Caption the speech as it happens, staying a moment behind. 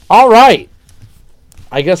All right.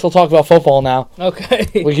 I guess we'll talk about football now. Okay.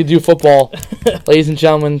 We could do football. Ladies and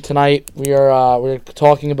gentlemen, tonight we're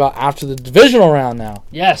talking about after the divisional round now.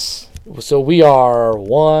 Yes. So we are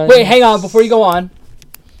one... Wait, hang on before you go on.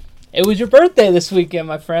 It was your birthday this weekend,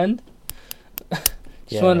 my friend.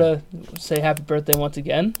 Just wanted to say happy birthday once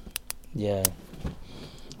again. Yeah.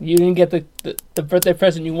 You didn't get the birthday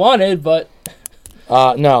present you wanted, but...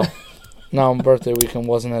 No. No, my birthday weekend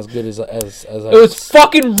wasn't as good as It was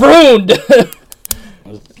fucking ruined!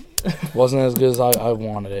 Wasn't as good as I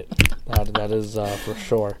wanted it. That is for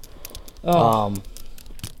sure. Oh.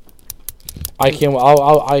 I can't.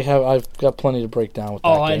 I've got plenty to break down with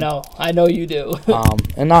that game. I know you do.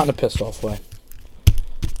 And not in a pissed off way.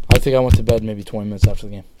 I think I went to bed maybe 20 minutes after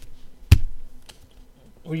the game.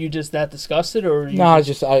 Were you just that disgusted, or? No, I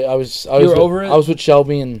was over it? I was with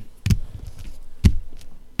Shelby, and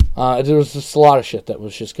there was just a lot of shit that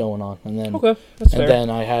was just going on, and then that's fair. And then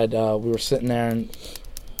I had we were sitting there, and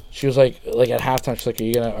she was like at halftime, she's like,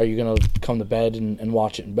 "Are you gonna come to bed and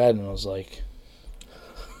watch it in bed?" And I was like,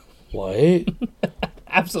 "What?"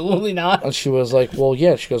 Absolutely not. And she was like, "Well,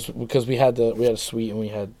 yeah." She goes, "Because we had a suite and we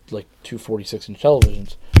had like two 46-inch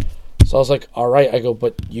televisions." So I was like, "All right." I go,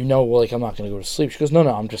 "But I'm not gonna go to sleep." She goes, "No,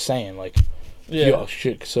 I'm just saying, like, yeah."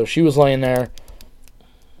 So she was laying there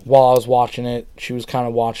while I was watching it. She was kind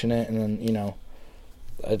of watching it, and then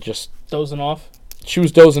I just dozing off. She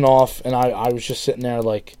was dozing off, and I was just sitting there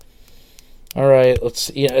like, "All right, let's."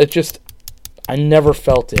 It just, I never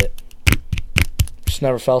felt it. Just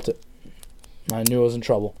never felt it. I knew I was in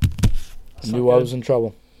trouble. I was in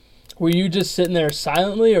trouble. Were you just sitting there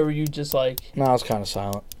silently, or were you just like... No, I was kind of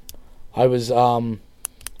silent. I was,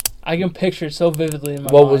 I can picture it so vividly in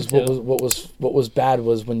my mind, too. What was bad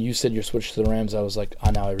was when you said you're switched to the Rams, I was like,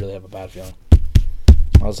 now I really have a bad feeling.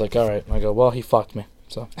 I was like, all right. And I go, well, he fucked me,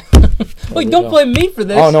 so... Wait, don't blame me for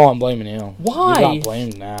this. Oh, no, I'm blaming you. Why? You're not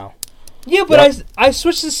blamed now. Yeah, but I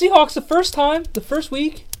switched to the Seahawks the first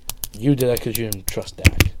week. You did that because you didn't trust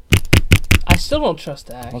Dak. I still don't trust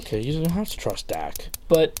Dak. Okay, you don't have to trust Dak.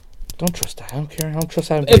 But... Don't trust Dak. I don't care. I don't trust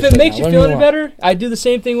Adam. If it makes you feel any better, I do the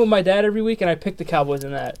same thing with my dad every week, and I pick the Cowboys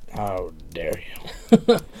in that. How dare you.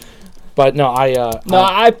 But no,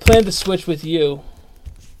 I plan to switch with you.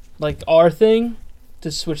 Like, our thing,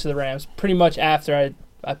 to switch to the Rams, pretty much after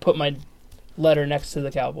I put my letter next to the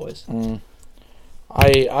Cowboys. There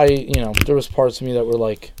was parts of me that were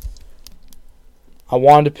like, I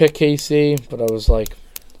wanted to pick KC, but I was like,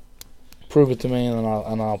 prove it to me, and then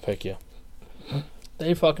I'll pick you.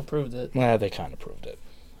 They fucking proved it. Yeah, they kind of proved it.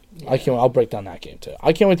 Yeah. I'll break down that game too.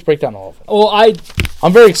 I can't wait to break down all of it. Well,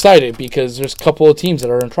 I'm very excited because there's a couple of teams that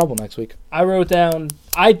are in trouble next week. I wrote down.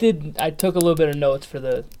 I took a little bit of notes for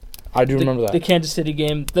I do remember that the Kansas City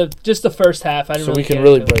game. Just the first half. So we can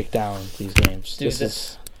really break down these games. Dude,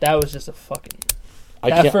 that was just a fucking.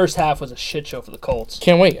 First half was a shit show for the Colts.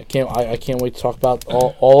 Can't wait. I can't wait to talk about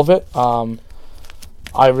all of it. I'll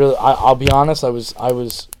be honest. I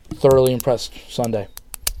was thoroughly impressed Sunday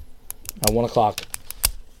at 1:00.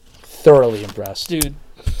 Thoroughly impressed, dude.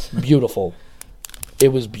 Beautiful. It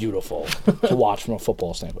was beautiful to watch from a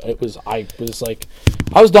football standpoint. I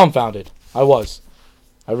was dumbfounded. I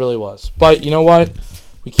really was. But you know what?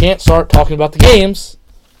 We can't start talking about the games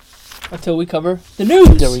until we cover the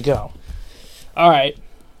news. There we go. All right.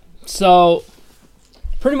 So,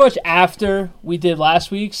 pretty much after we did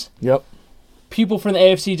last week's. Yep. People from the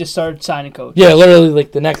AFC just started signing coaches. Yeah, literally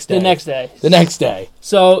like the next day. The next day.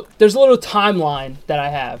 So there's a little timeline that I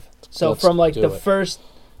have. So from like the first,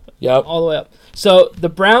 all the way up. So the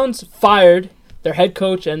Browns fired their head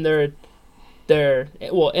coach and their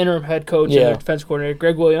interim head coach and their defense coordinator,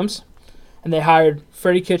 Greg Williams, and they hired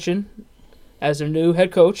Freddie Kitchen as their new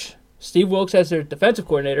head coach, Steve Wilks as their defensive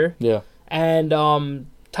coordinator, and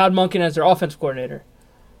Todd Monken as their offensive coordinator,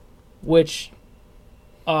 which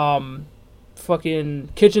fucking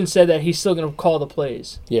Kitchen said that he's still gonna call the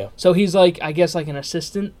plays. Yeah. So he's like, I guess, like an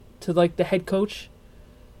assistant to like the head coach.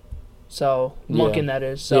 So Monken, that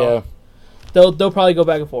is. So they'll probably go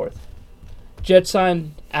back and forth. Jets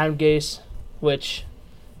signed Adam Gase, which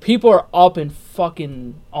people are up in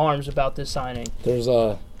fucking arms about this signing. There's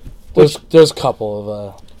a couple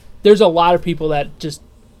of there's a lot of people that just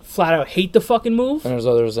flat out hate the fucking move. And there's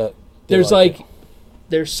others that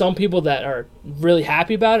there's some people that are really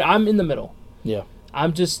happy about it. I'm in the middle. Yeah.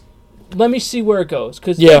 I'm just, let me see where it goes.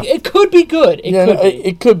 Because it could be good.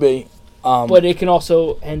 It could be. But it can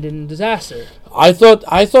also end in disaster. I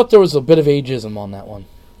thought there was a bit of ageism on that one.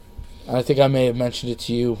 And I think I may have mentioned it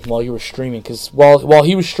to you while you were streaming. Because while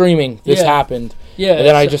he was streaming, this happened. Yeah. And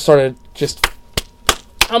then I just started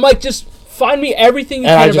I'm like, just find me everything you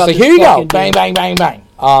can about this. And I just like, here you go. Bang, bang, bang, bang.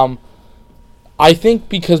 I think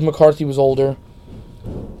because McCarthy was older,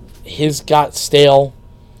 his got stale.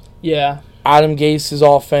 Yeah. Adam Gase's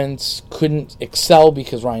offense couldn't excel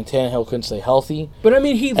because Ryan Tannehill couldn't stay healthy. But I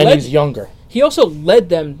mean, he's younger. He also led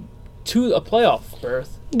them to a playoff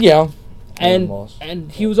berth. Yeah.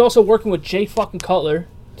 And he was also working with Jay fucking Cutler.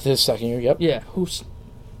 His second year, yep. Yeah, who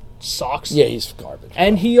sucks. Yeah, he's garbage.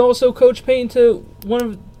 And he also coached Payton to one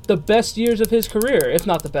of the best years of his career, if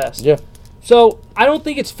not the best. Yeah. So I don't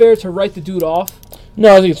think it's fair to write the dude off.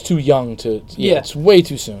 No, I think it's too young to. Yeah, it's way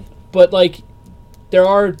too soon. But like, there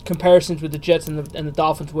are comparisons with the Jets and the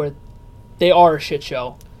Dolphins where they are a shit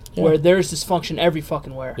show, where there's dysfunction every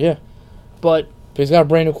fucking where. Yeah. But he's got a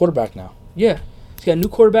brand new quarterback now. Yeah, he's got a new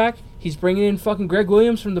quarterback. He's bringing in fucking Greg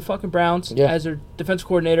Williams from the fucking Browns as their defensive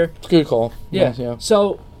coordinator. It's a good call. Yeah.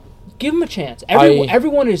 So give him a chance.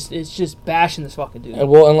 Everyone is just bashing this fucking dude.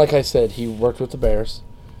 And like I said, he worked with the Bears.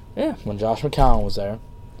 Yeah. When Josh McCown was there,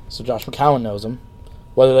 so Josh McCown knows him.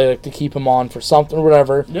 Whether they like to keep him on for something or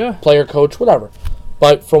whatever, player, coach, whatever.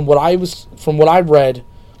 But from what I read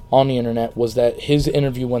on the internet was that his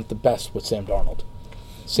interview went the best with Sam Darnold.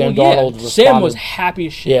 Darnold responded. Sam was happy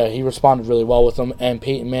as shit. Yeah, he responded really well with him, and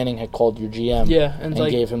Peyton Manning had called your GM. And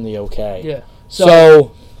gave him the okay. Yeah.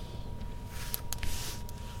 So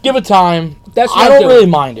give it time. I don't really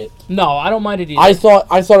mind it. No, I don't mind it either. I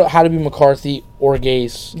thought it had to be McCarthy or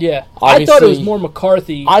Gase. Yeah. Obviously, I thought it was more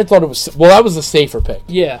McCarthy. I thought it was... Well, that was the safer pick.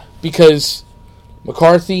 Yeah. Because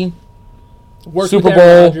McCarthy, worked Super with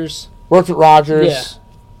Bowl, Rodgers. Worked with Rodgers. Yeah.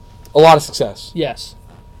 A lot of success. Yes.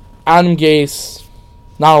 Adam Gase,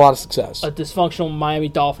 not a lot of success. A dysfunctional Miami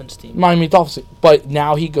Dolphins team. But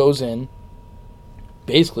now he goes in,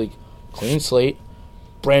 basically, clean slate,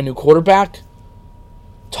 brand new quarterback,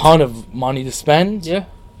 ton of money to spend. Yeah.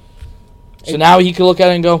 So now he can look at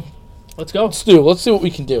it and go, let's go. Let's see what we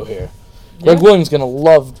can do here. Greg Williams going to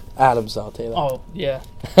love Adams, I'll tell you that. Oh, yeah.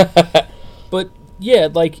 But, yeah,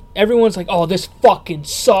 like, everyone's like, oh, this fucking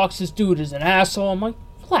sucks. This dude is an asshole. I'm like,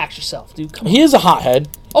 relax yourself, dude. Come on. He is a hothead.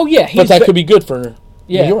 Oh, yeah. But that could be good for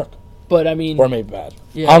New York. But, I mean... Or maybe bad.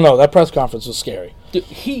 Yeah. I don't know. That press conference was scary. Dude,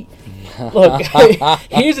 look,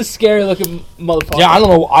 he's a scary-looking motherfucker. Yeah, I don't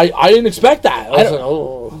know. I didn't expect that. I was like,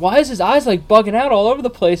 oh. Why is his eyes, like, bugging out all over the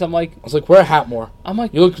place? I'm like... I was like, wear a hat more. I'm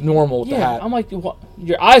like... You look normal with the hat. I'm like, what?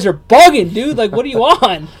 Your eyes are bugging, dude. Like, what are you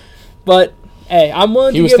on? But, hey, I'm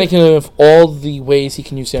willing to He was thinking of all the ways he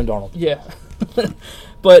can use Sam Darnold. Yeah.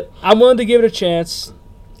 But I'm willing to give it a chance.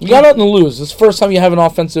 You got nothing to lose. This is the first time you have an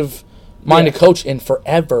offensive-minded coach in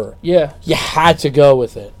forever. Yeah. You had to go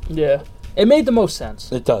with it. Yeah. It made the most sense.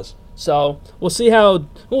 It does. So, we'll see how...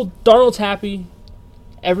 Well, Darnold's happy.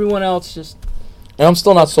 Everyone else just... And I'm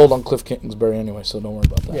still not sold on Cliff Kingsbury anyway, so don't worry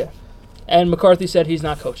about that. Yeah. And McCarthy said he's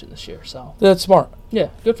not coaching this year, so... That's smart. Yeah,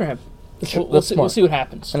 good for him. We'll see what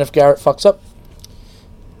happens. And if Garrett fucks up...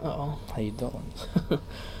 Uh-oh. How you doing?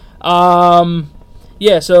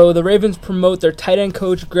 Yeah, so the Ravens promote their tight end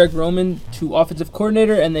coach, Greg Roman, to offensive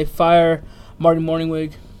coordinator, and they fire Marty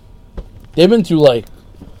Morningwig. They've been through, like...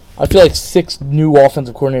 I feel like 6 new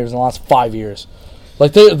offensive coordinators in the last 5 years.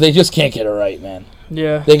 Like, they just can't get it right, man.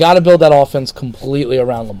 Yeah. They got to build that offense completely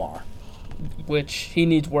around Lamar. Which he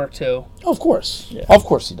needs work too. Of course. Yeah. Of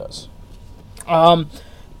course he does.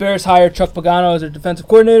 Bears hire Chuck Pagano as their defensive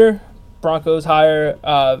coordinator. Broncos hire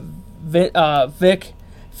Vic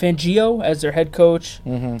Fangio as their head coach.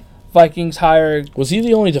 Mm-hmm. Vikings hire... Was he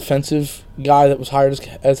the only defensive guy that was hired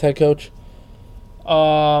as head coach?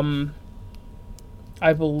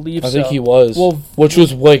 I believe so. I think he was. Well, which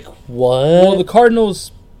was like, what? Well, the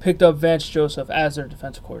Cardinals picked up Vance Joseph as their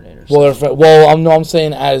defensive coordinator. So. I'm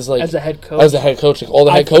saying as a head coach. As a head coach. Like, all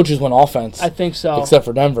the head coaches went offense. I think so. Except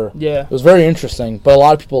for Denver. Yeah. It was very interesting, but a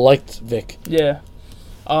lot of people liked Vic. Yeah.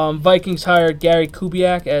 Vikings hired Gary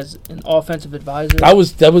Kubiak as an offensive advisor. That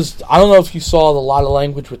was. I don't know if you saw a lot of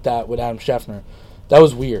language with that with Adam Schefter. That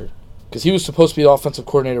was weird because he was supposed to be the offensive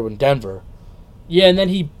coordinator in Denver. Yeah, and then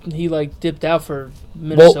he like dipped out for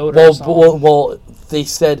Minnesota. Or something. Well, they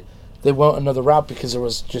said they went another route because there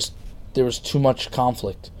was too much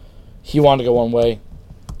conflict. He wanted to go one way,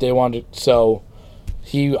 they wanted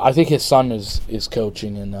I think his son is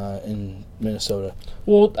coaching in Minnesota.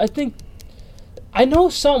 Well, I know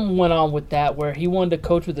something went on with that where he wanted to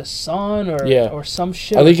coach with his son or some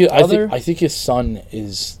shit. I think his son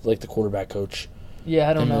is like the quarterback coach.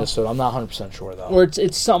 Yeah, I don't know. Minnesota. I'm not 100% sure though. Or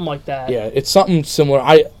it's something like that. Yeah, it's something similar.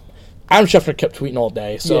 Adam Schefter kept tweeting all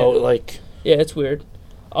day, so yeah, it's weird.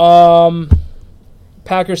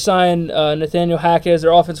 Packers signed Nathaniel Hackett as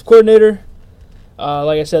their offensive coordinator.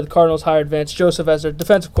 Like I said, the Cardinals hired Vance Joseph as their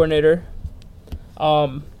defensive coordinator.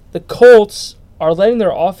 The Colts are letting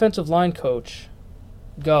their offensive line coach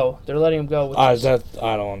go. They're letting him go. I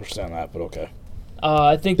don't understand that, but okay.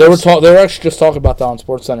 I think they were actually just talking about that on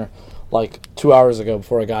SportsCenter like 2 hours ago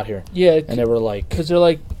before I got here. Yeah, and they were like, because they're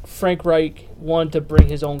like Frank Reich wanted to bring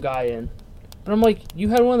his own guy in, but I'm like, you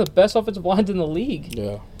had one of the best offensive lines in the league.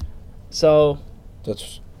 Yeah. So.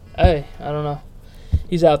 Hey, I don't know.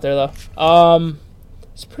 He's out there though.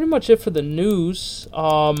 That's pretty much it for the news.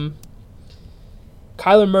 Kyler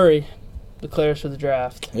Murray declares for the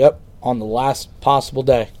draft. Yep, on the last possible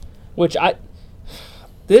day. Which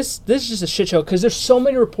this is just a shit show because there's so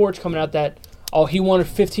many reports coming out that he wanted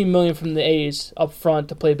 $15 million from the A's up front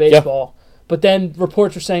to play baseball, but then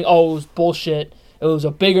reports were saying, it was bullshit. It was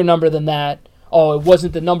a bigger number than that. It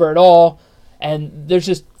wasn't the number at all, and there's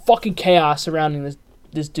just fucking chaos surrounding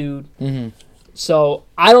this dude. Mm-hmm. So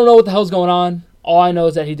I don't know what the hell's going on. All I know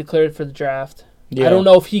is that he declared for the draft. Yeah. I don't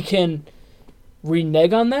know if he can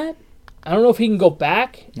renege on that. I don't know if he can go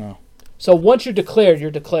back. No. So once you're declared, you're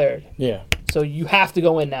declared. Yeah. So you have to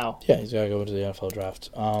go in now. Yeah, he's got to go into the NFL draft.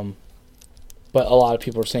 But a lot of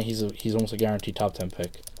people are saying he's almost a guaranteed top 10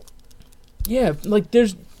 pick. Yeah, like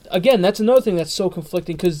that's another thing that's so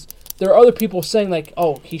conflicting because there are other people saying like,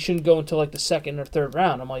 he shouldn't go until like the second or third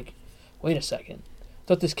round. I'm like, wait a second. I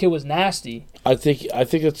thought this kid was nasty. I think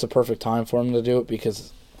it's the perfect time for him to do it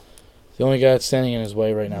because the only guy that's standing in his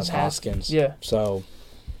way right now is Haskins. Yeah. So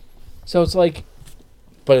it's like...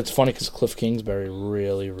 But it's funny because Cliff Kingsbury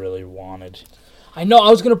really, really wanted... I know.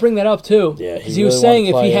 I was going to bring that up, too. Yeah, because he was saying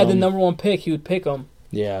if he had the number one pick, he would pick him.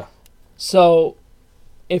 Yeah. So,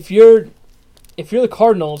 if you're the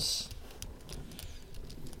Cardinals...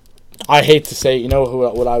 I hate to say,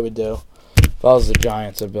 what I would do? If I was the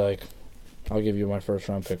Giants, I'd be like, I'll give you my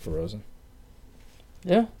first-round pick for Rosen.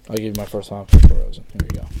 Yeah. I'll give you my first-round pick for Rosen. Here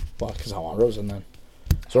you go. Well, because I want Rosen then.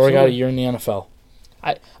 So we got a year in the NFL.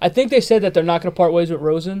 I think they said that they're not going to part ways with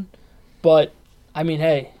Rosen, but, I mean,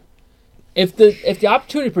 hey, if the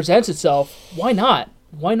opportunity presents itself, why not?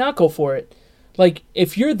 Why not go for it? Like,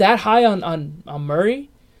 if you're that high on Murray...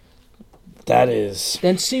 That is...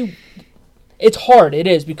 Then see... It's hard. It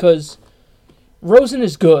is, because Rosen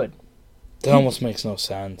is good. That almost makes no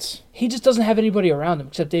sense. He just doesn't have anybody around him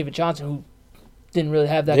except David Johnson, who didn't really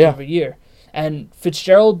have that kind of a year. And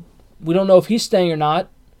Fitzgerald, we don't know if he's staying or not.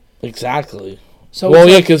 Exactly. So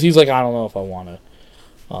because he's like, I don't know if I want to.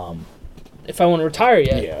 If I want to retire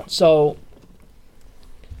yet. Yeah. So,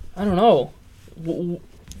 I don't know.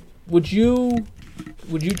 Would you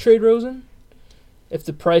trade Rosen if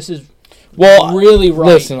the price is really right?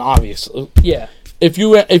 Listen, obviously. Yeah. If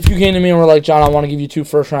you came to me and were like, John, I want to give you 2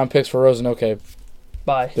 first-round picks for Rosen, okay.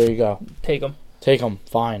 Bye. There you go. Take them.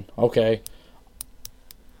 Fine. Okay.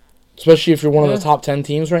 Especially if you're one of the top 10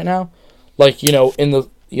 teams right now. Like,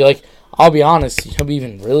 I'll be honest, it'll be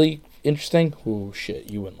even really interesting. Ooh,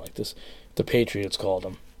 shit, you wouldn't like this. The Patriots called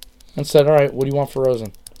him and said, all right, what do you want for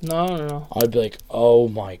Rosen? No. I'd be like, oh,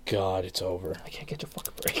 my God, it's over. I can't get your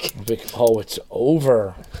fucking break. I'd be like, oh, it's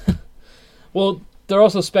over. Well, they're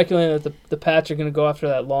also speculating that the Pats are going to go after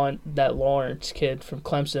that Lawrence kid from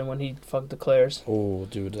Clemson when he fucking declares. Oh,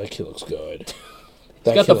 dude, that kid looks good.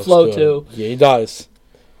 He's got the flow, too. Yeah, he does.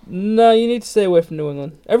 No, you need to stay away from New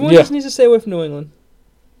England. Everyone just needs to stay away from New England.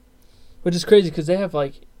 Which is crazy because they have,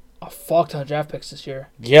 like, a fuck ton of draft picks this year.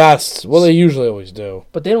 Yes. Well, they usually always do.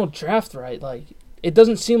 But they don't draft right. Like, it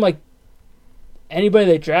doesn't seem like anybody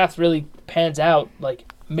they draft really pans out, like,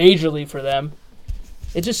 majorly for them.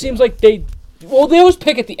 It just seems like they always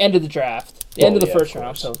pick at the end of the draft. The end of the first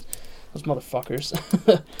round. So, those motherfuckers.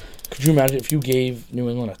 Could you imagine if you gave New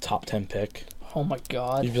England a top 10 pick? Oh, my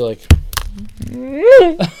God. You'd be like...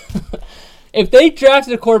 If they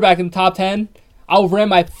drafted a quarterback in the top 10, I'll ram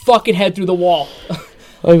my fucking head through the wall.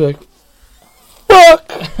 I'd be like,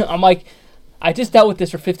 fuck! I'm like, I just dealt with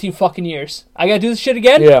this for 15 fucking years. I gotta do this shit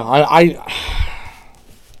again? Yeah,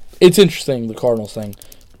 it's interesting, the Cardinals thing.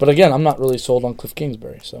 But again, I'm not really sold on Cliff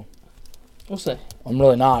Kingsbury, so... We'll see. I'm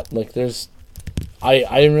really not. Like, I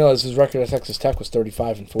didn't realize his record at Texas Tech was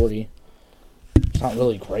 35-40. It's not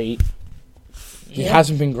really great. He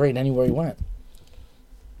hasn't been great anywhere he went.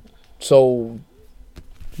 So,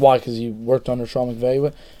 why? Because he worked under Sean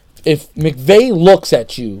McVay? If McVay looks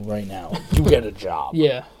at you right now, you get a job.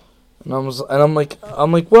 Yeah. And I'm like,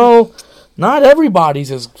 well, not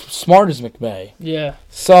everybody's as smart as McVay. Yeah.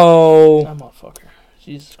 So. That motherfucker.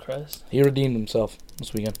 Jesus Christ. He redeemed himself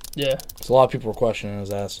this weekend. Yeah. So a lot of people were questioning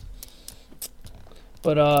his ass.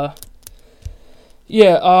 But,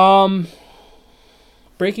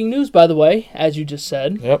 breaking news, by the way, as you just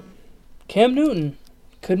said. Yep. Cam Newton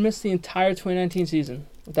could miss the entire 2019 season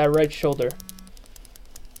with that right shoulder.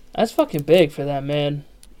 That's fucking big for them, man.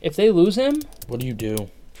 If they lose him... What do you do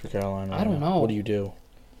for Carolina? I don't know. What do you do?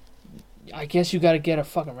 I guess you got to get a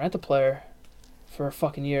fucking rent-a-player for a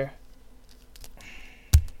fucking year.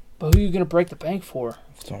 But who are you going to break the bank for?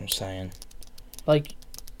 That's what I'm saying. Like,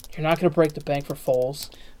 you're not going to break the bank for Foles.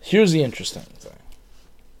 Here's the interesting thing.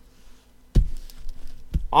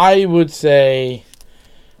 I would say,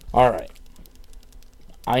 all right,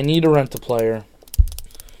 I need a rent-a-player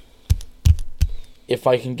if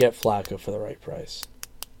I can get Flacco for the right price.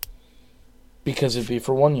 Because it'd be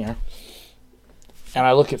for 1 year. And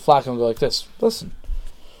I look at Flacco and go like this. Listen,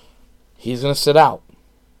 he's going to sit out.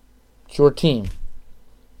 It's your team.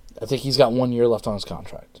 I think he's got 1 year left on his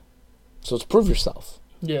contract. So it's prove yourself.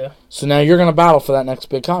 Yeah. So now you're going to battle for that next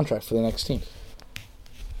big contract for the next team.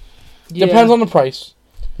 Yeah. Depends on the price.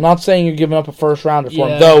 I'm not saying you're giving up a first rounder for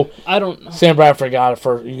him. Though, I don't know. Sam Bradford got it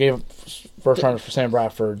for... You gave first rounders for Sam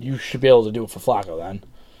Bradford. You should be able to do it for Flacco then.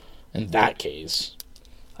 In that case.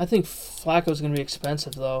 I think Flacco's going to be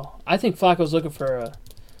expensive, though. I think Flacco's looking for a...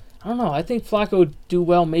 I don't know. I think Flacco would do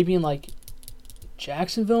well maybe in, like,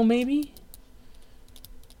 Jacksonville, maybe?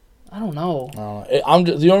 I don't know. The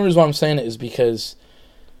only reason why I'm saying it is because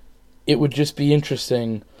it would just be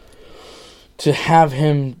interesting to have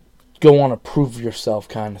him go on a prove yourself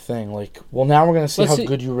kind of thing. Like, well, now we're going to see how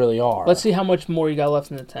good you really are. Let's see how much more you got left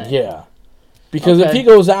in the tank. Yeah. Because if he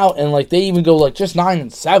goes out and, like, they even go, like, just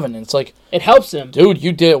 9-7, and it's like... It helps him. Dude,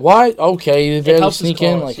 you did what? Okay. They barely sneak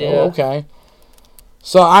in. Like, oh, okay.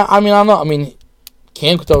 So, I mean, I don't know. I mean,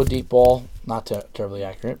 Cam could throw a deep ball. Not terribly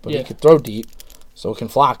accurate, but he could throw deep. So can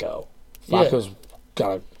Flacco. Flacco's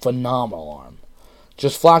got a phenomenal arm.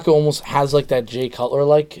 Just Flacco almost has, like, that Jay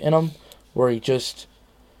Cutler-like in him, where he just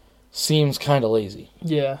seems kind of lazy.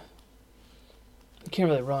 Yeah. He can't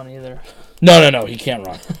really run either. No, he can't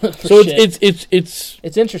run. So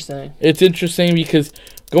it's interesting. It's interesting because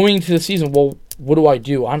going into the season, well, what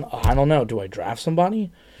do? I don't know. Do I draft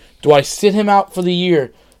somebody? Do I sit him out for the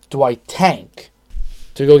year? Do I tank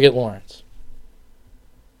to go get Lawrence?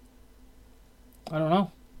 I don't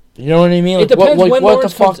know. You know what I mean? Like, it depends what the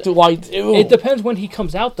fuck do I do? It depends when he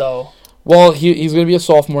comes out, though. Well, he's going to be a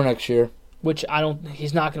sophomore next year. Which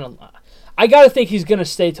he's not going to... I got to think he's going to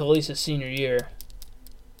stay till at least his senior year.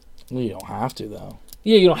 Well, you don't have to, though.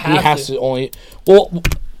 Yeah, you don't have to. He has to only... Well,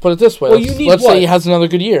 put it this way. Well, let's say he has another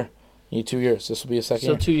good year. You need 2 years. This will be a second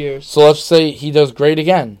year. So 2 years. So let's say he does great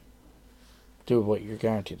again. Dude, what? You're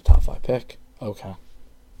guaranteed a top 5 pick? Okay.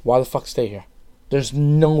 Why the fuck stay here? There's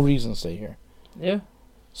no reason to stay here. Yeah.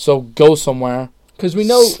 So go somewhere. Because we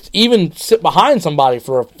know... Even sit behind somebody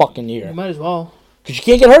for a fucking year. You might as well. Because you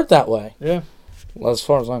can't get hurt that way. Yeah. Well, as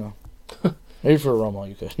far as I know. Maybe for a Romo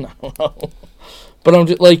you could. I don't know. But I'm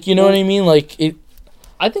just, like, you know what I mean? Like, it...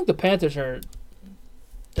 I think the Panthers are...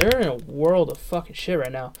 They're in a world of fucking shit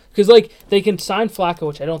right now. Because, like, they can sign Flacco,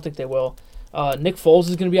 which I don't think they will. Nick Foles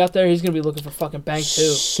is going to be out there. He's going to be looking for fucking bank,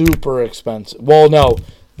 too. Super expensive. Well, no.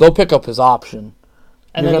 They'll pick up his option.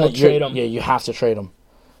 And then they'll trade him. Yeah, you have to trade him.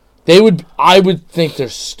 I would think they're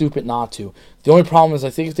stupid not to. The only problem is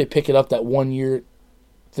I think if they pick it up, that 1 year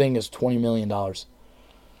thing is $20 million.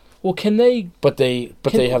 Well, can they... But they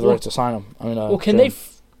have the right to sign him. I mean, can they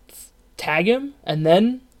tag him and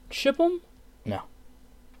then ship him? No.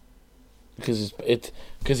 Because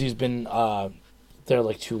he's been there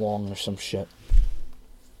like too long or some shit.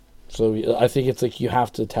 So I think it's like you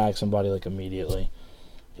have to tag somebody like immediately.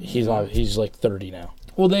 He's like 30 now.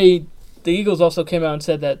 Well, the Eagles also came out and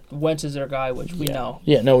said that Wentz is their guy, which we know.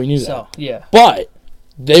 Yeah, no, we knew that. So, yeah. But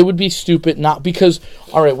they would be stupid not because,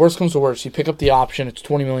 all right, worst comes to worst, you pick up the option, it's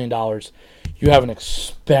 $20 million. You have an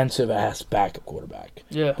expensive-ass backup quarterback.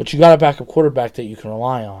 Yeah. But you got a backup quarterback that you can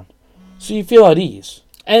rely on. So you feel at ease.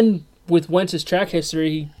 And with Wentz's track history,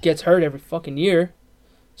 he gets hurt every fucking year.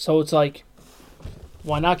 So it's like,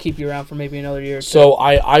 why not keep you around for maybe another year or two? So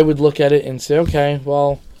I would look at it and say, okay,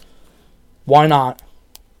 well, why not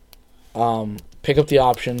pick up the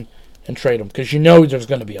option and trade him? Because you know there's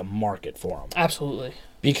going to be a market for him. Absolutely.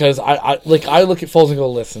 Because I look at Foles and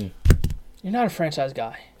go, listen. You're not a franchise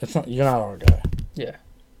guy. You're not our guy. Yeah.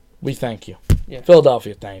 We thank you. Yeah.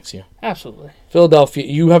 Philadelphia thanks you. Absolutely. Philadelphia,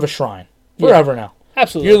 you have a shrine. Forever now.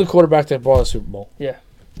 Absolutely. You're the quarterback that brought a Super Bowl. Yeah.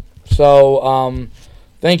 So,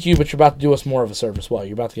 thank you, but you're about to do us more of a service. Well,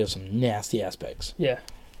 you're about to get some nasty aspects. Yeah.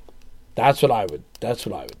 That's what I would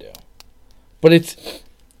do. But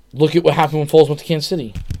look at what happened when Foles went to Kansas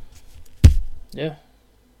City. Yeah.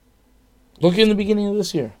 Look in the beginning of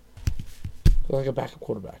this year. Like a backup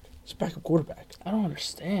quarterback. He's a backup quarterback. I don't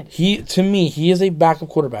understand. To me, he is a backup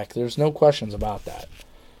quarterback. There's no questions about that.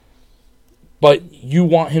 But you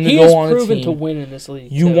want him to go on a team. He has proven to win in this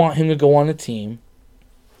league. You want him to go on a team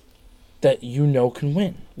that you know can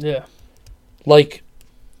win. Yeah. Like,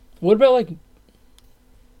 what about, like,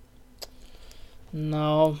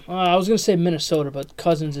 No, I was gonna say Minnesota, but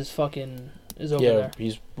Cousins is over there. Yeah,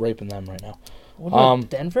 he's raping them right now. What about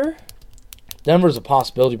Denver? Denver's a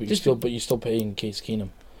possibility, but you're still paying Case Keenum.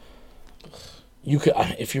 You could,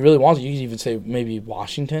 if you really want to, you could even say maybe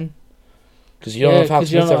Washington, because you don't know if Alex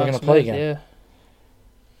Smith's ever going to play again. Yeah.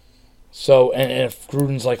 So, and if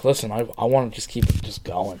Gruden's like, listen, I want to just keep it just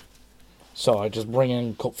going, so I just bring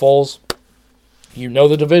in Foles. You know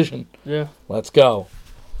the division. Yeah. Let's go.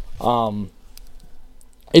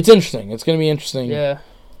 It's interesting. It's going to be interesting. Yeah.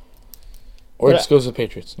 Or it just goes to the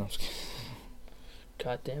Patriots. No, I'm just kidding.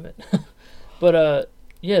 God damn it. But,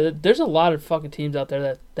 yeah, there's a lot of fucking teams out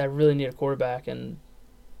there that really need a quarterback, and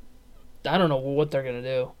I don't know what they're going to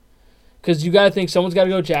do. Because you got to think someone's got to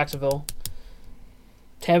go to Jacksonville.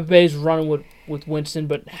 Tampa Bay's running with Winston,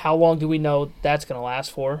 but how long do we know that's going to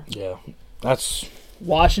last for? Yeah. That's...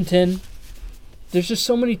 Washington. There's just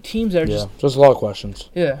so many teams that are just... There's a lot of questions.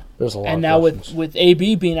 Yeah. There's a lot of questions. And now with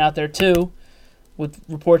AB being out there, too, with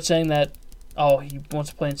reports saying that, he wants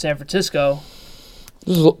to play in San Francisco.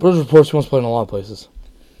 There's reports he wants to play in a lot of places.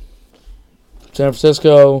 San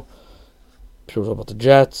Francisco. People were talking about the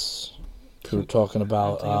Jets. People were talking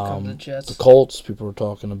about the Colts. People were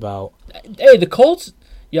talking about... Hey, the Colts...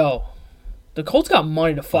 Yo, the Colts got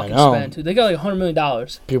money to fucking spend, too. They got like $100 million.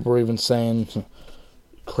 People were even saying...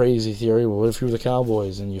 Crazy theory. Well, what if you were the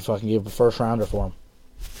Cowboys and you fucking gave a first rounder for him?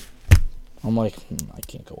 I'm like, I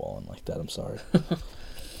can't go all in like that. I'm sorry.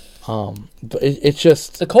 But it's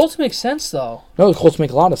just the Colts make sense though. No, the Colts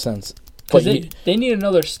make a lot of sense. Because they need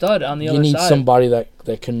another stud on the other side. You need somebody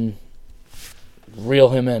that can reel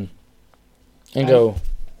him in and go,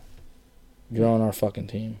 you're on our fucking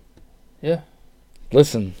team. Yeah.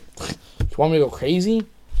 Listen, if you want me to go crazy,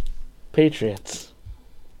 Patriots.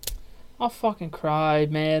 I'll fucking cry,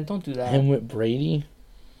 man. Don't do that. Him with Brady?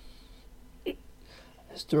 I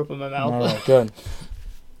just threw up in my mouth. All right, good.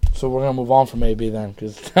 So we're going to move on from AB then,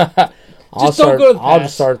 because I'll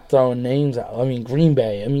just start throwing names out. I mean, Green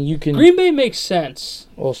Bay. I mean, you can... Green Bay makes sense.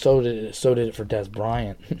 Well, so did it for Dez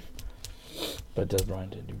Bryant. But Dez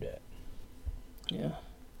Bryant didn't do that. Yeah.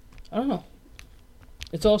 I don't know.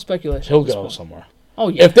 It's all speculation. He'll go somewhere. Oh,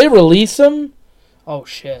 yeah. If they release him... Oh,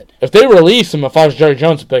 shit. If they release him, if I was Jerry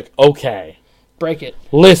Jones, I'd be like, okay. Break it.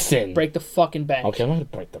 Listen. Break the fucking bank. Okay, I'm going to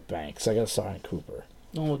break the bank, because I got to sign Cooper.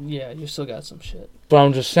 Oh, yeah, you still got some shit. But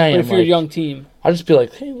I'm just saying. But if you're a young team. I'd just be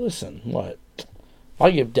like, hey, listen, what? If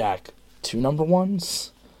I give Dak 2 number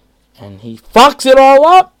ones, and he fucks it all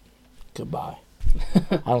up, goodbye.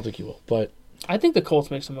 I don't think he will, but... I think the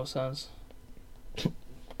Colts makes the most sense.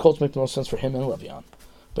 Colts make the most sense for him and Le'Veon.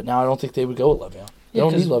 But now I don't think they would go with Le'Veon. They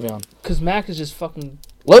don't need Le'Veon. Because Mac is just fucking...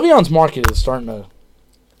 Le'Veon's market is starting to...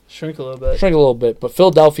 Shrink a little bit. But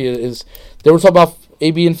Philadelphia is... They were talking about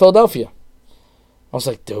AB in Philadelphia. I was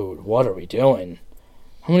like, dude, what are we doing?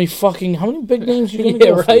 How many big names are you going to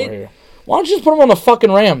go for here? Why don't you just put them on the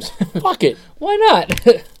fucking Rams? Fuck it. Why not?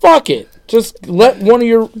 Fuck it. Just let one of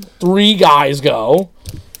your 3 guys go.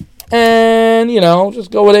 And,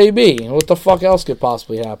 just go with AB. What the fuck else could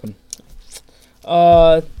possibly happen?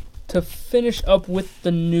 To finish up with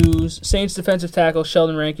the news, Saints defensive tackle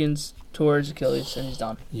Sheldon Rankins tore his Achilles, and he's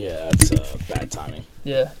done. Yeah, that's bad timing.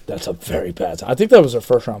 Yeah. That's a very bad timing. I think that was their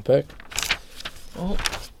first-round pick. Well,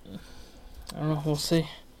 I don't know. We'll see.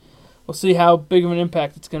 We'll see how big of an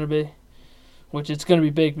impact it's going to be. Which it's going to be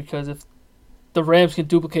big, because if the Rams can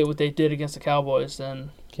duplicate what they did against the Cowboys,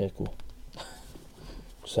 then... Okay, cool.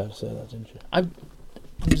 Sad to say that, didn't you? I'm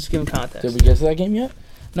just giving context. Did we get to that game yet?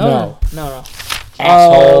 No.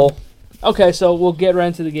 Asshole. Okay, so we'll get right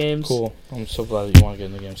into the games. Cool. I'm so glad that you want to get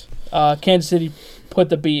in the games. Kansas City put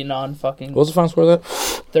the beating on fucking... What was the final score of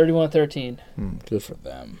that? 31-13. Good for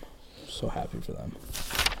them. So happy for them.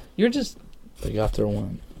 You're just... They got their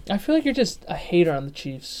win. I feel like you're just a hater on the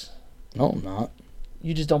Chiefs. No, I'm not.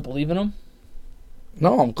 You just don't believe in them?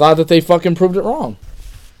 No, I'm glad that they fucking proved it wrong.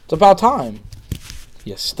 It's about time.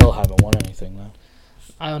 You still haven't won anything, though.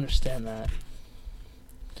 I understand that.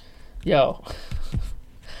 Yo.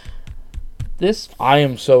 I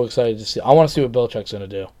am so excited to see. I want to see what Belichick's going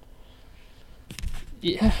to do.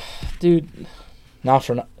 Yeah, dude.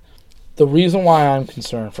 The reason why I'm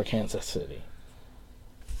concerned for Kansas City.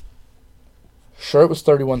 Sure, it was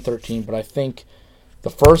 31-13, but I think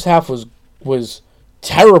the first half was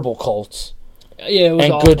terrible Colts. Yeah, it was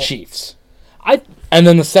and awful. Good Chiefs. And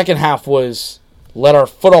then the second half was let our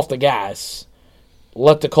foot off the gas,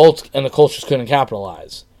 let the Colts just couldn't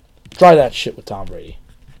capitalize. Try that shit with Tom Brady.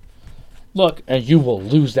 Look, and you will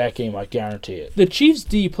lose that game, I guarantee it. The Chiefs'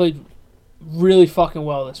 D played really fucking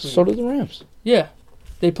well this week. So did the Rams. Yeah.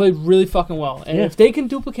 They played really fucking well. And if they can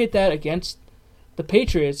duplicate that against the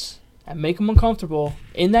Patriots and make them uncomfortable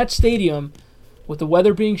in that stadium with the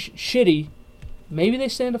weather being shitty, maybe they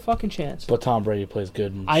stand a fucking chance. But Tom Brady plays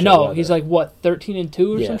good in I know. Weather. He's like, what,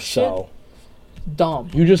 13-2 or some shit? Dumb.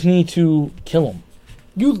 You just need to kill him.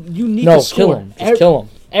 You need to score. Kill him. Just kill him.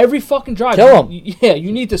 Every fucking drive. Kill him. Yeah,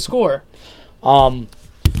 you need to score. The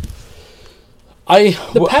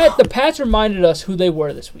Pats reminded us who they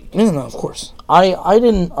were this week. No, of course. I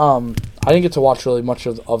didn't get to watch really much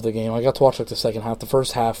of the game. I got to watch like the second half. The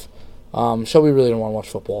first half, Shelby really didn't want to watch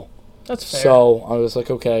football. That's fair. So I was like,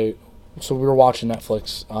 okay. So we were watching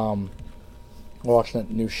Netflix. We're watching that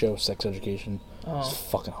new show, Sex Education. Oh. It's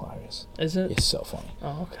fucking hilarious. Is it? It's so funny.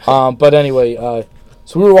 Oh, okay. But anyway,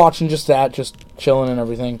 so we were watching just that, just chilling and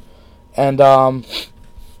everything, and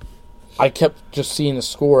I kept just seeing the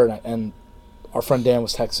score, and our friend Dan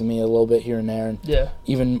was texting me a little bit here and there, and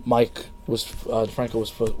even Mike was Franco was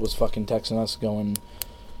fucking texting us, going,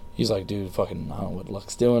 he's like, dude, fucking, I don't know what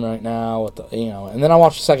Luck's doing right now, and then I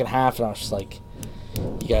watched the second half, and I was just like,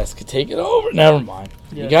 you guys could take it over. Never mind.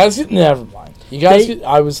 Yeah. Never mind.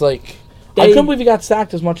 I was like, I couldn't believe he got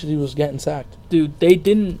sacked as much as he was getting sacked. Dude, they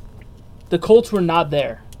didn't. The Colts were not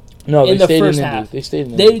there. No, in the first half. They stayed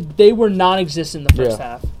in Indy. They were non-existent in the first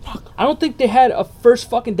half. Fuck. I don't think they had a first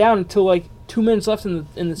fucking down until like 2 minutes left in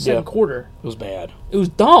the second quarter. It was bad. It was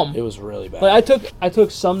dumb. It was really bad. Like I took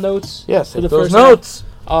some notes. Yes, for the those first notes.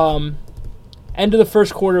 Half. End of the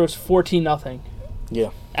first quarter was 14-0.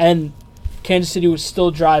 Yeah. And Kansas City was still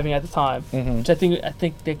driving at the time, which I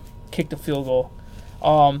think they kicked a field goal.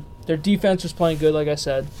 Their defense was playing good, like I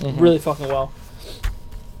said, really fucking well.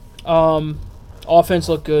 Offense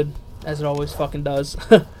looked good, as it always fucking does.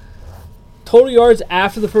 Total yards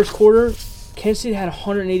after the first quarter, Kansas City had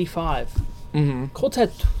 185. Colts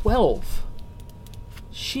had 12.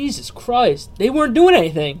 Jesus Christ. They weren't doing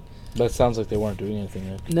anything. That sounds like they weren't doing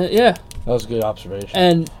anything. Yeah. That was a good observation.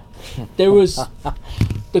 And there was...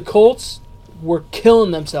 the Colts were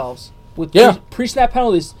killing themselves with pre-snap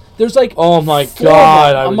penalties. There's like... Oh, my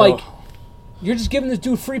God. I'm like, you're just giving this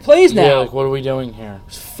dude free plays now. Yeah, like, what are we doing here?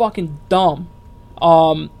 It's fucking dumb.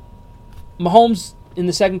 Mahomes, in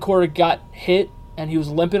the second quarter, got hit, and he was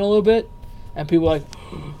limping a little bit. And people were like,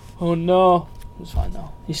 oh, no. It was fine,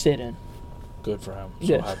 though. He stayed in. Good for him.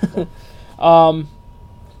 So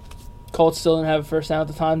Colts still didn't have a first down at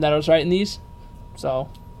the time that I was writing these. So,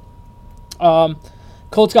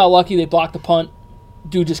 Colts got lucky. They blocked the punt.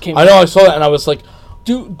 Dude just came. I know. I saw that, and I was like,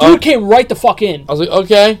 dude came right the fuck in. I was like,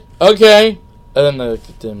 okay. And then they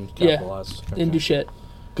didn't capitalize. Yeah, didn't do shit.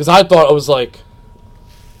 Because I thought, I was like,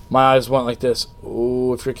 my eyes went like this.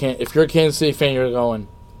 Ooh, if you're a Kansas City fan, you're going,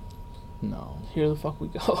 no. Here the fuck we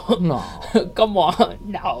go. No. Come on.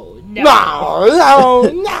 No.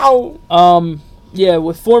 Yeah,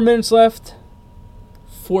 with 4 minutes left,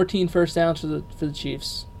 14 first downs for the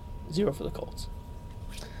Chiefs, 0 for the Colts.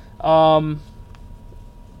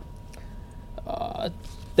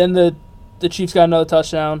 Then the Chiefs got another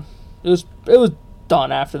touchdown. It was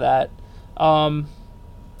done after that.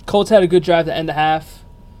 Colts had a good drive to end the half.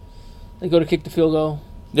 They go to kick the field goal.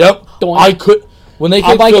 Yep. Doink. When they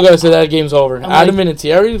kicked the field goal, I said that game's over. Adam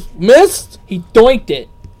Vinatieri missed. He doinked it.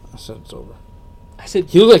 I said it's over. I said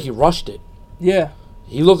he looked like he rushed it. Yeah.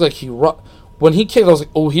 He looked like when he kicked, I was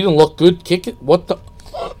like, oh, he didn't look good. Kick it. What the?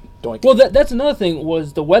 Doink. Well, that's another thing,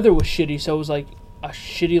 was the weather was shitty, so it was like a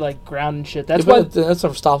shitty like ground and shit. That's why that's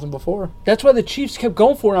never stopped him before. That's why the Chiefs kept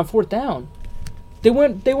going for it on fourth down. They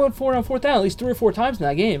went for it on fourth down at least 3 or 4 times in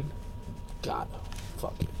that game. God,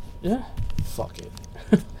 fuck it. Yeah. Fuck it.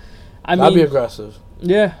 Gotta be aggressive.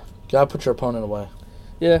 Yeah. Gotta put your opponent away.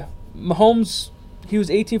 Yeah. Mahomes, he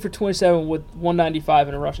was 18 for 27 with 195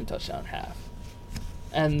 and a rushing touchdown half.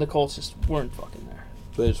 And the Colts just weren't fucking there.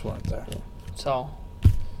 They just weren't there. Yeah. So,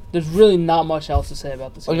 there's really not much else to say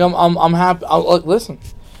about this game. I'm happy. Listen,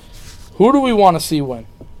 who do we want to see win?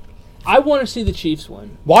 I want to see the Chiefs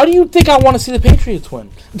win. Why do you think I want to see the Patriots win?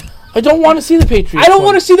 I don't want to see the Patriots I don't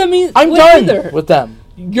want to see them I'm done with them.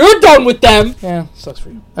 You're done with them. Yeah, sucks for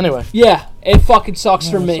you. Anyway. Yeah, it fucking sucks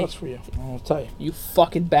for me. It sucks for you. I'll tell you. You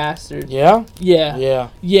fucking bastard. Yeah? Yeah. Yeah.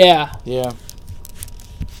 Yeah. Yeah.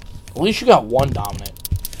 At least you got one dominant.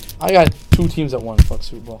 I got 2 teams that won the fuck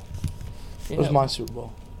Super Bowl. It was my Super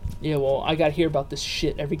Bowl. Yeah, well, I got to hear about this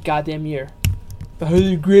shit every goddamn year. How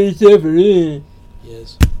the greatest ever is. He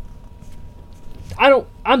is.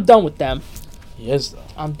 I'm done with them. He is, though.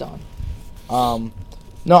 I'm done. No,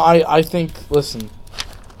 I think, listen,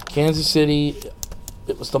 Kansas City,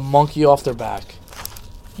 it was the monkey off their back.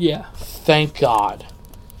 Yeah. Thank God.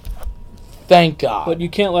 Thank God. But you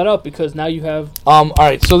can't let up because now you have... All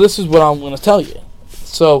right, so this is what I'm going to tell you.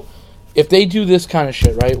 So, if they do this kind of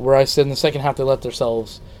shit, right, where I said in the second half they let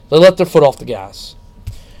themselves They let their foot off the gas.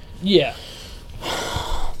 Yeah.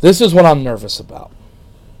 This is what I'm nervous about.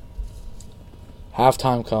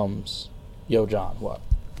 Halftime comes. Yo, John, what?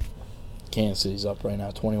 Kansas City's up right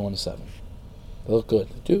now, 21-7. They look good.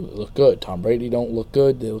 They do. They look good. Tom Brady don't look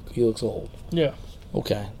good. He looks old. Yeah.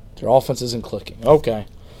 Okay. Their offense isn't clicking. Okay.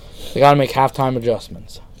 They got to make halftime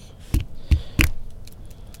adjustments.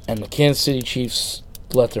 And the Kansas City Chiefs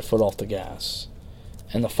let their foot off the gas.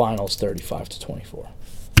 And the final's 35-24.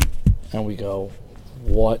 And we go,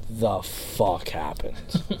 what the fuck happened?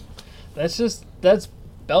 That's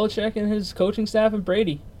Belichick and his coaching staff and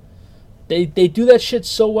Brady. They do that shit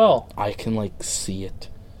so well. I can, see it.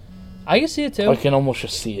 I can see it, too. I can almost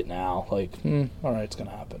just see it now. All right, it's going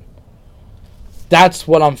to happen. That's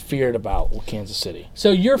what I'm feared about with Kansas City.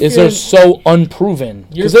 So you're fearing... they're so unproven.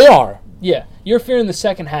 Because they are. Yeah. You're fearing the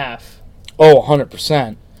second half. Oh,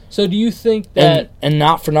 100%. So do you think that... And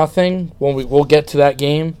not for nothing, when we'll get to that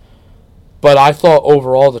game, but I thought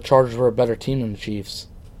overall the Chargers were a better team than the Chiefs.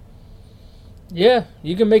 Yeah,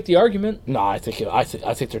 you can make the argument. No, I think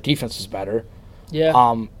their defense is better. Yeah.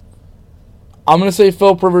 I'm gonna say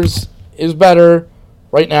Philip Rivers is better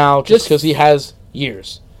right now just because he has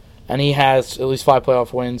years, and he has at least 5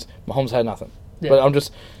 playoff wins. Mahomes had nothing. Yeah.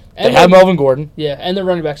 But they have Melvin Gordon. Yeah, and the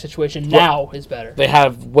running back situation now is better. They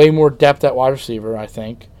have way more depth at wide receiver, I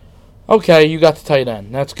think. Okay, you got the tight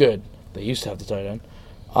end. That's good. They used to have the tight end.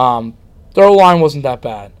 Their O-line wasn't that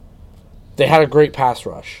bad. They had a great pass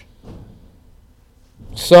rush.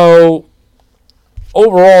 So,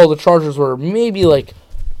 overall, the Chargers were maybe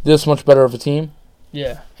this much better of a team.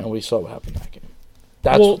 Yeah. And we saw what happened in that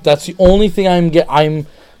game. That's the only thing I'm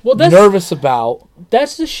nervous about.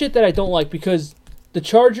 That's the shit that I don't like because the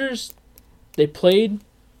Chargers, they played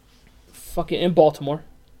fucking in Baltimore.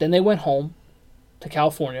 Then they went home to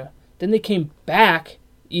California. Then they came back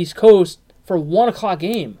East Coast for a 1 o'clock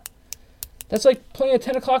game. That's like playing at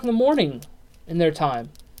 10 o'clock in the morning in their time.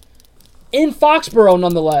 In Foxborough,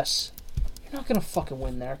 nonetheless. You're not going to fucking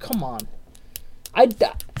win there. Come on. I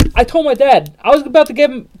told my dad. I was about to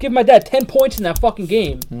give my dad 10 points in that fucking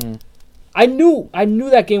game. Mm. I knew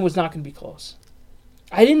that game was not going to be close.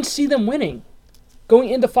 I didn't see them winning. Going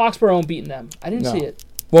into Foxborough and beating them. I didn't see it.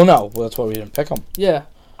 Well, no. That's why we didn't pick them. Yeah.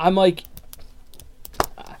 I'm like...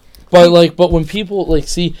 But when people,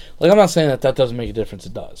 see... I'm not saying that doesn't make a difference.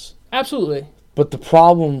 It does. Absolutely. But the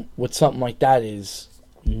problem with something like that is...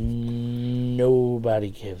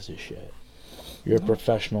 nobody gives a shit. You're a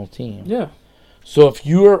professional team. Yeah. So if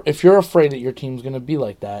you're afraid that your team's gonna be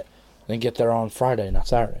like that, then get there on Friday, not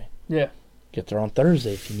Saturday. Yeah. Get there on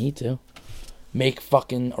Thursday if you need to. Make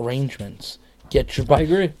fucking arrangements. Get your. I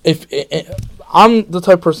agree. If I'm the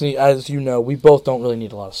type of person, as you know, we both don't really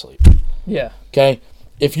need a lot of sleep. Yeah. Okay.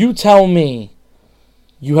 If you tell me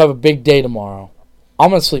you have a big day tomorrow,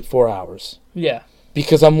 I'm gonna sleep 4 hours. Yeah.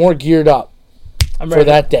 Because I'm more geared up. For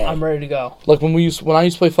that day. I'm ready to go. Like when I used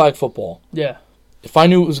to play flag football. Yeah. If I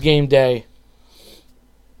knew it was game day,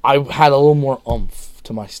 I had a little more oomph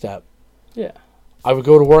to my step. Yeah. I would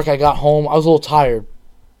go to work, I got home, I was a little tired,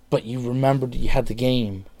 but you remembered you had the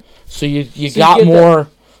game. So you got more...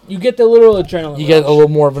 You get the little adrenaline rush. You get a little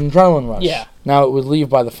more of an adrenaline rush. Yeah. Now it would leave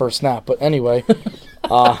by the first snap, but anyway.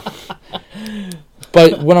 But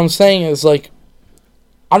what I'm saying is, I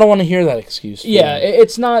don't want to hear that excuse. Yeah,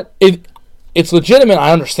 it's not... It's legitimate,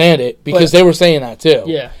 I understand it, because they were saying that too.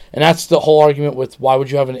 Yeah. And that's the whole argument with why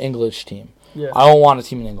would you have an English team? Yeah. I don't want a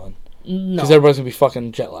team in England. No. Because everybody's going to be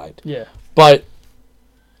fucking jet lagged. Yeah. But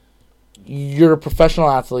you're a professional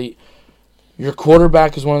athlete. Your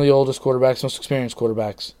quarterback is one of the oldest quarterbacks, most experienced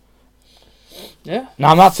quarterbacks. Yeah.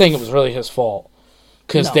 Now, I'm not saying it was really his fault.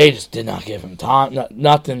 Because they just did not give him time.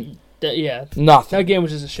 Nothing. Yeah. Nothing. That game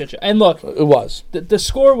was just a shit show. And look. It was. The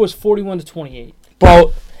score was 41-28.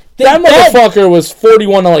 Bro... That motherfucker was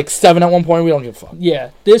 41-7 at one point. We don't give a fuck.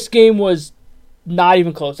 Yeah, this game was not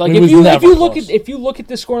even close. Like if you look at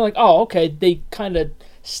this score, okay, they kind of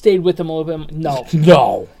stayed with them a little bit. No.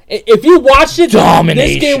 If you watched it,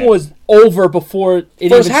 domination. This game was over before it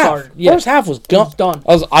even started. Yeah. First half was done.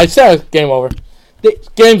 I said it was game over.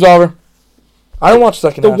 Game's over. I didn't watch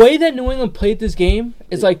second half. The way that New England played this game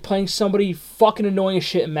is like playing somebody fucking annoying as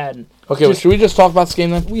shit in Madden. Okay, should we just talk about this game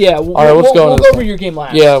then? Yeah. All right, let's go. We'll go over your game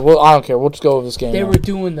last. Yeah, well, I don't care. We'll just go over this game. They were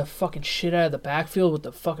doing the fucking shit out of the backfield with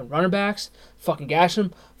the fucking running backs. Fucking gashing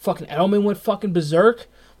them. Fucking Edelman went fucking berserk.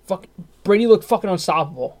 Brady looked fucking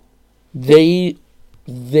unstoppable. When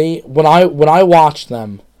I watched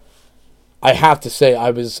them, I have to say I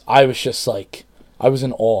was just I was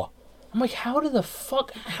in awe. I'm like, how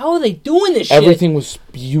are they doing this shit? Everything was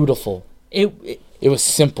beautiful. It was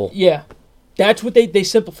simple. Yeah. That's what they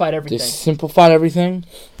simplified everything. They simplified everything.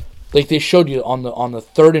 like they showed you on the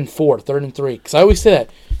 3rd and 4, 3rd and 3. Because I always say that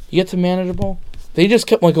you get to manageable. They just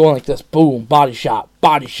kept like going like this, boom, body shot,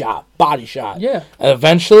 body shot, body shot. Yeah. And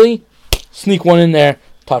eventually, sneak one in there,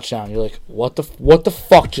 touchdown. You're like, what the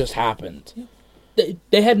fuck just happened?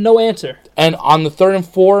 They had no answer. And on the 3rd and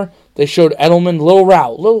 4, they showed Edelman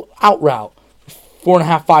little out route,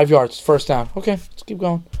 4.5, 5 yards, first down. Okay, let's keep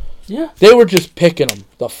going. Yeah. They were just picking them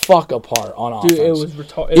the fuck apart on offense. Dude, it was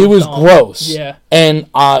retarded. It was gross. Yeah. And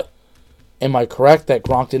am I correct that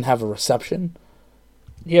Gronk didn't have a reception?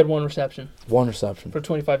 He had one reception. One reception. For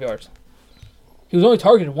 25 yards. He was only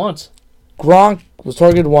targeted once. Gronk was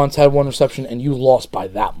targeted once, had one reception, and you lost by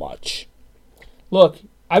that much. Look,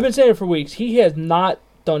 I've been saying it for weeks. He has not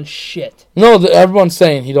done shit. No, everyone's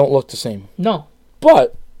saying he don't look the same. No.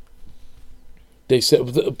 But they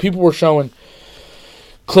said people were showing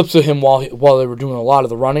clips of him while they were doing a lot of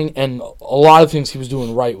the running, and a lot of things he was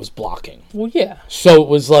doing right was blocking. Well, yeah. So it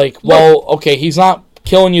was like, well, okay, he's not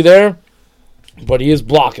killing you there, but he is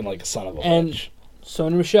blocking like a son of a bitch.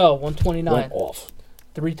 Sony Michel, 129. Went off.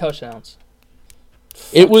 3 touchdowns.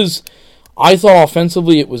 It was, I thought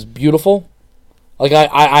offensively it was beautiful. Like,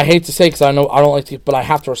 I hate to say because I don't like to, but I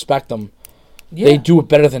have to respect them. Yeah. They do it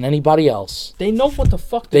better than anybody else. They know what the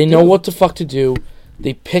fuck to do. They know what the fuck to do.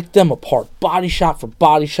 They pick them apart. Body shot for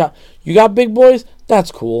body shot. You got big boys?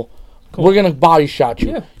 That's cool. We're going to body shot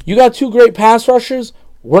you. Yeah. You got 2 great pass rushers?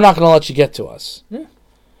 We're not going to let you get to us. Yeah.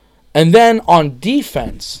 And then on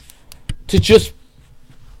defense, to just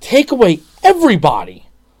take away everybody.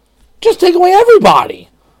 Just take away everybody.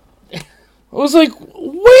 It was like,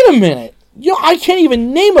 wait a minute. I can't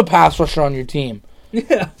even name a pass rusher on your team.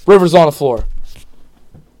 Yeah. Rivers on the floor.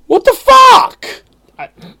 What the fuck?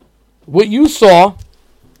 What you saw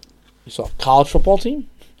a college football team?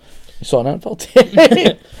 You saw an NFL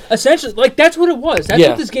team? Essentially, like, that's what it was. That's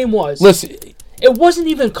what this game was. Listen. It wasn't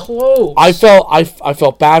even close. I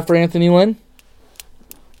felt bad for Anthony Lynn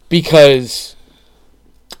because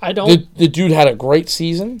the dude had a great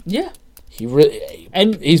season. Yeah. He really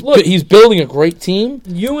he's building a great team.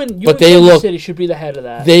 You and Kansas City should be the head of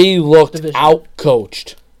that. They looked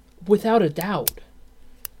out-coached. Without a doubt.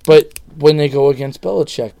 But when they go against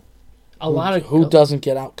Belichick, who doesn't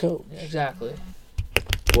get out-coached? Exactly.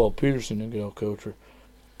 Well, Peterson didn't get out-coached.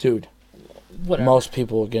 Dude. Whatever. Most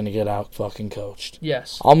people are going to get out fucking coached.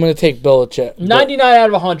 Yes. I'm going to take Belichick. 99 out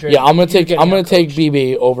of 100. Yeah, I'm going to take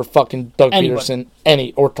BB over fucking Doug Peterson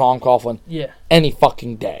or Tom Coughlin. Yeah. Any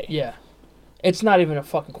fucking day. Yeah. It's not even a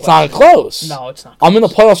fucking question. It's not close. No, it's not close. I'm in the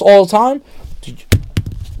playoffs all the time.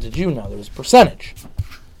 Did you know there was a percentage?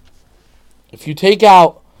 If you take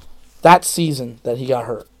out that season that he got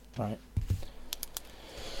hurt, right?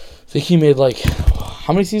 I think he made like,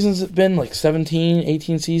 how many seasons has it been? Like 17,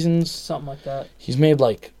 18 seasons? Something like that. He's made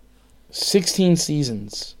like 16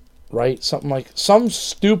 seasons, right? Some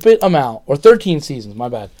stupid amount. Or 13 seasons, my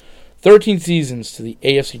bad. 13 seasons to the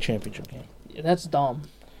AFC Championship game. Yeah, that's dumb.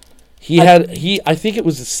 I think it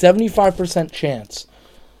was a 75% chance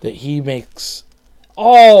that he makes.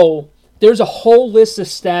 Oh, there's a whole list of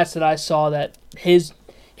stats that I saw that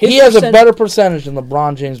he has a better percentage than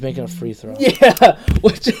LeBron James making a free throw. Yeah,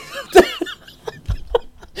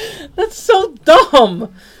 that's so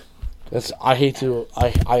dumb.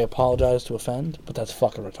 I apologize to offend, but that's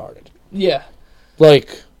fucking retarded. Yeah,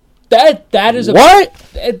 like that is what?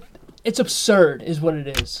 It's absurd, is what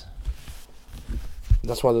it is.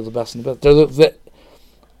 That's why they're the best in the best.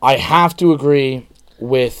 I have to agree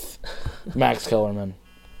with Max Kellerman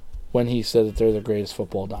when he said that they're the greatest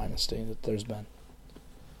football dynasty that there's been.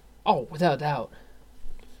 Oh, without doubt.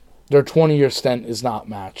 Their 20-year stint is not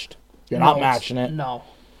matched. You're not matching it. No.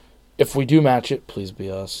 If we do match it, please be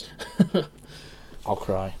us. I'll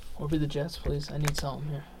cry. Or be the Jets, please. I need something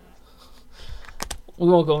here. We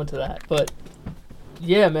won't go into that, but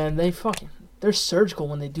yeah, man, they're surgical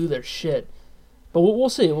when they do their shit. But we'll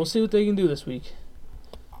see. We'll see what they can do this week.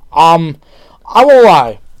 I won't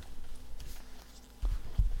lie.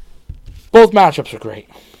 Both matchups are great.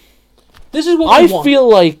 This is what we want. I feel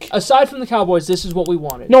like, aside from the Cowboys, this is what we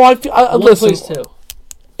wanted. No, listen. Plays too.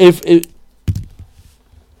 If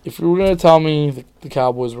you were going to tell me the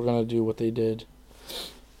Cowboys were going to do what they did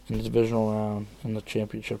in the divisional round, in the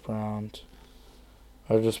championship round,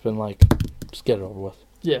 I'd just been like, just get it over with.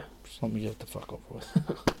 Yeah. Just let me get it the fuck over with.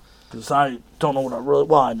 Because I don't know what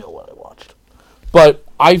I know what I watched. But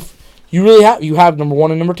you have number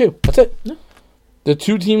 1 and number 2. That's it. Yeah. The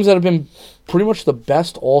 2 teams that have been pretty much the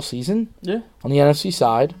best all season. Yeah. On the NFC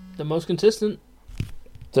side. The most consistent.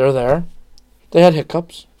 They're there. They had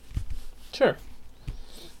hiccups. Sure.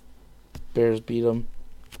 Bears beat them.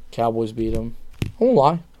 Cowboys beat them. I won't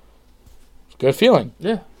lie. It's a good feeling.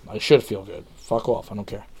 Yeah. I should feel good. Fuck off. I don't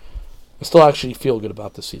care. I still actually feel good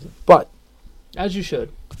about this season. But. As you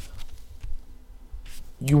should.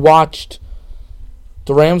 You watched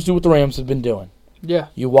the Rams do what the Rams have been doing. Yeah.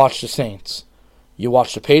 You watched the Saints. You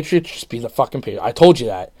watched the Patriots just be the fucking Patriots. I told you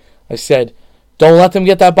that. I said, don't let them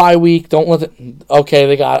get that bye week. Don't let it. Okay,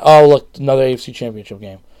 they got, look, another AFC Championship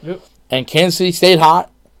game. Yep. And Kansas City stayed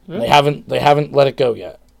hot. Yep. They haven't let it go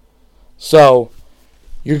yet. So,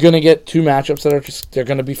 you're going to get two matchups that are just, they're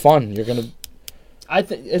going to be fun. You're going to.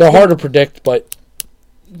 They're hard to predict, but.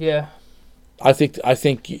 Yeah. I think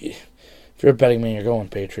if you're a betting man, you're going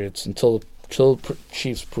Patriots until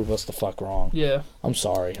Chiefs prove us the fuck wrong. Yeah. I'm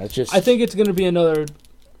sorry. I think it's going to be another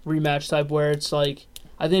rematch type where it's like,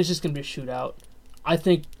 I think it's just going to be a shootout. I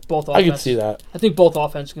think both offense. I can see that. I think both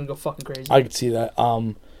offenses are going to go fucking crazy. I can see that.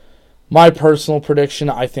 My personal prediction,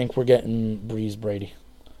 I think we're getting Breeze Brady.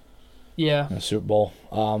 Yeah. In the Super Bowl.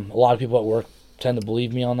 A lot of people at work tend to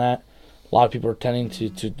believe me on that. A lot of people are tending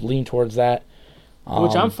to lean towards that.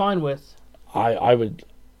 Which I'm fine with. I would.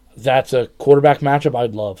 That's a quarterback matchup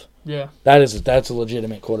I'd love. Yeah. That's a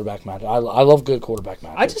legitimate quarterback matchup. I love good quarterback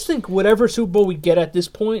matchups. I just think whatever Super Bowl we get at this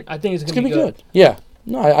point, I think it's going to be good. Yeah.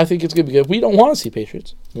 No, I think it's going to be good. We don't want to see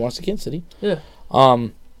Patriots. We want to see Kansas City. Yeah.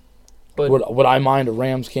 But would I mind a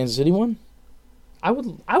Rams Kansas City one? I would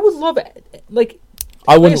love it.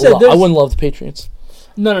 I wouldn't love the Patriots.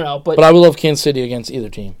 No. But I would love Kansas City against either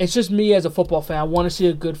team. It's just me as a football fan. I want to see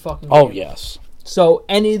a good fucking game. Oh, yes. So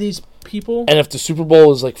any of these people. And if the Super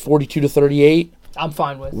Bowl is like 42-38, I'm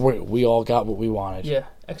fine with. We all got what we wanted. Yeah,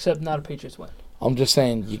 except not a Patriots win. I'm just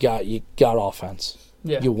saying you got offense.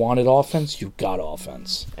 Yeah. You wanted offense, you got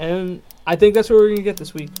offense. And I think that's what we're gonna get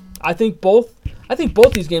this week. I think both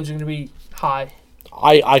these games are gonna be high.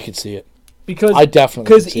 I could see it.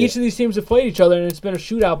 Because each of these teams have played each other and it's been a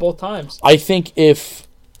shootout both times. I think they're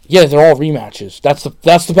all rematches. That's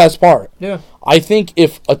the best part. Yeah. I think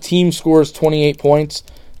if a team scores 28 points,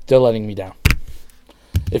 they're letting me down.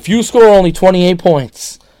 If you score only 28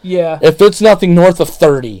 points, yeah. If it's nothing north of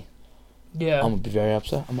 30, yeah, I'm gonna be very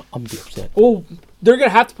upset. I'm gonna be upset. Well, they're gonna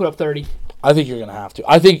have to put up 30. I think you're gonna have to.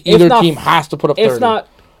 I think either team has to put up 30. If not,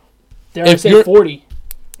 dare I say 40?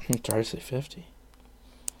 Try to say 50.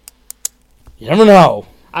 You never know.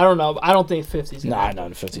 I don't know. I don't think 50 is gonna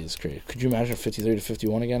happen. 50 is crazy. Could you imagine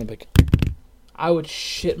 53-51 again? I would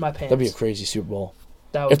shit my pants. That'd be a crazy Super Bowl.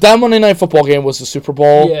 If that Monday Night Football game was the Super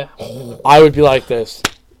Bowl, yeah, I would be like this.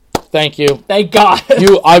 Thank you. Thank God.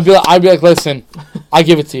 I'd be like, listen, I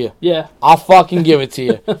give it to you. Yeah. I'll fucking give it to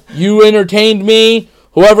you. You entertained me.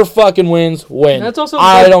 Whoever fucking wins. And that's also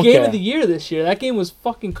the game of the year this year. That game was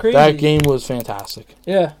fucking crazy. That game was fantastic.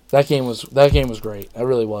 Yeah. That game was great. It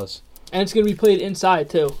really was. And it's gonna be played inside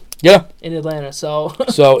too. Yeah. In Atlanta, so.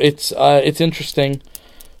 So it's interesting,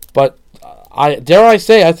 but I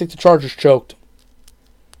think the Chargers choked.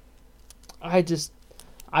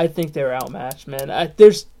 I think they're outmatched, man.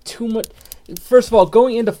 There's too much. First of all,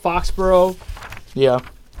 going into Foxborough, yeah,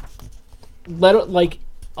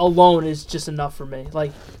 alone is just enough for me.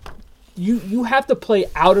 Like, you have to play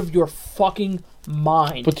out of your fucking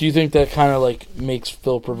mind. But do you think that kind of makes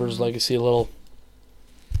Philip Rivers' legacy a little?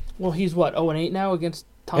 Well, he's what 0-8 now against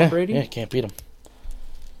Tom Brady. Yeah, can't beat him.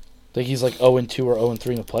 I think he's 0-2 or 0-3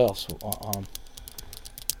 in the playoffs.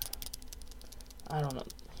 I don't know.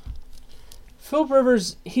 Philip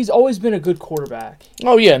Rivers, he's always been a good quarterback.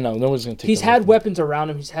 Oh, yeah, no one's going to take He's had weapons around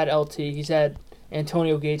him. He's had LT. He's had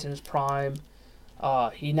Antonio Gates in his prime.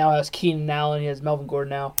 He now has Keenan Allen. He has Melvin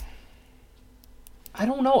Gordon now. I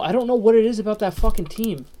don't know. I don't know what it is about that fucking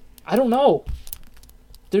team. I don't know.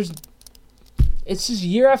 It's just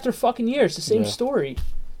year after fucking year. It's the same story.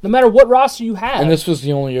 No matter what roster you have. And this was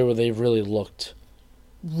the only year where they really looked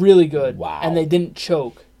really good. Wow. And they didn't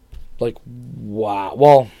choke. Wow.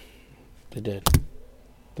 Well, they did.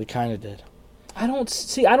 They kind of did. I don't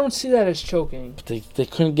see that as choking. But they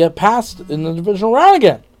couldn't get past in the divisional round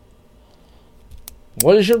again.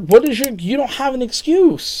 What is your you don't have an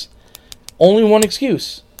excuse. Only one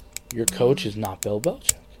excuse. Your coach is not Bill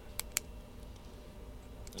Belichick.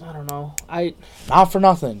 I don't know. Not for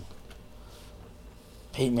nothing.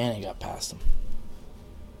 Peyton Manning got past him.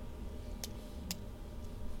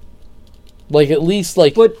 At least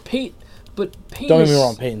But Peyton. Don't get me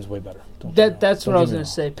wrong. Peyton's way better. That's what I was gonna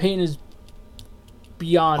say. Peyton is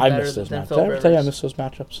beyond better than Phil Rivers. Did I ever tell you I miss those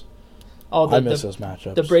matchups? Oh, I miss those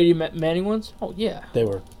matchups. The Brady Manning ones? Oh yeah. They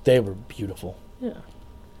were beautiful. Yeah.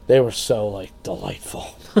 They were so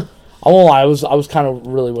delightful. I won't lie. I was kind of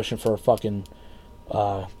really wishing for a fucking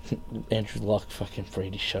Andrew Luck fucking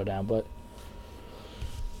Brady showdown, but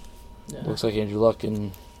looks like Andrew Luck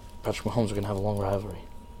and Patrick Mahomes are gonna have a long rivalry.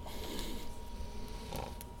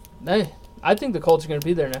 Hey, I think the Colts are going to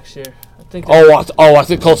be there next year. I think Colts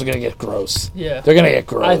are going to get gross. Yeah. They're going to get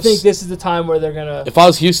gross. I think this is the time where they're going to... If I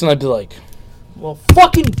was Houston, I'd be like... Well,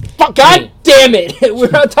 God damn it.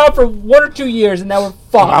 We're on top for 1 or 2 years, and now we're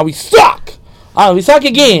fucked. Now we suck. We suck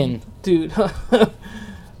again. Dude.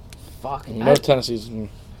 Fuck. Tennessee's...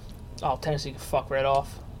 Oh, Tennessee can fuck right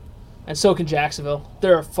off. And so can Jacksonville.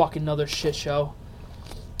 They're a fucking another shit show.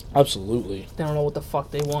 Absolutely. They don't know what the fuck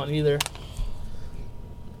they want either.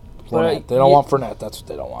 They don't want Fournette. That's what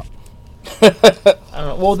they don't want. I don't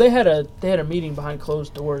know. Well, they had a meeting behind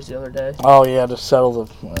closed doors the other day. Oh yeah, to settle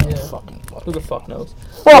the Who the fuck knows?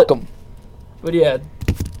 Fuck them. But yeah,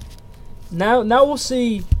 now we'll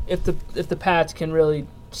see if the Pats can really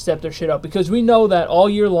step their shit up, because we know that all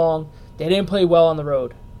year long they didn't play well on the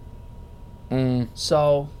road.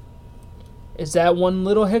 So, is that one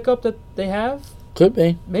little hiccup that they have? Could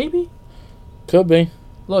be. Maybe. Could be.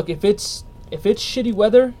 Look, if it's shitty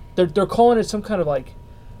weather, they're calling it some kind of like,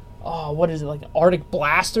 oh, what is it, like an Arctic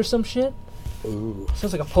blast or some shit? Ooh.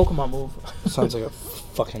 Sounds like a Pokemon move. Sounds like a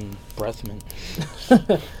fucking breath mint.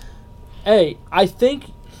 Hey, I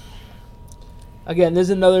think, again, there's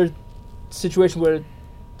another situation where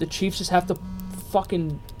the Chiefs just have to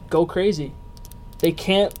fucking go crazy. They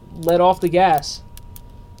can't let off the gas.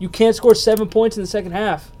 You can't score 7 points in the second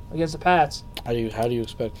half against the Pats. How do you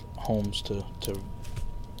expect Holmes to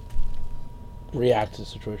react to the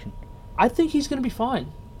situation? I think he's going to be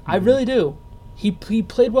fine. I really do. He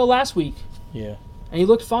played well last week. Yeah. And he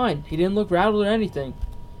looked fine. He didn't look rattled or anything.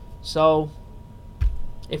 So,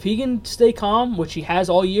 if he can stay calm, which he has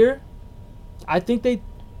all year, I think they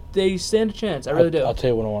stand a chance. I really do. I'll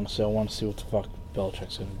tell you what I want to say. I want to see what the fuck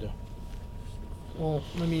Belichick's going to do. Well,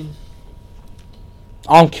 I mean...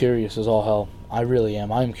 I'm curious as all hell. I really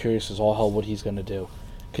am. I'm curious as all hell what he's going to do.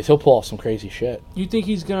 Because he'll pull off some crazy shit. You think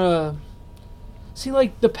he's going to... See,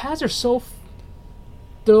 like, the Pats are so...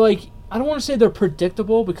 They're like... I don't want to say they're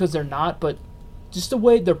predictable, because they're not, but just the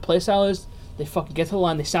way their play style is, they fucking get to the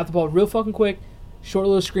line, they snap the ball real fucking quick, short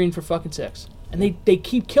little screen for fucking 6. And they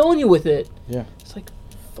keep killing you with it. Yeah. It's like,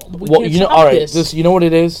 we can't stop this. You know what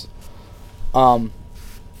it is? The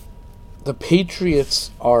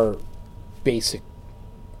Patriots are basic,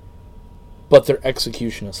 but their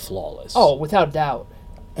execution is flawless. Oh, without a doubt.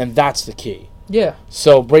 And that's the key. Yeah.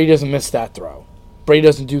 So Brady doesn't miss that throw. Brady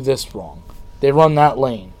doesn't do this wrong. They run that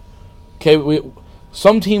lane. Okay,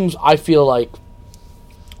 some teams, I feel like,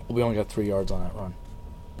 we only got 3 yards on that run.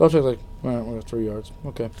 Belichick's like, all right, we got 3 yards.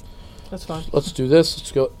 Okay. That's fine. Let's do this.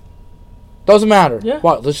 Let's go. Doesn't matter. Yeah.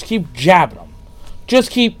 What? Let's keep jabbing them.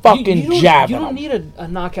 Just keep fucking jabbing them. You don't need a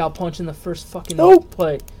knockout punch in the first fucking Nope.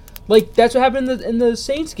 play. Like, that's what happened in the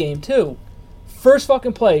Saints game, too. First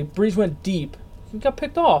fucking play, Breeze went deep. He got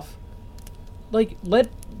picked off. Like, you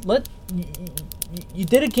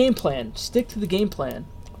did a game plan. Stick to the game plan.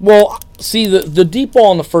 Well, see, the deep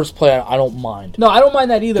ball in the first play, I don't mind. No, I don't mind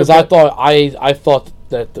that either. Because I thought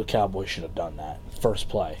that the Cowboys should have done that first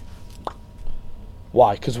play.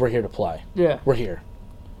 Why? Because we're here to play. Yeah. We're here.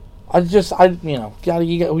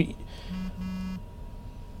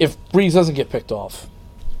 If Breeze doesn't get picked off,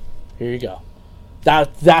 here you go.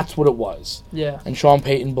 That's what it was. Yeah. And Sean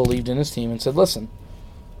Payton believed in his team and said, listen,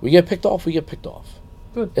 we get picked off, we get picked off.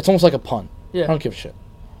 Good. It's almost like a punt. Yeah. I don't give a shit.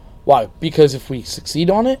 Why? Because if we succeed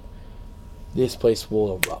on it, this place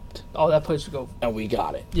will erupt. Oh, that place will go. And we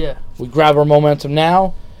got it. Yeah. We grab our momentum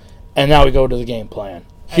now, and now we go to the game plan.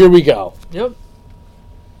 Here we go. Yep.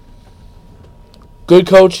 Good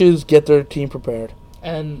coaches get their team prepared.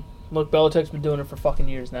 And look, Belichick's been doing it for fucking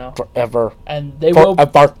years now. Forever. And they will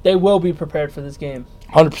be prepared for this game.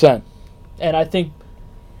 100%. And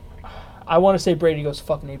I want to say Brady goes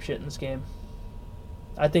fucking apeshit in this game.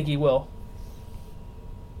 I think he will.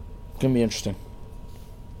 It's gonna be interesting.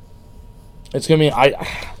 It's gonna be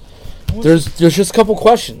there's just a couple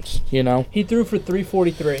questions, you know. He threw for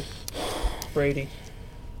 343. Brady.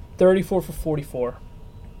 34 for 44.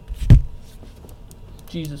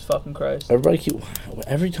 Jesus fucking Christ. Every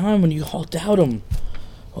time when you all doubt him.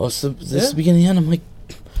 Oh, this is the beginning of the end. I'm like,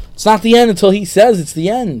 it's not the end until he says it's the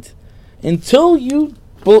end. Until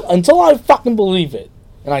I fucking believe it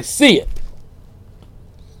and I see it.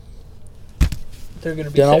 They're gonna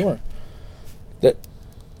be then I'll work.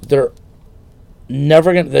 They're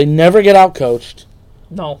never gonna. They never get out coached.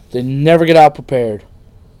 No. They never get out prepared.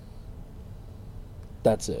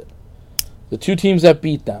 That's it. The two teams that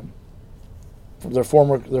beat them, their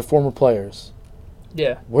former players.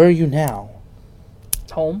 Yeah. Where are you now?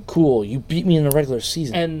 Home. Cool. You beat me in the regular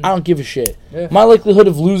season. And I don't give a shit. Yeah. My likelihood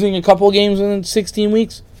of losing a couple of games in 16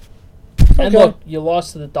 weeks. And look, you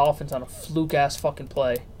lost to the Dolphins on a fluke ass fucking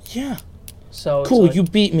play. Yeah. So cool, you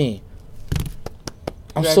beat me.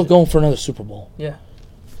 I'm still going for another Super Bowl. Yeah.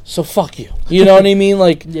 So fuck you. You know what I mean?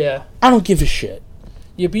 Like, yeah. I don't give a shit.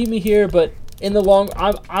 You beat me here, but in the long,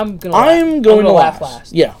 I'm gonna laugh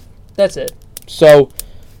last. Yeah. That's it. So,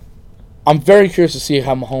 I'm very curious to see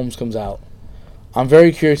how Mahomes comes out. I'm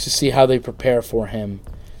very curious to see how they prepare for him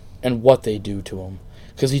and what they do to him.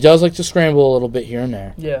 Because he does like to scramble a little bit here and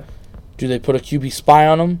there. Yeah. Do they put a QB spy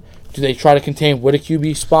on him? Do they try to contain with a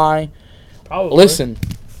QB spy? Probably. Listen,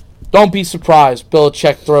 don't be surprised.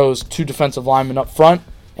 Belichick throws 2 defensive linemen up front,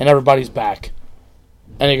 and everybody's back.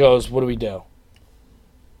 And he goes, what do we do?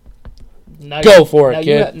 Go for it,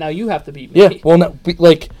 kid. Now you have to beat me. Yeah, well, no,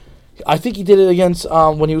 like, I think he did it against,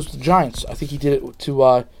 when he was with the Giants. I think he did it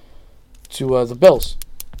to the Bills.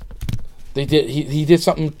 He did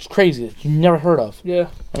something crazy that you never heard of. Yeah.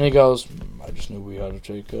 And he goes, I just knew we had to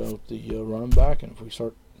take out the running back, and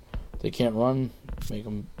if they can't run, make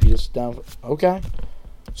them beat us down. Okay.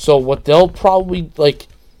 So what they'll probably, like,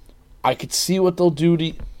 I could see what they'll do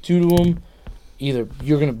to him. Either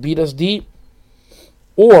you're going to beat us deep,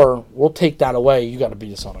 or we'll take that away. You got to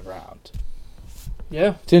beat us on the ground.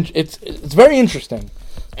 Yeah. It's very interesting.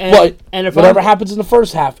 But if whatever happens in the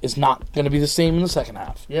first half is not going to be the same in the second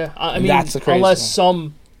half. Yeah, I mean, that's the crazy unless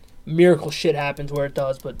some miracle shit happens where it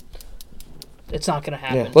does, but it's not going to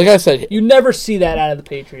happen. Yeah, like I said, you never see that out of the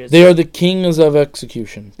Patriots. They are the kings of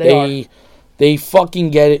execution. They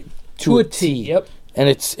fucking get it to a T. Yep. And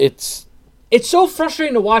it's so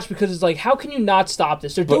frustrating to watch because it's like, how can you not stop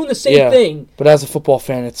this? They're doing the same thing. But as a football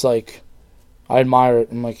fan, it's like, I admire it.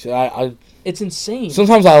 I'm like, it's insane.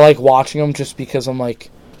 Sometimes I like watching them just because I'm like,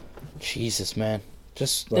 Jesus, man.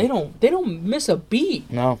 Just like, they don't miss a beat.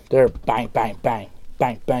 No, they're bang, bang, bang,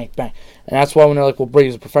 bang, bang, bang. And that's why when they're like, well,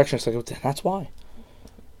 Brady's a perfectionist, like, that's why.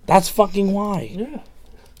 That's fucking why. Yeah.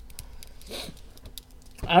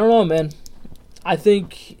 I don't know, man. I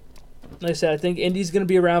think, like I said, I think Indy's going to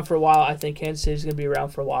be around for a while. I think Kansas City's going to be around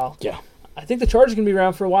for a while. Yeah. I think the Chargers are going to be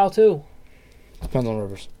around for a while, too. Depends on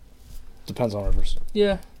Rivers.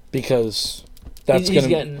 Yeah. Because that's going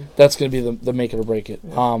to be the make it or break it.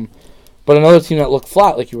 Yeah. But another team that looked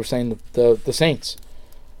flat, like you were saying, the Saints.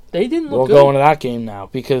 They didn't look good. We'll go into that game now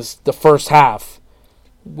because the first half,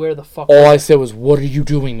 where the fuck? All I said was, "What are you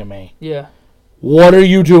doing to me?" Yeah. What are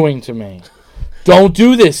you doing to me? Don't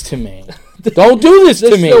do this to me. Don't do this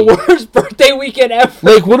to me. This is the worst birthday weekend ever.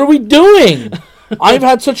 Like, what are we doing? I've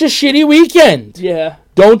had such a shitty weekend. Yeah.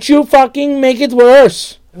 Don't you fucking make it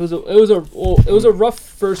worse. It was a rough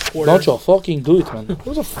first quarter. Don't you fucking do it, man. It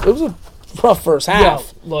was a rough first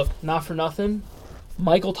half. Yeah, look, not for nothing.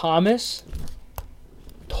 Michael Thomas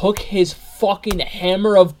took his fucking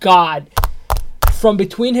hammer of God from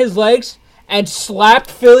between his legs and slapped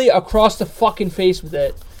Philly across the fucking face with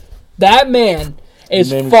it. That man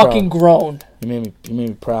is fucking grown. You made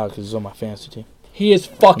me proud because he's on my fantasy team. He is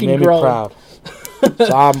fucking grown. You made me proud.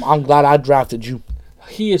 So I'm glad I drafted you.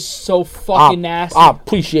 He is so fucking nasty. I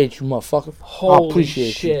appreciate you, motherfucker. Holy I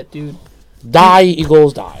appreciate shit, you. Dude. Die,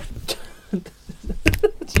 Eagles, die.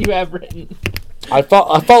 You have written. I felt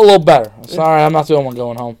a little better. Sorry, I'm not the only one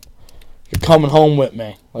going home. You're coming home with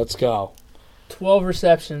me. Let's go. 12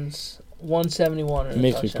 receptions, 171. He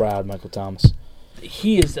makes me proud, Michael Thomas.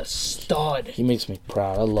 He is a stud. He makes me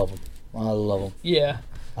proud. I love him. Yeah.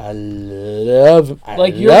 I love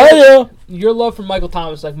him. Your love for Michael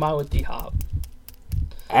Thomas, like mine with D-Hop.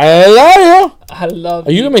 I love you. I love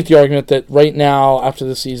you. You can make the argument that right now, after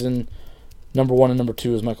the season, number 1 and number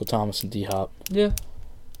 2 is Michael Thomas and D-Hop. Yeah.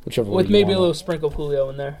 Whichever with maybe a little sprinkle of Julio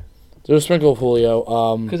in there. There's a sprinkle of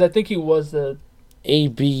Julio. Because I think he was the...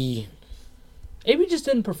 AB just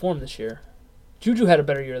didn't perform this year. Juju had a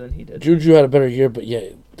better year than he did. Juju had a better year, but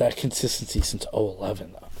yeah, that consistency since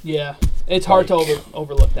 2011, though. Yeah. It's hard to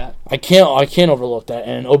overlook that. I can't overlook that,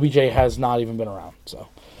 and OBJ has not even been around, so...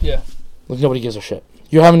 Yeah. Like, nobody gives a shit.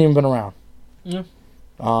 You haven't even been around. Yeah.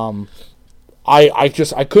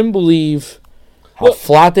 I couldn't believe how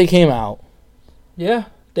flat they came out. Yeah,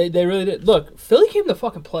 they really did. Look, Philly came to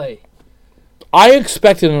fucking play. I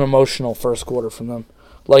expected an emotional first quarter from them.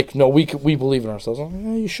 Like, no, we believe in ourselves. Like,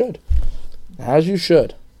 yeah, you should. As you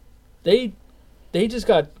should. They just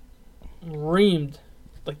got reamed.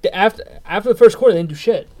 Like, after the first quarter, they didn't do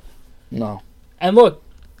shit. No. And look,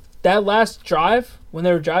 that last drive, when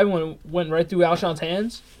they were driving, when it went right through Alshon's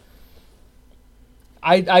hands,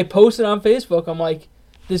 I posted on Facebook, I'm like,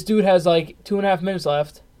 this dude has like 2.5 minutes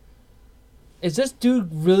left. Is this dude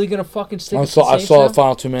really going to fucking stick with the Saints I saw the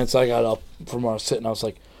final 2 minutes. I got up from where I was sitting. I was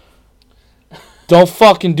like, don't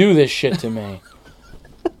fucking do this shit to me.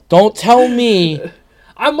 Don't tell me.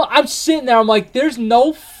 I'm sitting there. I'm like, there's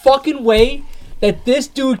no fucking way that this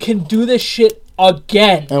dude can do this shit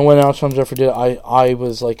again. And when Alshon Jeffrey did it, I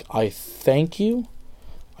was like, I thank you.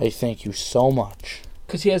 I thank you so much.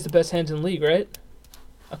 Because he has the best hands in the league, right?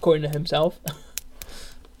 According to himself.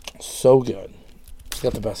 So good. He's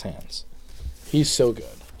got the best hands. He's so good.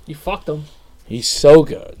 You fucked him. He's so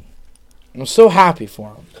good. I'm so happy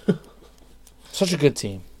for him. Such a good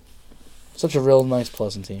team. Such a real nice,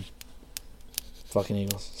 pleasant team. Fucking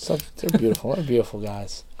Eagles. They're beautiful. They're beautiful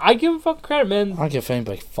guys. I give them fucking credit, man. I don't give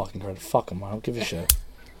anybody fucking credit. Fuck them. I don't give a shit.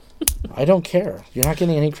 I don't care. You're not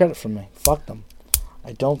getting any credit from me. Fuck them.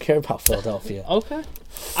 I don't care about Philadelphia. Okay.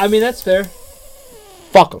 I mean, that's fair.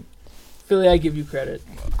 Fuck them. Philly, I give you credit.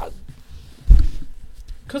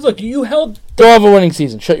 Because, look, you held... Don't have a winning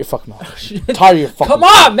season. Shut your fucking mouth. I'm tired of your fucking Come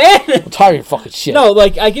on, man! I'm tired of your fucking shit. No,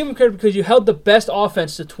 like, I give him credit because you held the best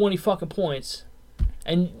offense to 20 fucking points.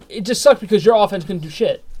 And it just sucked because your offense couldn't do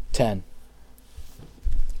shit. 10.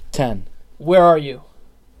 Where are you?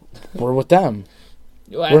 We're with them.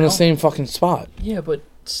 We're in the same fucking spot. Yeah, but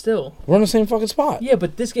still. We're in the same fucking spot. Yeah,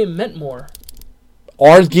 but this game meant more.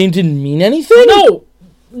 Our game didn't mean anything?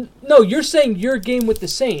 No, you're saying your game with the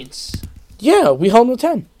Saints. Yeah, we held them to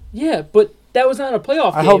 10. Yeah, but that was not a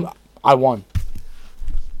playoff game. I won.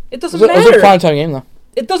 It doesn't matter. It was a primetime game, though.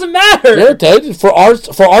 It doesn't matter. Yeah, it did. For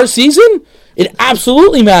our season, it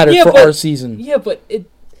absolutely mattered our season. Yeah, but it...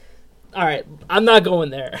 All right, I'm not going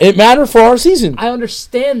there. It mattered for our season. I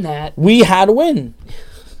understand that. We had to win.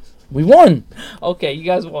 We won. Okay, you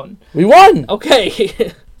guys won. We won. Okay.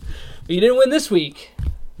 But you didn't win this week.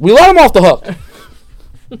 We let them off the hook.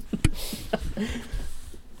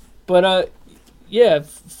 But, yeah,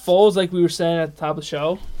 Foles, like we were saying at the top of the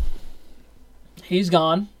show, he's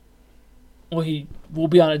gone. Well, he will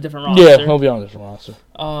be on a different roster. Yeah, he'll be on a different roster.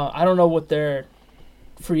 I don't know what their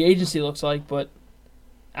free agency looks like, but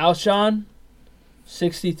Alshon,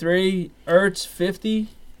 63, Ertz, 50,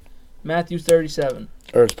 Matthews, 37.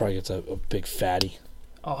 Ertz probably gets a big fatty.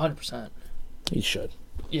 Oh, 100%. He should.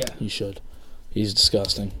 Yeah. He should. He's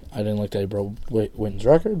disgusting. I didn't like that he broke Witten's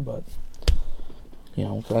record, but,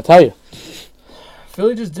 what can I tell you?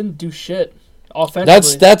 Philly just didn't do shit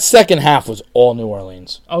offensively. That second half was all New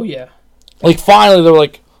Orleans. Oh, yeah. Like, finally, they were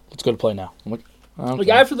like, let's go to play now. I'm like, okay.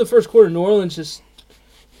 After the first quarter, New Orleans just,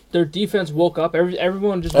 their defense woke up.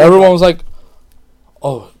 Everyone was like,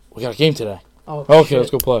 oh, we got a game today. Oh, okay, shit. Let's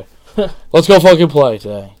go play. Let's go fucking play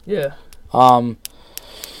today. Yeah.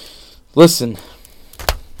 Listen,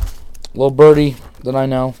 little birdie that I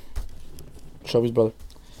know, Shelby's brother,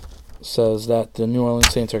 says that the New Orleans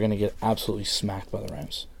Saints are going to get absolutely smacked by the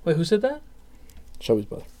Rams. Wait, who said that? Shelby's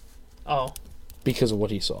brother. Oh. Because of what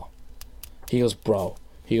he saw. He goes, bro.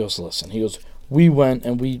 He goes, listen. He goes, we went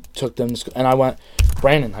and we took them. And I went,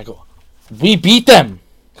 Brandon, I go, we beat them.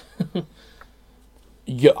 We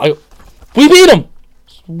beat them.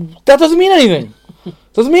 That doesn't mean anything.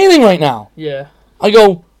 Doesn't mean anything right now. Yeah. I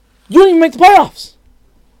go, you don't even make the playoffs.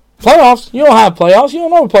 Playoffs? You don't have playoffs. You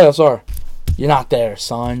don't know what playoffs are. You're not there,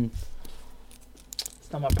 son.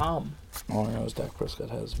 It's not my problem. All I know is Dak Prescott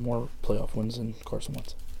has more playoff wins than Carson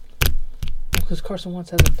Wentz. Because Carson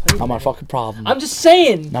Wentz hasn't played. Not my fucking problem. I'm just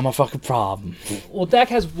saying. Not my fucking problem. Well, Dak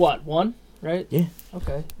has what? One? Right? Yeah.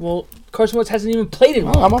 Okay. Well, Carson Wentz hasn't even played in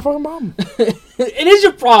one. Not my fucking problem. It is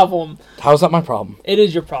your problem. How's that my problem? It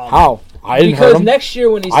is your problem. How? I didn't hurt him. Because next year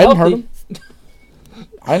when he's healthy...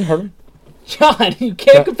 I didn't hurt him. John, you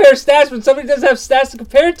can't compare stats when somebody doesn't have stats to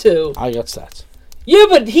compare to. I got stats. Yeah,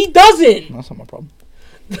 but he doesn't. That's not my problem.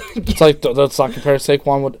 It's like, let's not compare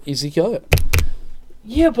Saquon with Ezekiel.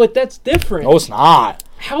 Yeah, but that's different. No, it's not.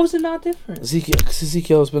 How is it not different?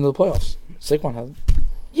 Ezekiel has been to the playoffs. Saquon hasn't.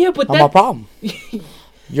 Yeah, but not my problem.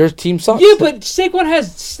 Your team sucks. Yeah, but Saquon has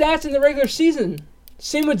stats in the regular season.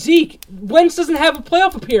 Same with Zeke. Wentz doesn't have a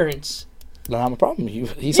playoff appearance. Not my problem. He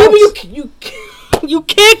sucks. Yeah, but you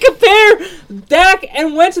can't compare Dak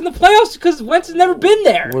and Wentz in the playoffs because Wentz has never been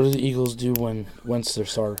there. What do the Eagles do when Wentz their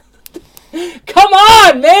starter? Come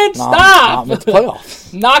on, man! Stop! Not make the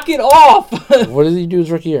playoffs. Knock it off! What did he do his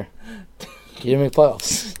rookie year? He didn't make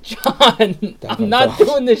playoffs. John, I'm not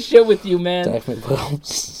doing this shit with you, man. Dak made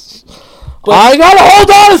playoffs. But I gotta hold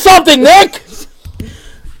on to something, Nick!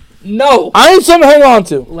 No. I need something to hang on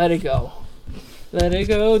to. Let it go. Let it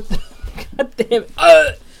go. God damn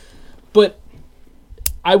it. But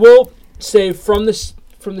I will say from the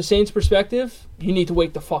Saints' perspective, you need to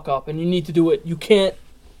wake the fuck up and you need to do it. You can't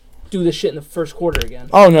do this shit in the first quarter again.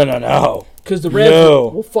 Oh, no. Because the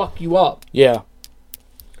Rams will fuck you up. Yeah.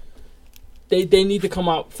 They need to come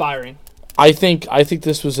out firing. I think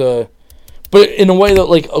this was but in a way that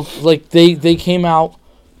like they came out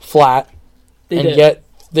flat, yet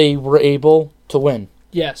they were able to win.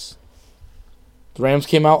 Yes. The Rams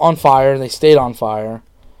came out on fire. They stayed on fire.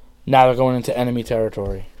 Now they're going into enemy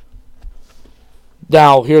territory.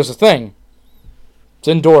 Now, here's the thing. It's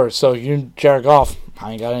indoors, so you Jared Goff,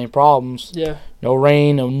 I ain't got any problems. Yeah. No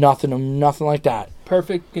rain, no nothing like that.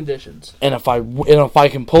 Perfect conditions. And if I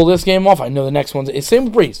can pull this game off, I know the next one's... It's same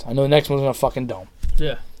with Breeze. I know the next one's in a fucking dome.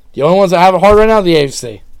 Yeah. The only ones that have it hard right now are the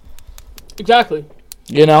AFC. Exactly.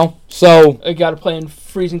 You know? So... You got to play in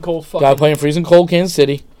freezing cold fucking... Got to play in freezing cold Kansas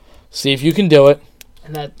City. See if you can do it.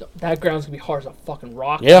 And that ground's going to be hard as a fucking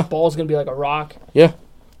rock. Yeah. The ball's going to be like a rock. Yeah.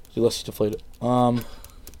 Let's deflate it.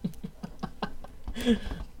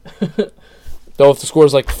 Though if the score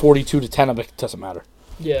is like 42-10, it doesn't matter.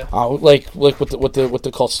 Yeah. Like what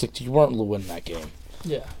the call stick to, you weren't winning that game.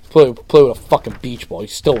 Yeah. Play with a fucking beach ball, you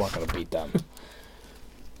still weren't gonna beat them.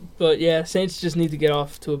 But yeah, Saints just need to get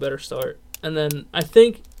off to a better start, and then I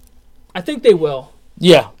think they will.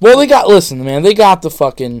 Yeah. Well, they got the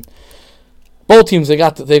fucking both teams. They've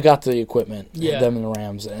got the equipment. Yeah. Them and the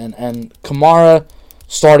Rams, and Kamara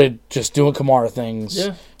started just doing Kamara things.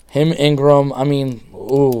 Yeah. Him, Ingram. I mean,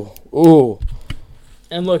 ooh.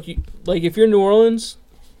 And look, if you're New Orleans,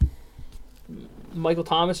 Michael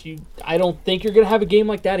Thomas, I don't think you're gonna have a game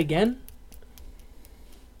like that again.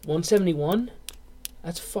 171,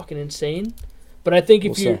 that's fucking insane. But I think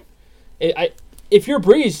if you're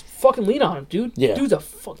Breeze, fucking lean on him, dude. Yeah. Dude's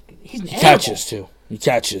he's an animal. Catches too. He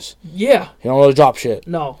catches. Yeah. He don't really drop shit.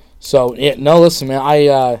 No. So yeah, no. Listen, man.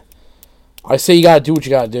 I say you gotta do what you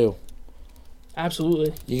gotta do.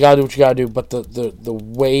 Absolutely. You gotta do what you gotta do. But the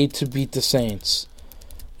way to beat the Saints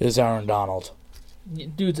is Aaron Donald.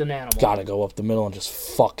 Dude's an animal. Gotta go up the middle and just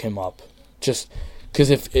fuck him up. Just because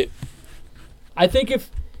I think if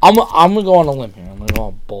I'm gonna go on a limb here. I'm gonna go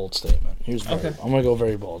on a bold statement. Okay. I'm gonna go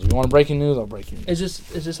very bold. You want breaking news? I'll break you news.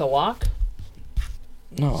 Is this a lock?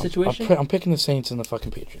 No. Situation? I'm picking the Saints and the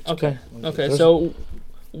fucking Patriots. Okay. So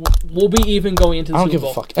we'll be even going into the Super Bowl. I don't give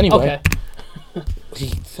a fuck. Anyway.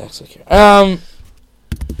 Okay. That's okay.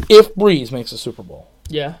 If Breeze makes a Super Bowl.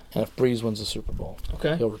 Yeah. And if Breeze wins the Super Bowl.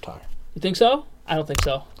 Okay. He'll retire. You think so? I don't think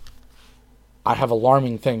so. I have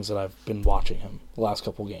alarming things that I've been watching him the last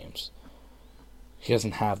couple games. He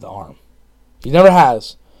doesn't have the arm. He never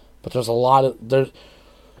has. But there's a lot of...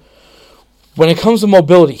 When it comes to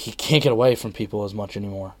mobility, he can't get away from people as much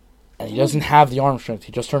anymore. And he doesn't have the arm strength.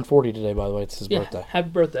 He just turned 40 today, by the way. It's his birthday. Happy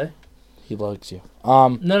birthday. He loves you.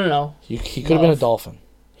 No. He could have been a Dolphin.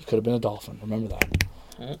 He could have been a Dolphin. Remember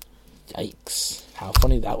that. Yikes. How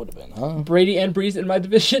funny that would have been, huh? Brady and Breeze in my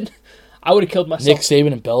division. I would have killed myself. Nick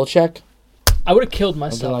Saban and Belichick. I would have killed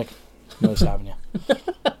myself. I'd been like, nice having you.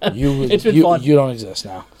 It's been fun. You don't exist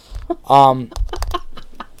now.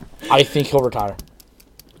 I think he'll retire.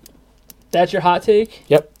 That's your hot take?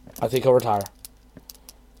 Yep. I think he'll retire.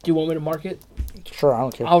 Do you want me to mark it? Sure, I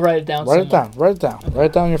don't care. I'll write it down. Write it down. Okay. Write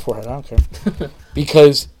it down on your forehead. I don't care.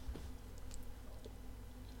 Because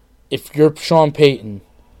if you're Sean Payton,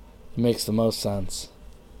 it makes the most sense.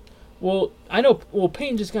 Well, I know. Well,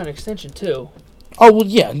 Payton just got an extension too. Oh well,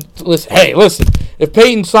 yeah. Listen. If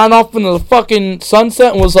Payton signed off into the fucking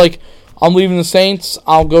sunset and was like, "I'm leaving the Saints.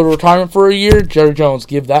 I'll go to retirement for a year," Jerry Jones,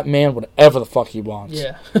 give that man whatever the fuck he wants.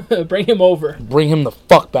 Yeah, bring him over. Bring him the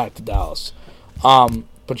fuck back to Dallas.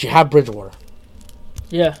 But you have Bridgewater.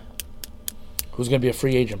 Yeah. Who's gonna be a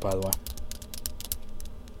free agent, by the way.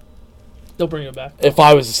 They'll bring him back. If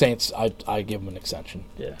I was the Saints, I'd give him an extension.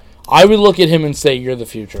 Yeah. I would look at him and say, "You're the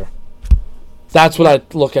future." That's what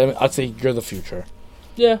I'd look at him. I'd say, "You're the future."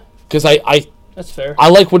 Yeah. Because that's fair. I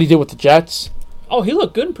like what he did with the Jets. Oh, he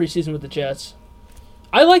looked good in preseason with the Jets.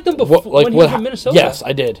 I liked him before when he was in Minnesota. Yes,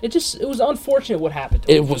 I did. It was unfortunate what happened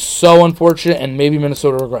to him. It was so unfortunate, and maybe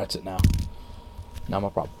Minnesota regrets it now. Not my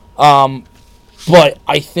problem. But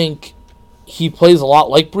I think he plays a lot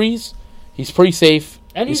like Breeze. He's pretty safe.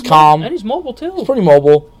 And he's calm. And he's mobile, too. He's pretty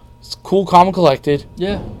mobile. He's cool, calm, and collected.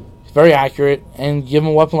 Yeah. He's very accurate. And give him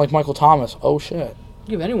a weapon like Michael Thomas. Oh, shit.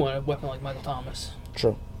 Give anyone a weapon like Michael Thomas.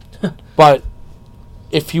 True. But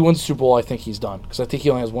if he wins the Super Bowl, I think he's done. Because I think he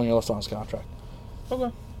only has 1 year left on his contract.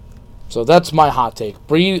 Okay. So that's my hot take.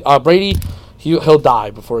 Brady, he'll die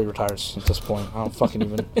before he retires at this point. I don't fucking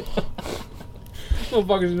even...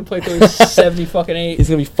 Motherfucker's gonna play till he's 70 fucking 8. He's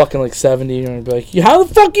gonna be fucking like 70 and gonna be like, how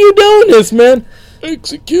the fuck are you doing this, man?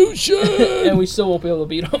 Execution! And we still won't be able to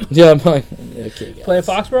beat him. Yeah, I'm like, okay, guys. Play at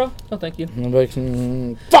Foxborough? No, thank you. I'm like,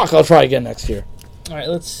 fuck, I'll try again next year. Alright,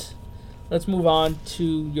 let's move on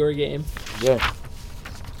to your game. Yeah.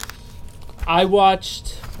 I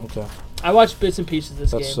watched bits and pieces of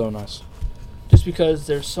this game. That's so nice. Just because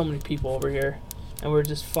there's so many people over here. And we're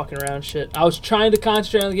just fucking around shit. I was trying to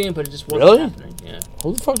concentrate on the game, but it just wasn't happening. Yeah.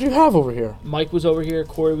 Who the fuck do you have over here? Mike was over here.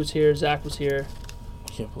 Corey was here. Zach was here.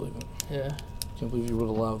 can't believe it. Yeah. Can't believe you would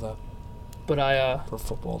allow that. But for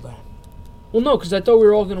football day. Well, no, because I thought we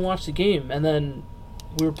were all going to watch the game, and then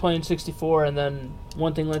we were playing 64, and then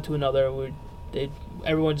one thing led to another.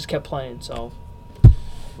 Everyone just kept playing, so.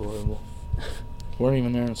 Unbelievable. Weren't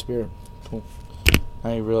even there in spirit. Cool.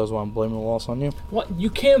 Now you realize why I'm blaming the loss on you? What? You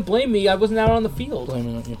can't blame me. I wasn't out on the field.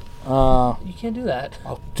 Blaming on you. You can't do that.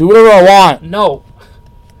 I'll do whatever I want. No.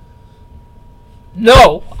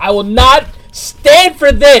 No, I will not stand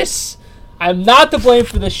for this. I'm not to blame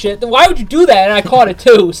for this shit. Why would you do that? And I caught it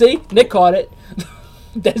too. See? Nick caught it.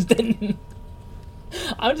 Des didn't.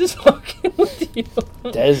 I'm just fucking with you.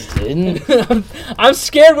 Des didn't? I'm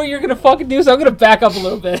scared what you're going to fucking do, so I'm going to back up a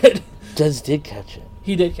little bit. Des did catch it.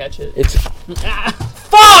 He did catch it.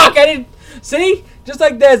 Fuck! I didn't. See? Just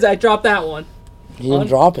like Des, I dropped that one. He didn't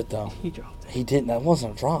drop it, though. He dropped it. He didn't. That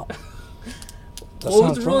wasn't a drop. What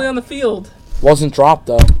was the ruling on the field? Wasn't dropped,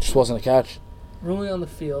 though. Just wasn't a catch. Ruling on the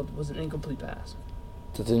field was an incomplete pass.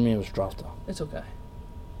 That didn't mean it was dropped, though. It's okay.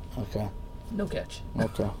 Okay. No catch.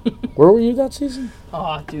 Okay. Where were you that season?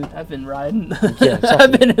 Oh, dude, I've been riding. Yeah, exactly.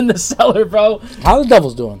 I've been in the cellar, bro. How are the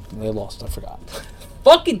Devils doing? They lost. I forgot.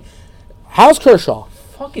 Fucking. How's Kershaw?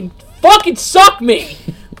 Fucking suck me.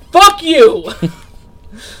 Fuck you.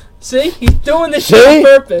 See? He's doing this shit on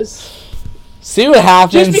purpose. See what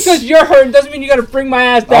happens. Just because you're hurting doesn't mean you gotta bring my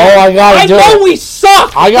ass down. Oh, I gotta do it. I know we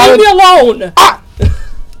suck. Leave me alone. Ah!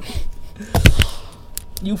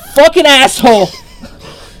 You fucking asshole.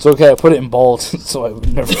 It's okay. I put it in bold so I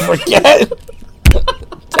would never forget.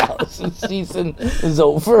 Dallas' season is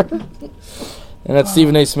over. And that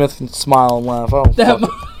Stephen A. Smith can smile and laugh. Oh, I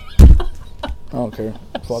don't care.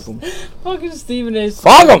 Fuck him. Fucking Stephen A. Smith,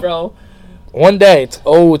 fuck him, bro. One day, it's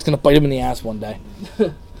gonna bite him in the ass one day.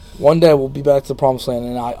 One day we'll be back to the promised land,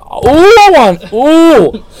 and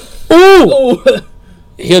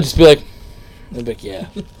he'll just be like,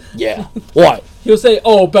 yeah. What? He'll say,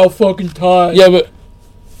 about fucking time. Yeah, but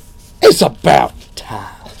it's about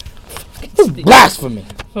time. It's blasphemy.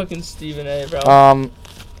 Fucking Stephen A, bro.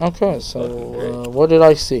 Okay, so what did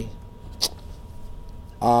I see?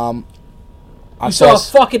 I saw a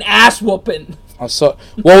fucking ass whooping. Well,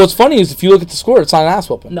 what's funny is if you look at the score, it's not an ass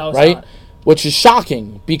whooping. No, it's right? not. Which is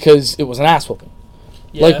shocking because it was an ass whooping.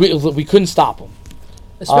 Yeah. Like we couldn't stop them.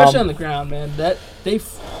 Especially on the ground, man. They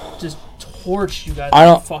just torched you guys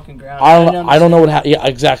on the fucking ground. I don't know what happened. Yeah,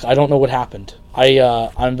 exactly. I don't know what happened.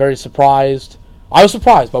 I'm very surprised. I was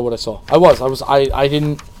surprised by what I saw. I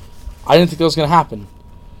didn't think that was gonna happen.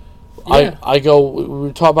 Yeah. We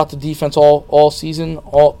were talking about the defense all season,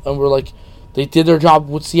 and we're like, they did their job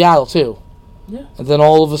with Seattle too. Yeah. And then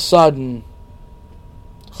all of a sudden,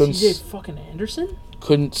 CJ fucking Anderson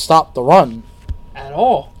couldn't stop the run at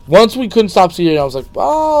all. Once we couldn't stop CJ, I was like,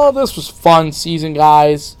 "Oh, this was fun season,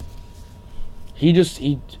 guys."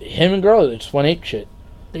 Him and Gurley, they just went ape shit.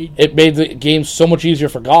 It made the game so much easier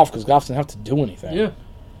for Goff because Goff didn't have to do anything. Yeah.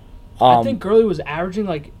 I think Gurley was averaging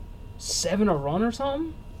like 7 a run or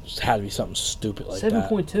something. It had to be something stupid like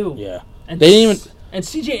 7.2. Yeah. And they didn't even. And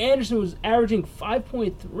CJ Anderson was averaging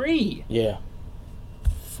 5.3. Yeah.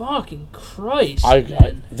 Fucking Christ,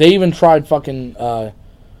 man. They even tried fucking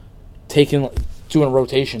doing a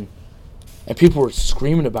rotation, and people were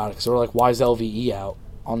screaming about it because they were like, "Why is LVE out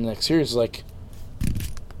on the next series?" Like,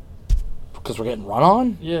 because we're getting run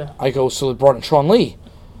on. Yeah. I go, so they brought in Sean Lee,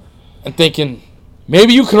 and thinking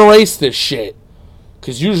maybe you can erase this shit,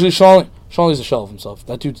 because usually Sean Lee's a shell of himself.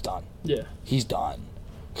 That dude's done. Yeah. He's done.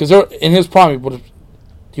 Because in his prime,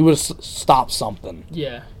 he would have stopped something.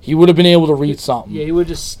 Yeah. He would have been able to read something. Yeah, he would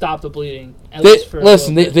have just stopped the bleeding.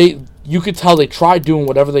 You could tell they tried doing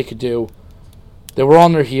whatever they could do. They were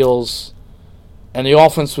on their heels, and the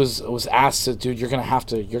offense was asked to, dude, you're gonna have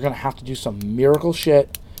to do some miracle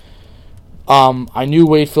shit. I knew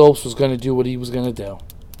Wade Phillips was gonna do what he was gonna do.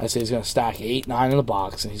 I say he's gonna stack 8-9 in the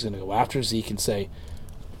box, and he's gonna go after Zeke and say,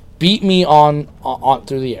 beat me on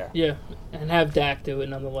through the air. Yeah. And have Dak do it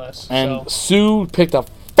nonetheless. And Sue picked a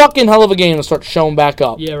fucking hell of a game to start showing back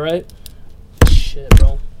up. Yeah, right? Shit,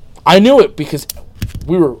 bro. I knew it because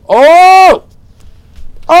we were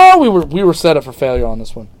we were set up for failure on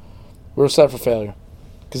this one. We were set up for failure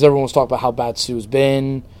because everyone was talking about how bad Sue's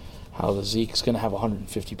been, how the Zeke's gonna have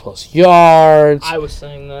 150 plus yards. I was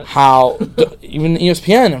saying that. How even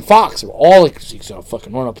ESPN and Fox were all like, Zeke's gonna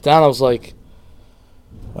fucking run up and down. I was like,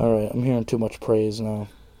 all right, I'm hearing too much praise now.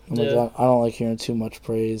 I'm like, I don't like hearing too much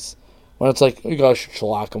praise. When it's like, you guys should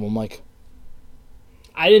shellac him, I'm like,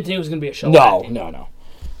 I didn't think it was gonna be a shellac. No.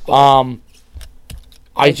 I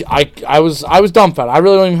was dumbfounded. I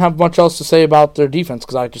really don't even have much else to say about their defense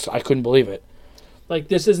because I couldn't believe it. Like,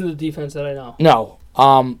 this isn't the defense that I know. No.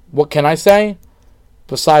 What can I say?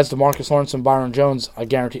 besides DeMarcus Lawrence and Byron Jones, I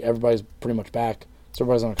guarantee everybody's pretty much back. So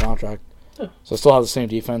everybody's on a contract. Yeah. So still have the same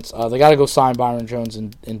defense. They got to go sign Byron Jones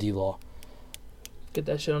and D-Law. Get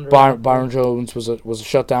that shit under. Byron Jones was a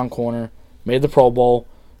shutdown corner, made the Pro Bowl,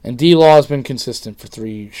 and D-Law has been consistent for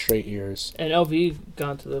 3 straight years. And LV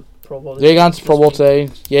got to the Pro Bowl. They got to the Pro Bowl today.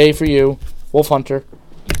 Yay for you, Wolf Hunter.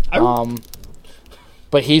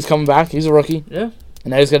 But he's coming back. He's a rookie. Yeah.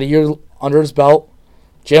 And now he's got a year under his belt.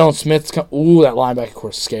 Jalen Smith's that linebacker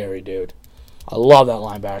core is scary, dude. I love that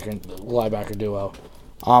linebacker duo.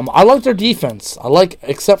 I like their defense.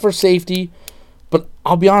 Except for safety, but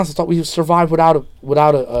I'll be honest, I thought we survived without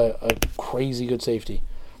a crazy good safety.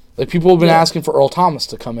 Like, people have been asking for Earl Thomas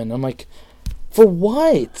to come in. I'm like, for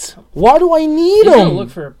what? Why do I need him? He's gonna look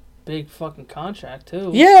for a big fucking contract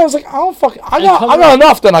too. Yeah, I was like, I got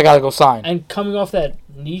enough. Then I gotta go sign. And coming off that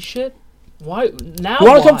knee shit, why now? You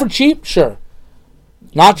want to come for cheap? Sure.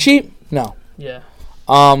 Not cheap? No. Yeah.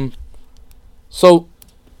 So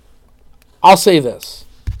I'll say this.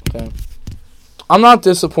 Okay. I'm not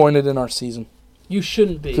disappointed in our season. You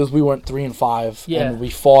shouldn't be. Because we went 3-5. Yeah. And we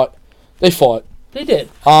fought. They fought. They did.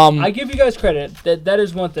 I give you guys credit. That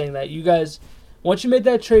is one thing that you guys, once you made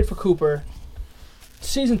that trade for Cooper, the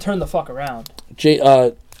season turned the fuck around.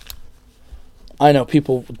 I know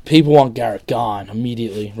people want Garrett gone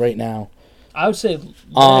immediately right now. I would say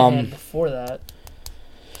before that.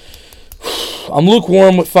 I'm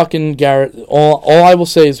lukewarm with fucking Garrett. All I will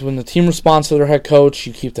say is when the team responds to their head coach,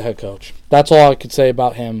 you keep the head coach. That's all I could say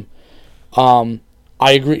about him. I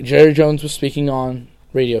agree. Jerry Jones was speaking on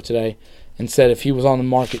radio today and said if he was on the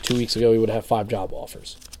market 2 weeks ago, he would have 5 job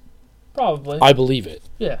offers. Probably. I believe it.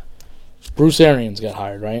 Yeah. Bruce Arians got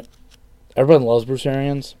hired, right? Everybody loves Bruce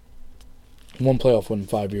Arians. 1 playoff win in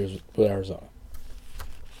 5 years with Arizona.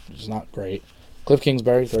 Which is not great. Cliff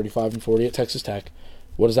Kingsbury, 35-40 at Texas Tech.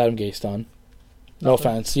 What has Adam Gase done? No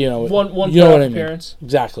offense, one you know what I mean. Appearance.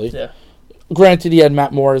 Exactly. Yeah. Granted, he had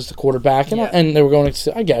Matt Moore as the quarterback, and they were going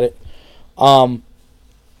to. I get it. But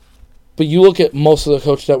you look at most of the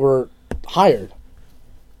coaches that were hired.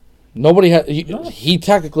 Nobody had. He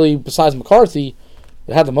technically, besides McCarthy,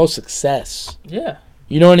 had the most success. Yeah.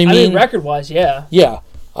 You know what I mean? Record-wise, yeah. Yeah.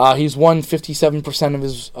 He's won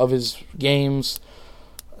 57% of his games.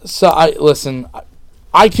 So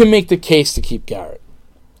I can make the case to keep Garrett.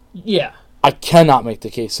 Yeah. I cannot make the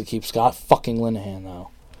case to keep Scott fucking Linehan, though,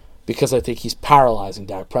 because I think he's paralyzing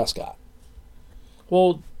Dak Prescott.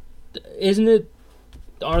 Well,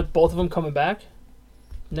 aren't both of them coming back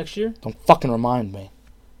next year? Don't fucking remind me.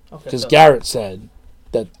 Okay. Because Garrett said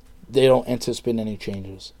that they don't anticipate any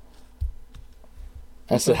changes.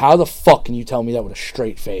 And I said, how the fuck can you tell me that with a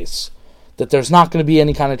straight face? That there's not going to be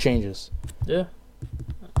any kind of changes? Yeah.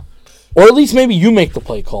 Or at least maybe you make the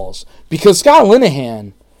play calls. Because Scott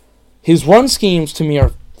Linehan, his run schemes to me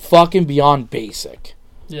are fucking beyond basic.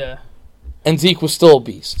 Yeah. And Zeke was still a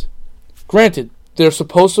beast. Granted, they're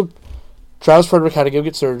supposed to... Travis Frederick had to go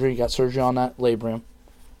get surgery. He got surgery on that labrum.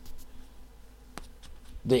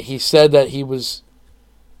 He said that he was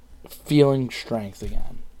feeling strength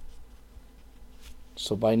again.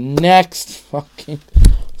 So by next fucking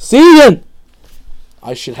season,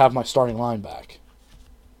 I should have my starting line back.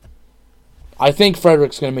 I think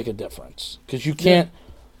Frederick's going to make a difference. Because you can't...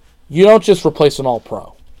 You don't just replace an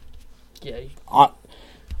all-pro. Yeah.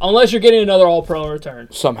 Unless you're getting another all-pro in return.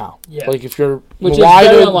 Somehow. Yeah. Like if you're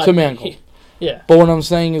wide to Mangle. Yeah. But what I'm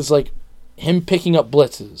saying is like him picking up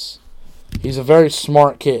blitzes. He's a very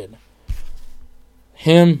smart kid.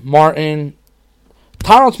 Him, Martin.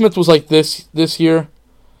 Tyron Smith was like this year.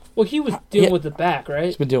 Well, he was dealing with the back, right?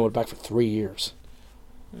 He's been dealing with the back for 3 years.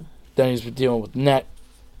 Then he's been dealing with net.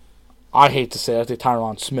 I hate to say it, I think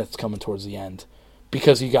Tyron Smith's coming towards the end.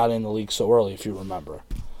 Because he got in the league so early, if you remember.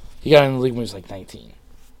 He got in the league when he was like 19.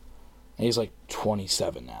 And he's like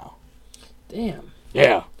 27 now. Damn.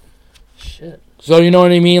 Yeah. Shit. So you know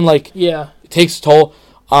what I mean? Like, yeah. It takes a toll.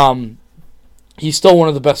 He's still one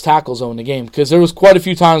of the best tackles in the game. Because there was quite a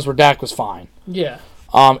few times where Dak was fine. Yeah.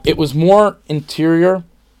 It was more interior.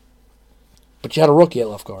 But you had a rookie at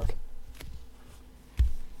left guard.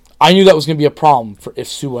 I knew that was going to be a problem if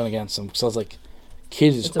Sue went against him. Because I was like,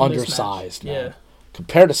 kid is undersized, man. Yeah.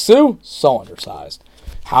 Compared to Sue, so undersized.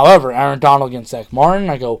 However, Aaron Donald against Zach Martin,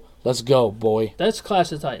 I go, let's go, boy. That's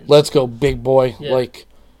class of Titans. Let's go, big boy. Yeah.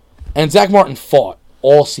 And Zach Martin fought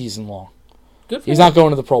all season long. Good for He's him. not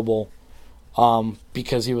going to the Pro Bowl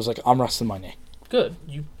because he was like, I'm resting my knee. Good.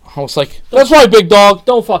 I was like, that's right, big dog.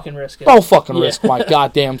 Don't fucking risk it. Don't fucking risk my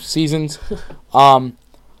goddamn seasons. I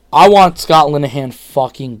want Scott Linehan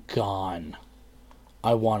fucking gone.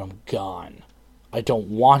 I want him gone. I don't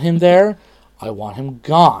want him there. I want him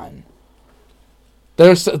gone.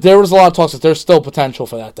 there was a lot of talks that there's still potential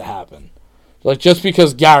for that to happen. Like, just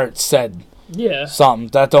because Garrett said something,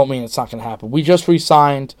 that don't mean it's not going to happen. We just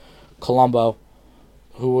re-signed Colombo,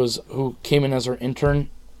 who came in as our intern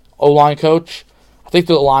O-line coach. I think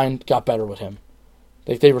the line got better with him. I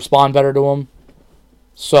think they respond better to him.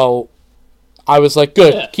 So I was like,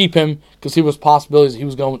 good, keep him, because he was possibilities he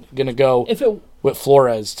was going to go with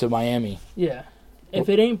Flores to Miami. Yeah. If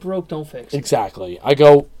it ain't broke, don't fix it. Exactly. I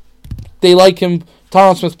go, they like him.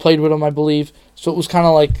 Tyron Smith played with him, I believe. So it was kind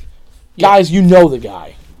of like, guys, you know the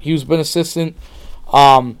guy. He's been assistant.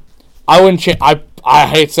 I wouldn't change. I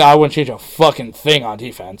hate to say I wouldn't change a fucking thing on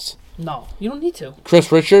defense. No, you don't need to.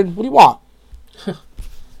 Chris Richard, what do you want?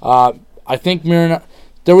 I think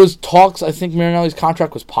there was talks. I think Marinelli's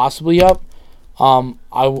contract was possibly up. I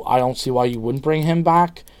don't see why you wouldn't bring him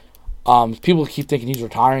back. People keep thinking he's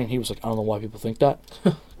retiring. He was like, I don't know why people think that,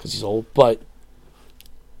 because he's old. But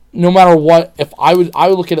no matter what, if I would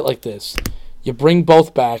look at it like this: you bring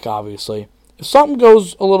both back, obviously. If something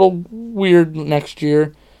goes a little weird next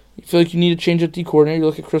year, you feel like you need to change a D coordinator, you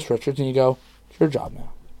look at Chris Richards and you go, it's your job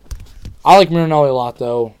now. I like Marinelli a lot,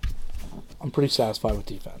 though. I'm pretty satisfied with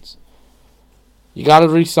defense. You got to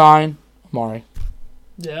re-sign Amari.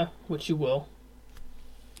 Yeah, which you will.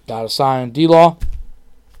 Got to sign D-Law,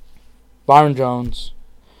 Byron Jones.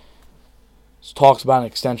 There's talks about an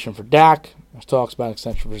extension for Dak. There's talks about an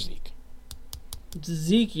extension for Zeke.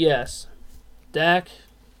 Zeke, yes. Dak.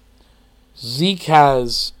 Zeke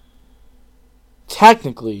has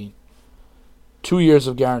technically 2 years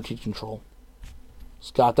of guaranteed control. He's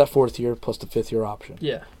got that 4th year plus the 5th year option.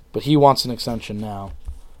 Yeah. But he wants an extension now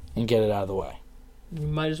and get it out of the way. You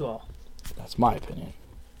might as well. That's my opinion.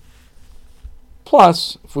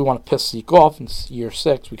 Plus, if we want to piss Zeke off in year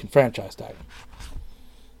 6, we can franchise tag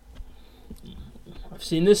him. I've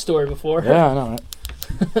seen this story before. Yeah, I know,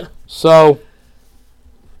 right? So,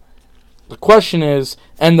 the question is,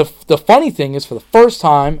 and the funny thing is, for the first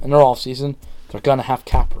time in their offseason, they're going to have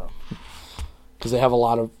cap room. Because they have a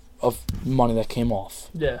lot of money that came off.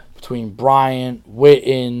 Yeah. Between Bryant,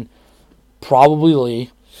 Witten, probably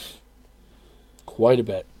Lee, quite a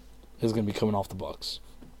bit is going to be coming off the books.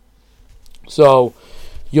 So,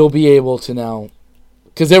 you'll be able to now,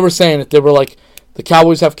 because they were saying that they were like, the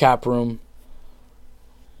Cowboys have cap room.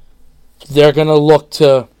 They're going to look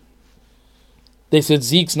to, they said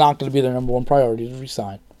Zeke's not going to be their number one priority to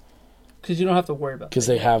resign. Because you don't have to worry about it. Because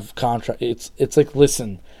they have contract. It's like,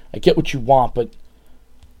 listen, I get what you want, but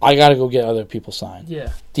I got to go get other people signed.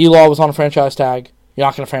 Yeah. D-Law was on a franchise tag. You're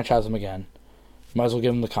not going to franchise him again. Might as well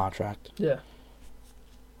give him the contract. Yeah.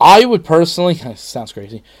 I would personally, this sounds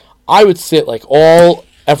crazy, I would sit like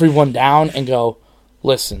everyone down and go,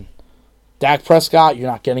 listen, Dak Prescott, you're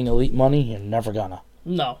not getting elite money. You're never gonna.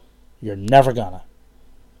 No. You're never gonna.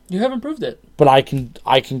 You haven't proved it. But I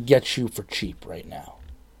can get you for cheap right now.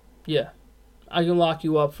 Yeah. I can lock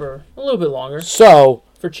you up for a little bit longer. So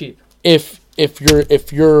for cheap. If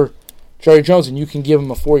you're Jerry Jones and you can give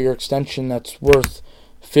him a 4-year extension that's worth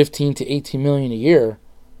 $15 to $18 million a year,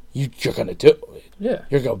 you're gonna do it. Yeah.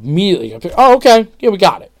 You're gonna immediately go, oh, okay, yeah, we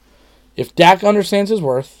got it. If Dak understands his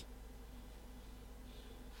worth,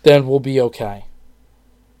 then we'll be okay.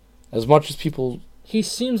 As much as people, he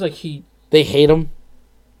seems like they hate him.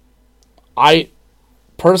 I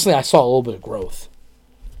saw a little bit of growth.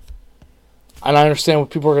 And I understand what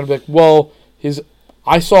people are going to be like, well,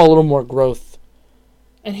 I saw a little more growth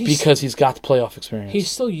and because he's got the playoff experience.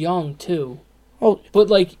 He's still young, too. Oh, but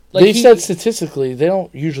like they said statistically, they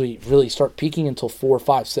don't usually really start peaking until 4,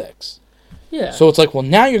 5, 6. Yeah. So it's like, well,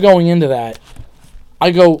 now you're going into that.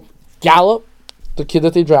 I go, Gallup, the kid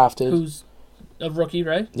that they drafted. Who's a rookie,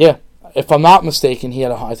 right? Yeah. If I'm not mistaken,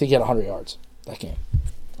 I think he had 100 yards that game.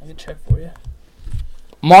 I can check for you.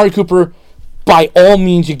 Amari Cooper, by all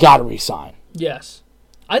means, you got to re-sign. Yes.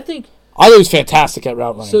 I think he was fantastic at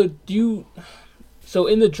route running. So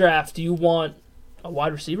in the draft, do you want a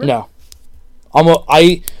wide receiver? No.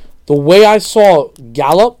 The way I saw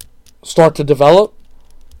Gallup start to develop,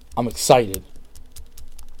 I'm excited.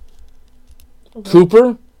 Okay.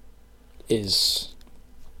 Cooper he's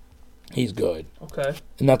good. Okay.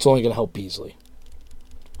 And that's only going to help Beasley.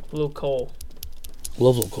 Little Cole.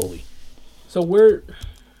 Love Little Coley. So where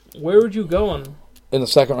would you go on? In the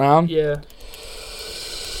second round? Yeah.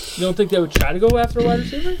 You don't think they would try to go after a wide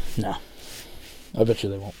receiver? No. I bet you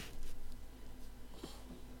they won't.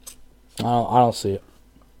 I don't see it.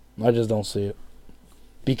 I just don't see it.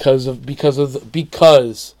 Because the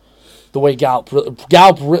way Gallup,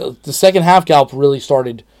 the second half Gallup really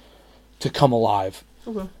started to come alive.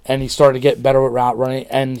 Okay. And he started to get better at route running,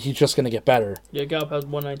 and he's just going to get better. Yeah, Gallup has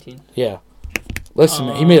 119. Yeah. Listen,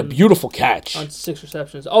 man, he made a beautiful catch. On 6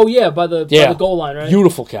 receptions. Oh, yeah, by the goal line, right?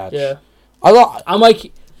 Beautiful catch. Yeah. I'm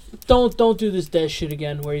like, don't do this dead shit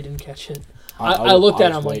again where he didn't catch it. I looked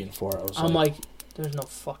at him, I'm like, there's no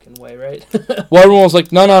fucking way, right? Well, everyone was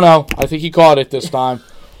like, no. I think he caught it this time.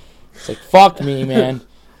 It's like, fuck me, man.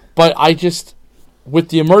 But with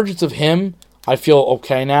the emergence of him, I feel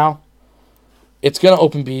okay now. It's going to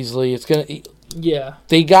open Beasley. It's going to... Yeah.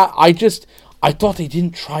 I thought they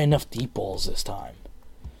didn't try enough deep balls this time.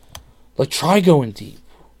 Like, try going deep.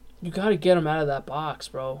 You got to get him out of that box,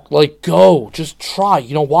 bro. Like, go. Just try.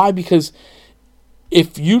 You know why? Because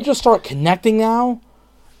if you just start connecting now,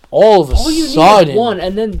 all you need is one,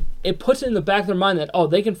 and then it puts it in the back of their mind that,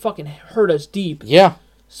 they can fucking hurt us deep. Yeah.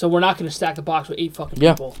 So we're not going to stack the box with 8 fucking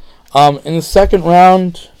people. In the second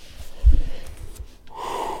round...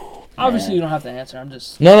 Obviously, you don't have to answer. I'm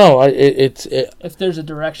just... No. If there's a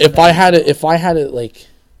direction... If I had it, like,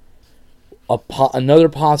 another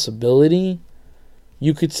possibility,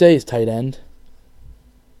 you could say is tight end.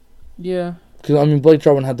 Yeah. Because, I mean, Blake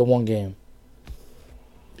Jarwin had the one game.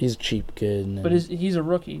 He's a cheap kid. But he's a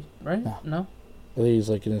rookie, right? No? I think he's,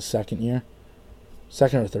 like, in his second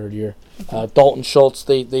or third year. Okay. Dalton Schultz,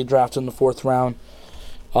 they drafted in the 4th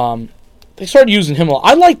round. They started using him a lot.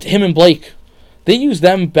 I liked him and Blake. They used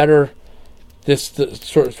them better for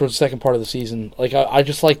the second part of the season. Like, I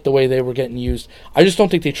just like the way they were getting used. I just don't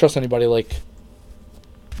think they trust anybody like...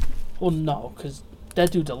 Well, no, because that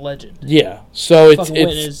dude's a legend. Yeah, so Win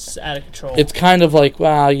is out of control. It's kind of like,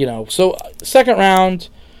 well, you know. So, second round,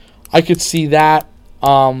 I could see that.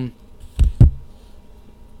 I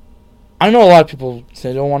know a lot of people say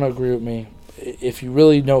they don't want to agree with me. If you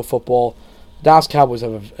really know football, Dallas Cowboys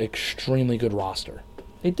have an extremely good roster.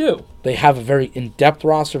 They do. They have a very in-depth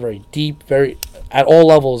roster, very deep, at all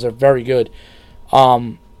levels, they're very good.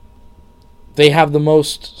 They have the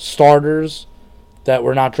most starters that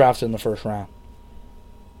were not drafted in the first round.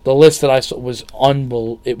 The list that I saw was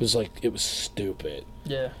unbelievable. It was stupid.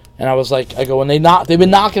 Yeah. And I was like, they've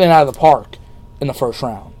been knocking it out of the park in the first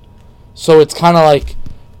round. So it's kind of like,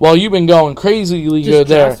 well, you've been going crazily good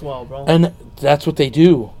there. Well, bro. And that's what they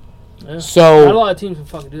do. Yeah. So not a lot of teams can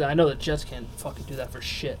fucking do that. I know the Jets can't fucking do that for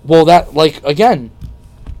shit. Well, again,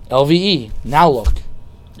 LVE. Now look.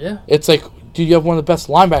 Yeah. It's like, dude, you have one of the best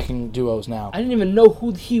linebacking duos now. I didn't even know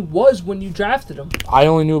who he was when you drafted him. I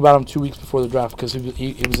only knew about him 2 weeks before the draft because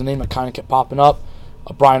he was a name that kind of kept popping up.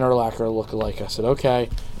 A Brian Urlacher lookalike. I said, okay.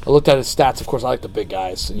 I looked at his stats. Of course, I like the big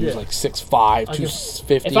guys. He was like 6'5",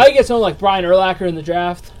 250. If I get someone like Brian Urlacher in the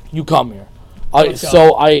draft, you come here.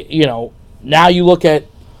 Now you look at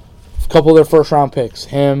a couple of their first-round picks.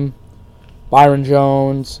 Him, Byron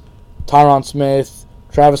Jones, Tyron Smith,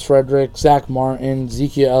 Travis Frederick, Zach Martin,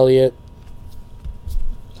 Ezekiel Elliott.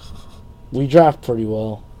 We draft pretty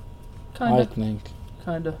well. Kinda. I think.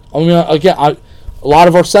 Kinda. I mean, again, a lot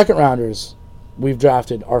of our second-rounders we've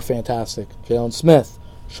drafted are fantastic. Jalen Smith,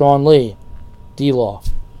 Sean Lee, D-Law.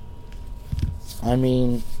 I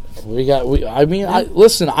mean,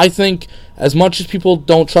 listen, I think as much as people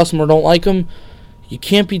don't trust him or don't like him, you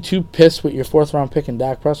can't be too pissed with your 4th-round pick in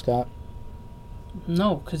Dak Prescott.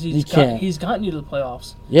 No, because he's gotten you to the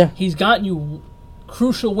playoffs. Yeah. He's gotten you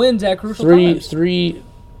crucial wins at crucial times.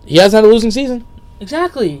 He hasn't had a losing season.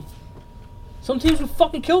 Exactly. Some teams would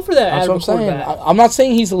fucking kill for that. That's what I'm saying. I'm not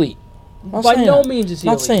saying he's elite. By no means is he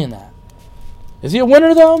elite. I'm not saying that. Is he a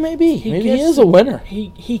winner, though? Maybe he is a winner.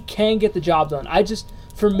 He can get the job done.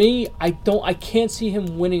 For me, I can't see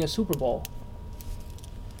him winning a Super Bowl.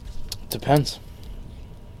 Depends.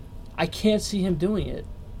 I can't see him doing it.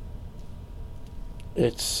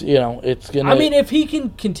 It's gonna. I mean, if he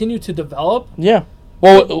can continue to develop, yeah.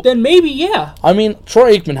 Well, then maybe, yeah. I mean,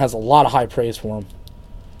 Troy Aikman has a lot of high praise for him.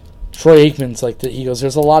 Troy Aikman's like he goes,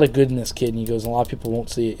 there's a lot of good in this kid, and he goes, a lot of people won't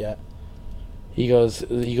see it yet. He goes,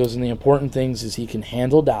 and the important things is he can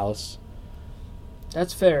handle Dallas.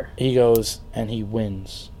 That's fair. He goes, and he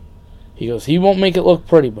wins. He goes, he won't make it look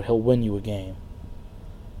pretty, but he'll win you a game.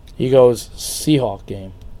 He goes, Seahawk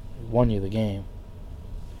game, he won you the game.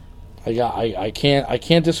 I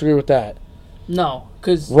can't disagree with that. No,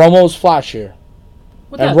 because Romo's flashier,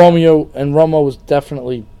 and Romo was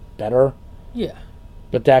definitely better. Yeah,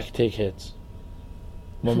 but Dak could take hits.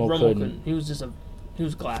 Romo couldn't. He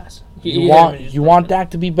was glass. You want Dak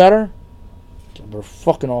to be better? Give him a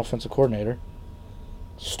fucking offensive coordinator.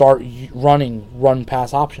 Start run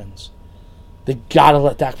pass options. They gotta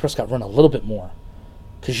let Dak Prescott run a little bit more,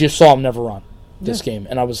 because you saw him never run this game,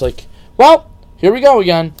 and I was like, well, here we go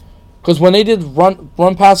again. Because when they did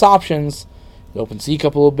run pass options, it opens Zeke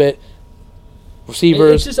up a little bit.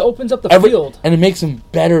 Receivers. It just opens up the field. And it makes him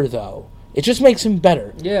better, though. It just makes him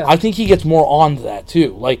better. Yeah. I think he gets more on to that,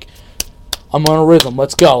 too. Like, I'm on a rhythm.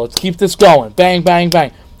 Let's go. Let's keep this going. Bang, bang,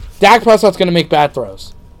 bang. Dak Prescott's going to make bad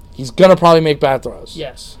throws. He's going to probably make bad throws.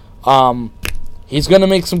 Yes. He's going to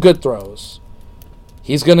make some good throws.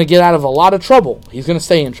 He's going to get out of a lot of trouble. He's going to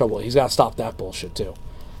stay in trouble. He's got to stop that bullshit, too.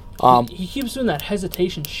 He keeps doing that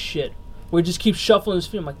hesitation shit where he just keeps shuffling his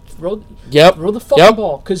feet. I'm like, throw the fucking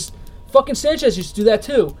ball. Because fucking Sanchez used to do that,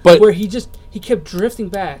 too. But where he kept drifting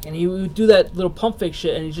back, and he would do that little pump fake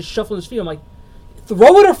shit, and he just shuffling his feet. I'm like,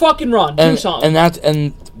 throw it or fucking run. Do something.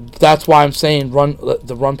 And that's why I'm saying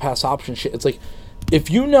the run pass option shit. It's like, if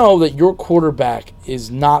you know that your quarterback is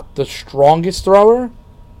not the strongest thrower,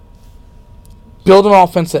 build an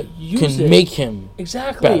offense that can make him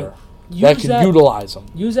better. That can utilize him.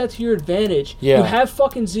 Use that to your advantage. Yeah. You have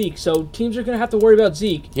fucking Zeke, so teams are going to have to worry about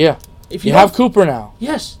Zeke. Yeah. If you have Cooper now.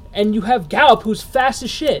 Yes. And you have Gallup, who's fast as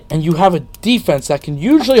shit. And you have a defense that can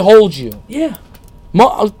usually hold you. Yeah.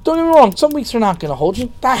 Don't get me wrong. Some weeks they're not going to hold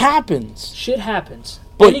you. That happens. Shit happens.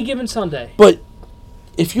 Any given Sunday. But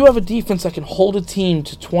if you have a defense that can hold a team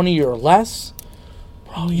to 20 or less,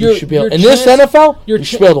 bro, you should be able. In this NFL, you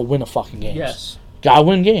should be able to win a fucking game. Yes. Gotta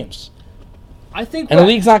win games. I think. And the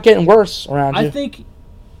league's not getting worse around you. I think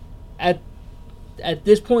at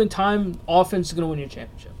this point in time, offense is going to win your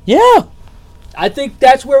championship. Yeah. I think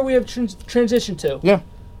that's where we have transitioned to. Yeah.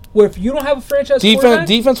 Where if you don't have a franchise quarterback,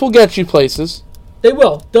 defense will get you places. They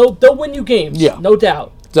will. They'll win you games. Yeah. No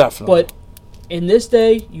doubt. Definitely. But in this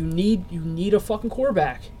day, you need a fucking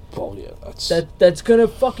quarterback. Oh yeah, that's gonna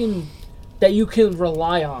fucking that you can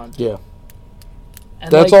rely on. Yeah.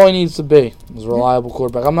 And that's all he needs to be, is a reliable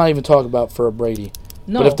quarterback. I'm not even talking about for a Brady.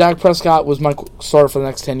 No. But if Dak Prescott was my starter for the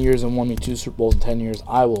next 10 years and won me 2 Super Bowls in 10 years,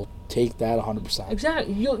 I will take that 100%.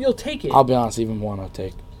 Exactly. You'll take it. I'll be honest, even one I'll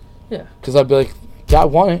take. Yeah. Because I'd be like,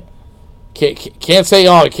 God won it. Can't say,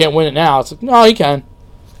 oh, he can't win it now. It's like, no, he can.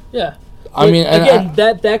 Yeah. I mean, again,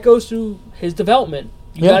 that goes through his development.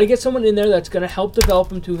 You got to get someone in there that's going to help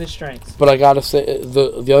develop him to his strengths. But I got to say,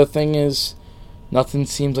 the other thing is, nothing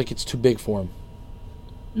seems like it's too big for him.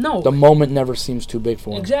 No. The moment never seems too big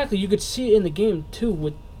for him. Exactly. You could see it in the game, too,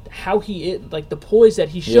 with how like the poise that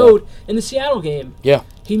he showed in the Seattle game. Yeah.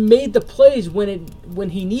 He made the plays when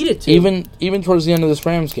he needed to. Even towards the end of this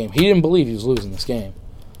Rams game, he didn't believe he was losing this game.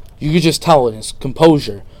 You could just tell in his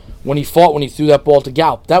composure. When he threw that ball to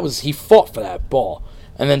Gallup, he fought for that ball.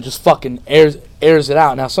 And then just fucking airs it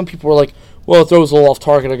out. Now, some people were like, well, it throws a little off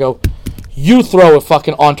target. I go, you throw a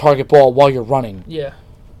fucking on-target ball while you're running. Yeah.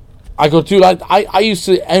 I go, dude, I used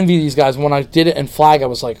to envy these guys. When I did it in flag, I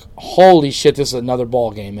was like, holy shit, this is another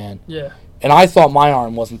ball game, man. Yeah. And I thought my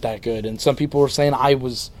arm wasn't that good. And some people were saying I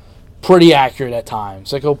was pretty accurate at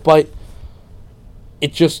times. I go, but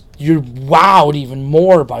it just, you're wowed even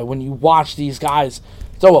more by when you watch these guys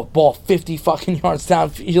throw a ball 50 fucking yards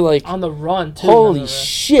down. You're like, on the run, too. Holy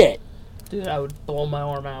shit. Dude, I would blow my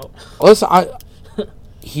arm out. Listen,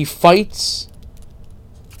 he fights.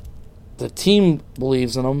 The team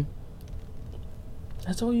believes in him.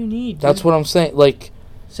 That's all you need. Dude. That's what I'm saying. Like,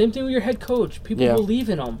 same thing with your head coach. People believe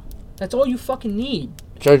in him. That's all you fucking need.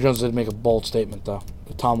 Jerry Jones did make a bold statement, though.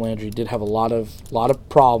 Tom Landry did have a lot of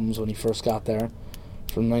problems when he first got there,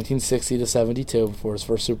 from 1960 to 72 before his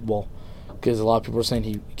first Super Bowl. Because a lot of people were saying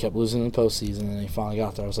he kept losing in the postseason, and then he finally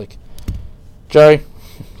got there. I was like, Jerry,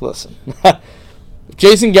 listen. If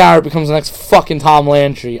Jason Garrett becomes the next fucking Tom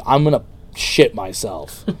Landry, I'm going to shit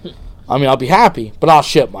myself. I mean, I'll be happy, but I'll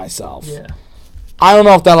shit myself. Yeah. I don't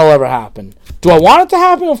know if that'll ever happen. Do I want it to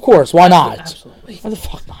happen? Of course. Why not? Absolutely. Why the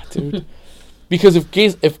fuck not, dude? Because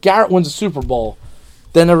if Garrett wins a Super Bowl,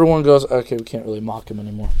 then everyone goes, okay, we can't really mock him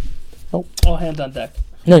anymore. Nope. All hands on deck.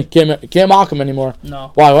 No, you can't mock him anymore.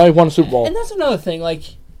 No. Why? He won a Super Bowl. And that's another thing.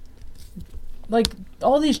 Like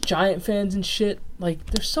all these Giant fans and shit, like,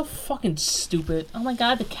 they're so fucking stupid. Oh my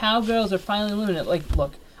God, the Cowgirls are finally eliminated. Like,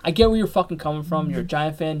 look, I get where you're fucking coming from. You're a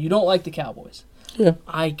Giant fan. You don't like the Cowboys. Yeah.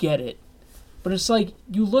 I get it. But it's like,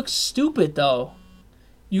 you look stupid, though.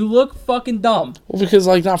 You look fucking dumb. Well, because,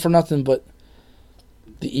 like, not for nothing, but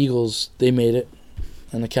the Eagles, they made it,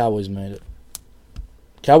 and the Cowboys made it.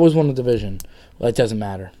 Cowboys won the division. Well, it doesn't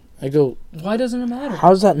matter. I go, why doesn't it matter? How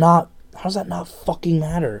does that not fucking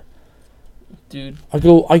matter? Dude. I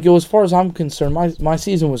go, as far as I'm concerned, my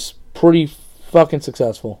season was pretty fucking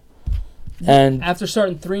successful. And after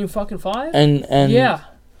starting 3-5? And yeah.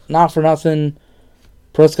 Not for nothing,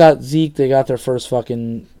 Prescott, Zeke, they got their first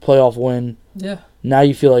fucking playoff win. Yeah. Now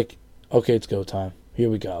you feel like, okay, it's go time. Here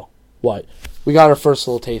we go. What? We got our first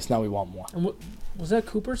little taste, now we want more. And was that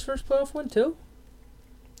Cooper's first playoff win, too?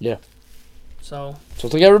 Yeah. So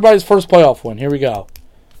it's like everybody's first playoff win. Here we go.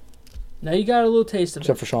 Now you got a little taste of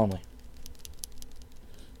Except for Sean Lee.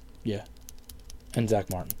 Yeah. And Zach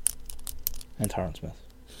Martin. And Tyron Smith.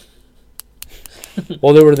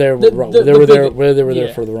 Well, they were there. They were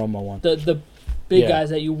there for the Romo one. The big guys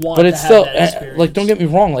that you want. But it's still like, don't get me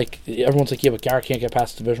wrong. Like, everyone's like, yeah, but Garrett can't get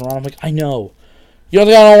past the divisional round. I'm like, I know. You don't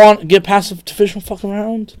think I don't want to get past the divisional fucking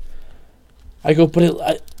round? I go,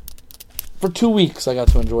 but for 2 weeks I got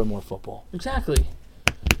to enjoy more football. Exactly.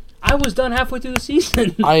 I was done halfway through the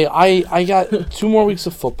season. I got 2 more weeks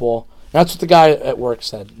of football. That's what the guy at work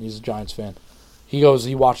said. He's a Giants fan. He goes,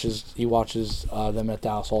 he watches them at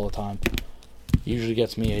Dallas all the time. He usually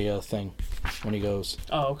gets me a thing when he goes.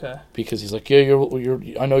 Oh, okay. Because he's like, yeah, you're.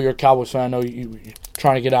 I know you're a Cowboys fan. I know you're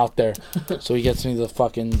trying to get out there. So he gets me the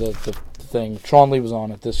fucking the thing. Tron Lee was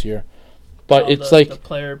on it this year, but it's the like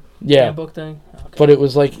player handbook thing. Okay. But it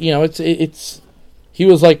was like, you know, it's. He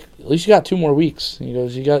was like, at least you got 2 more weeks. He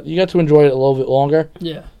goes, you got to enjoy it a little bit longer.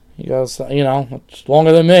 Yeah. He goes, you know, it's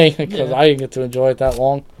longer than me because I didn't get to enjoy it that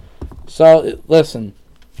long. So listen,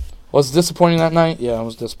 was it disappointing that night? Yeah, I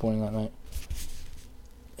was disappointed that night.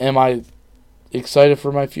 Am I excited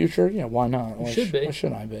for my future? Yeah, why not? Why should be. Why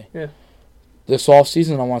shouldn't I be? Yeah. This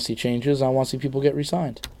offseason, I want to see changes. I want to see people get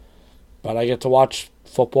re-signed. But I get to watch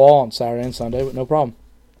football on Saturday and Sunday with no problem.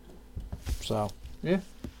 So. Yeah.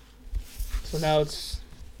 So now this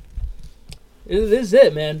is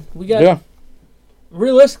it, man. We got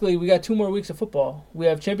realistically, we got 2 more weeks of football. We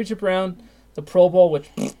have championship round, the Pro Bowl, which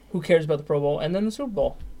who cares about the Pro Bowl, and then the Super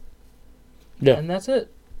Bowl. Yeah. And that's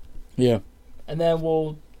it. Yeah. And then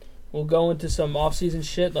we'll go into some off-season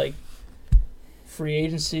shit like free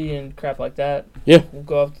agency and crap like that. Yeah. We'll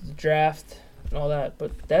go up to the draft and all that.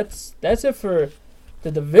 But that's it for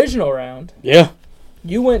the divisional round. Yeah.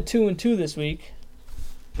 You went 2-2 this week.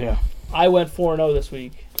 Yeah. I went 4-0 this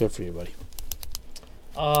week. Good for you, buddy.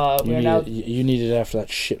 You needed it after that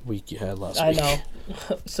shit week you had last week. I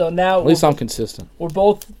know. So now at least I'm consistent. We're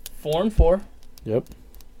both 4-4. Yep.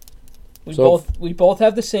 We both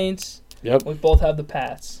have the Saints. Yep. We both have the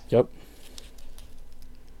Pats. Yep.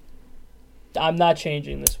 I'm not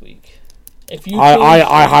changing this week. If you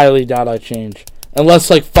I highly doubt I change. Unless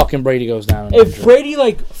like fucking Brady goes down. If Brady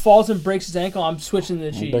like falls and breaks his ankle, I'm switching to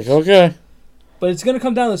the Chiefs. Like, okay. But it's gonna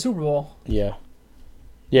come down to the Super Bowl. Yeah.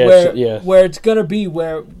 Yeah. Where it's gonna be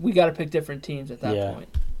where we gotta pick different teams at that point.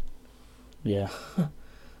 Yeah.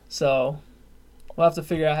 So we'll have to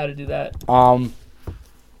figure out how to do that. Well,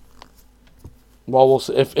 we'll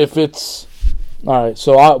see. If it's all right.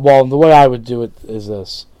 So the way I would do it is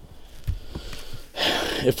this.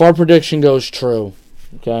 If our prediction goes true,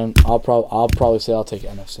 okay, I'll probably say I'll take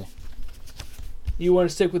NFC. You want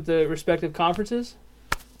to stick with the respective conferences?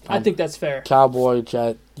 I think that's fair. Cowboy,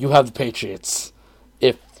 Jet. You have the Patriots.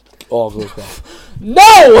 If all goes well. No,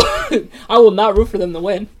 I will not root for them to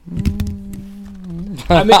win.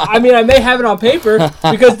 I mean, I may have it on paper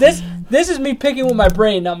because this is me picking with my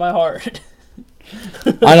brain, not my heart.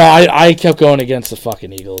 I know. I kept going against the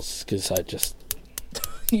fucking Eagles because I just.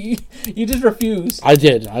 You just refuse. I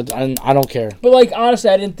did. I don't care. But like honestly,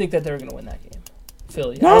 I didn't think that they were gonna win that game.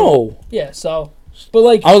 Philly. No. Yeah. So, but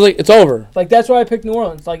like I was like, it's over. Like that's why I picked New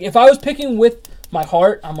Orleans. Like if I was picking with my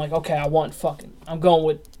heart, I'm like, okay, I'm going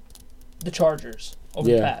with the Chargers over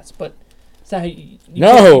the Pats. But it's not how you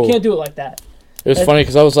can't do it like that. It was funny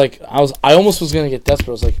because I almost was gonna get desperate.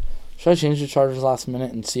 I was like, should I change the Chargers last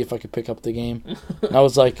minute and see if I could pick up the game? And I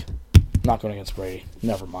was like, I'm not going against Brady.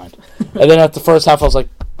 Never mind. And then at the first half, I was like,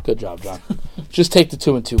 good job, John. Just take the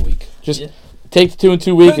 2-2 week. Just take the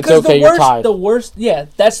 2-2 week. It's okay. You're tied. The worst. Yeah,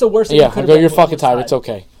 that's the worst thing. Yeah, I go. You're fucking tied. It's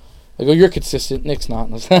okay. I go. You're consistent. Nick's not.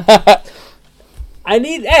 I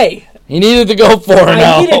need a. He needed to go 4-0.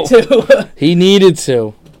 I needed to. He needed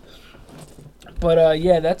to. But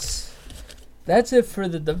yeah, that's it for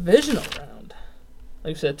the divisional round.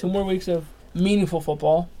 Like I said, 2 more weeks of meaningful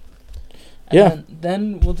football. And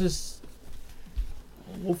then we'll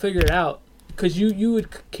figure it out. Because you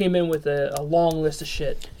came in with a long list of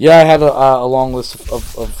shit. Yeah, I had a long list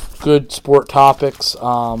of good sport topics.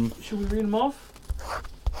 Should we read them off?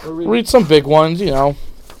 Read some big ones, you know.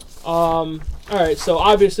 All right, so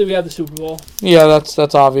obviously we have the Super Bowl. Yeah,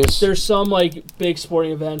 that's obvious. There's some like big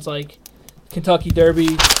sporting events like Kentucky Derby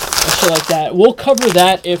and shit like that. We'll cover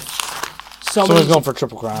that if someone's going for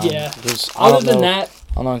Triple Crown. Yeah. Other than that,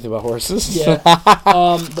 I don't know anything about horses. Yeah.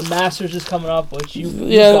 The Masters is coming up, which you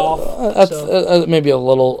golf. That's maybe a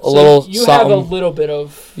little. You have a little bit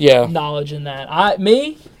of knowledge in that.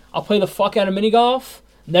 I'll play the fuck out of mini golf.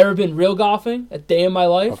 Never been real golfing a day in my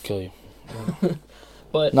life. I'll kill you.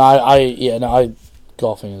 But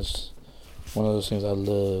golfing is one of those things I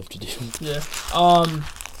love to do. Yeah.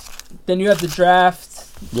 Then you have the draft.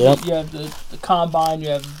 Yep. You have the combine. You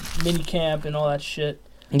have mini camp and all that shit.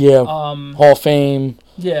 Yeah. Hall of Fame.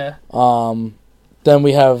 Yeah. Then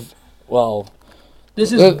we have,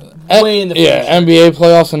 this is way in the future. Yeah, NBA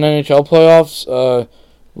playoffs and NHL playoffs.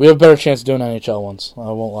 We have a better chance of doing NHL ones.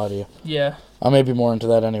 I won't lie to you. Yeah. I may be more into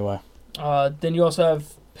that anyway. Then you also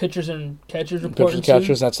have pitchers and catchers Pitchers reporting. and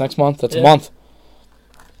catchers, that's next month. That's a month.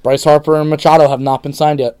 Bryce Harper and Machado have not been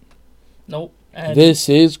signed yet. Nope. And this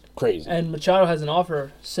is crazy. And Machado has an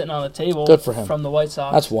offer sitting on the table. Good for him. From the White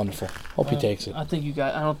Sox. That's wonderful. Hope he takes it. I don't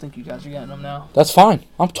think you guys are getting him now. That's fine.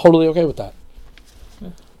 I'm totally okay with that.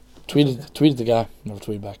 Yeah. Tweeted the guy. Never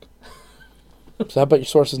tweeted back. So how about your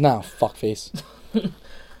sources now, fuckface?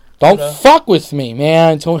 Don't fuck with me,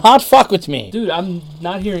 man. Do not fuck with me. Dude, I'm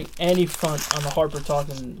not hearing any front on the Harper talk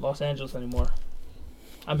in Los Angeles anymore.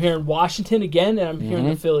 I'm hearing Washington again, and I'm hearing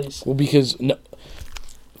the Phillies. Well, because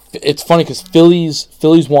it's funny because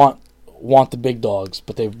Phillies want the big dogs,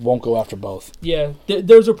 but they won't go after both. Yeah,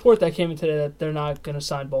 there's a report that came in today that they're not going to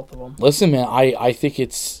sign both of them. Listen, man, I think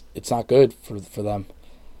it's not good for them.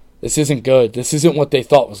 This isn't good. This isn't what they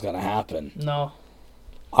thought was going to happen. No.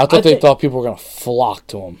 I thought people were going to flock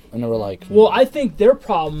to them, and they were like... Well, I think their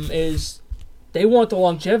problem is they want the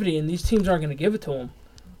longevity, and these teams aren't going to give it to them.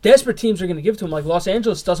 Desperate teams are going to give it to him. Like Los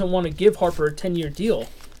Angeles doesn't want to give Harper a 10-year deal.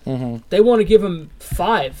 Mm-hmm. They want to give him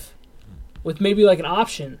 5 with maybe like an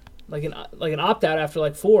option, like an opt-out after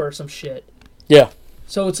like 4 or some shit. Yeah.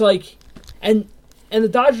 So it's like... And the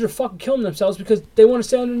Dodgers are fucking killing themselves because they want to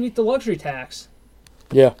stay underneath the luxury tax.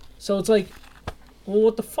 Yeah. So it's like, well,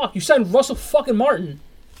 what the fuck? You signed Russell fucking Martin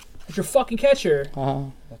as your fucking catcher.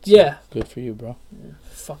 That's good for you, bro. Yeah,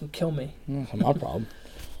 fucking kill me. That's my problem.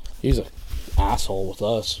 He's an asshole with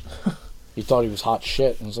us. He thought he was hot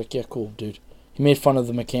shit, and I was like, yeah, cool, dude. He made fun of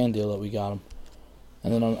the McCann deal that we got him,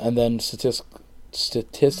 and then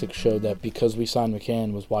statistics showed that because we signed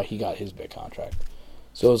McCann was why he got his big contract.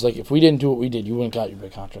 So it was like, if we didn't do what we did, you wouldn't got your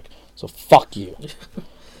big contract. So fuck you.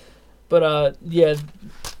 But yeah,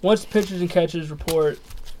 once the pitchers and catchers report,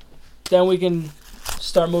 then we can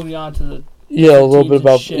start moving on to the a little bit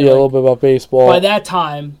about baseball. By that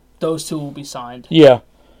time, those two will be signed. Yeah,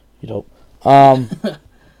 you know.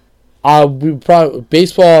 We probably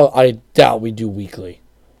baseball. I doubt we do weekly.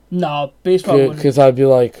 No, baseball because I'd be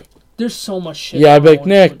like, there's so much shit. Yeah, I'd be like,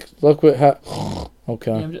 Nick, look what.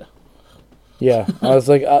 Okay. Yeah, I was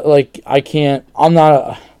like, I can't. I'm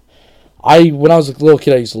not. When I was a little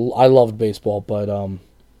kid, I loved baseball, but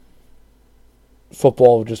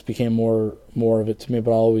football just became more of it to me.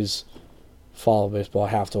 But I always follow baseball. I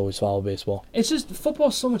have to always follow baseball. It's just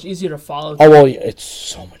football's so much easier to follow. Oh well, yeah, it's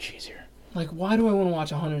so much easier. Like, why do I want to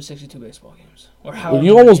watch 162 baseball games? Or how? Well,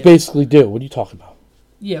 you almost basically do. What are you talking about?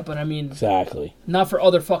 Yeah, but I mean, exactly. Not for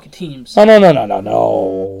other fucking teams.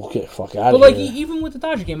 No. Get the fuck out of here. But like, even with the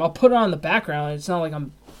Dodger game, I'll put it on the background. It's not like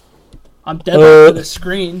I'm dead to the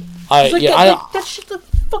screen. That shit's like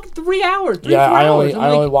fucking 3 hours. I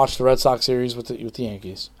only watch the Red Sox series with the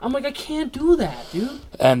Yankees. I'm like, I can't do that, dude.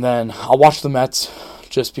 And then I'll watch the Mets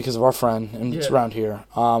just because of our friend, and it's around here.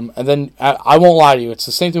 And then I won't lie to you, it's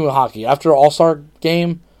the same thing with hockey. After an All-Star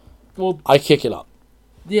game, I kick it up.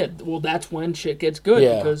 Yeah, well, that's when shit gets good.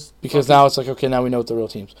 Yeah, because now it's like, okay, now we know what the real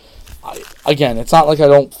teams. Again, it's not like I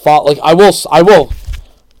don't follow. Like I will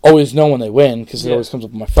always know when they win because it always comes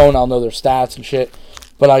up on my phone. I'll know their stats and shit.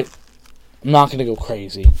 But I'm not gonna go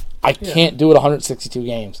crazy. I can't do it 162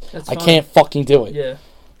 games. I can't fucking do it. Yeah.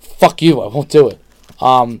 Fuck you. I won't do it.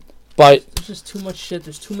 But there's just too much shit.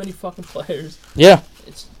 There's too many fucking players. Yeah.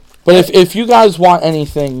 But if you guys want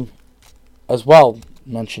anything as well,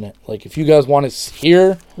 mention it. Like, if you guys want to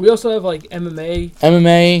hear... We also have, like, MMA,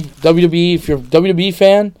 WWE. If you're a WWE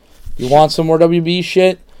fan, you want some more WWE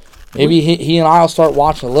shit, maybe he and I will start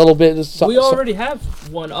watching a little bit. We already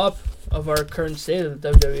have one up of our current state of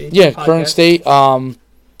the WWE podcast. Current state.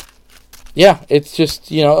 Yeah, it's just,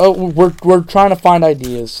 we're trying to find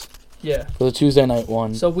ideas. Yeah. For the Tuesday night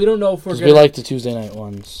one. So we don't know if we're going to... we like the Tuesday night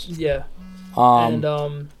ones. Yeah.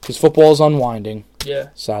 Because football is unwinding. Yeah.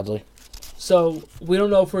 Sadly. So we don't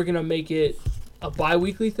know if we're going to make it a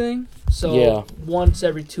bi-weekly thing. So once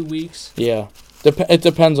every 2 weeks. Yeah. It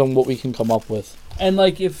depends on what we can come up with. And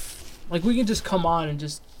if we can just come on and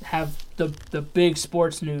just have the big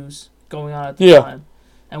sports news going on at the time.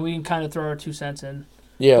 And we can kind of throw our 2 cents in.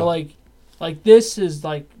 Yeah. But like this is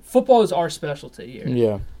football is our specialty here.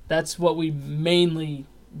 Yeah. That's what we mainly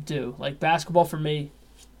do. Like basketball for me,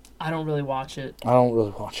 I don't really watch it.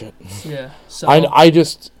 Yeah. So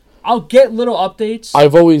I'll get little updates.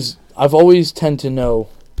 I've always tend to know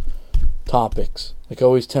topics. Like I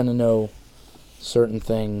always tend to know certain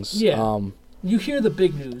things. Yeah. You hear the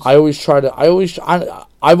big news. I've always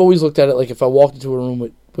looked at it like if I walked into a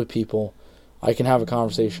room with people, I can have a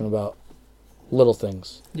conversation about little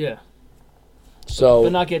things. Yeah. So,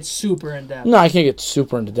 but not get super in depth. No, I can't get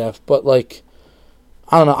super into depth, but like,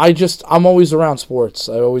 I don't know. I'm always around sports.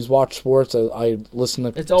 I always watch sports. I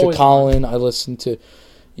listen to Colin. I listen to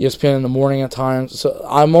ESPN in the morning at times. So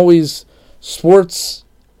I'm always sports.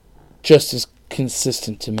 Just as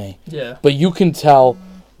consistent to me. Yeah. But you can tell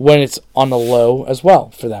when it's on the low as well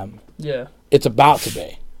for them. Yeah. It's about to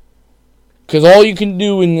be. Because all you can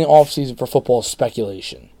do in the offseason for football is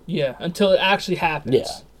speculation. Yeah, until it actually happens. Yeah.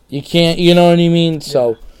 You can't, you know what I mean? Yeah.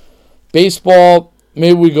 So, baseball,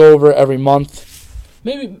 maybe we go over it every month.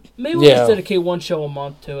 Maybe we'll just dedicate one show a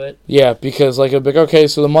month to it. Yeah, because like, okay,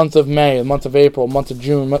 so the month of May, the month of April, the month of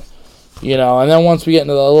June, you know, and then once we get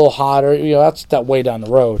into the little hotter, you know, that's that way down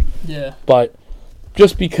the road. Yeah. But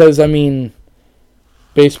just because, I mean,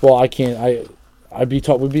 baseball, I can't, we'd be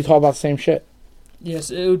talking about the same shit.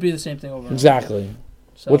 Yes, it would be the same thing over. Exactly.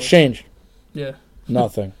 So what's changed? Yeah.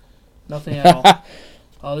 Nothing. Nothing at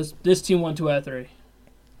all. This team won 2 out of 3.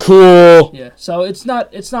 Cool. Yeah. So it's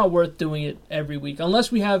not worth doing it every week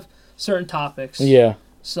unless we have certain topics. Yeah.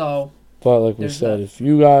 So. But like we said, if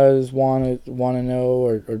you guys want to know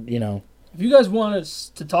or you know, if you guys want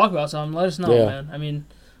us to talk about something, let us know, man. I mean,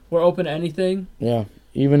 we're open to anything. Yeah.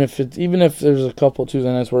 Even if there's a couple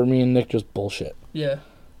Tuesday nights where me and Nick just bullshit. Yeah.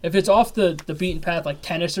 If it's off the beaten path like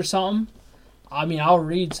tennis or something, I mean, I'll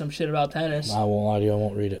read some shit about tennis. I won't lie to you, I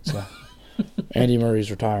won't read it. So Andy Murray's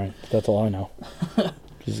retiring. That's all I know.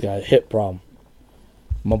 He's got a hip problem.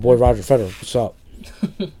 My boy Roger Federer, what's up?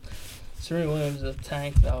 Serena Williams is a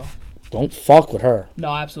tank, though. Don't fuck with her. No,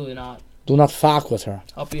 absolutely not. Do not fuck with her.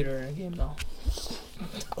 I'll beat her in a game, though.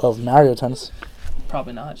 Of Mario Tennis?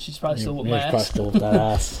 Probably not. She's probably still with my ass. Probably still with that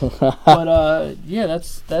ass. But, yeah,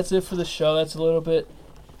 that's it for the show. That's a little bit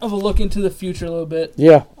of a look into the future a little bit.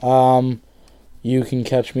 Yeah. You can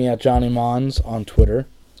catch me at Johnny Mons on Twitter.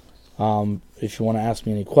 If you want to ask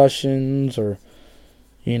me any questions or,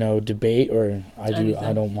 you know, debate, or I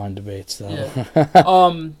don't mind debates, though.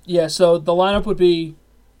 Yeah. Yeah, so the lineup would be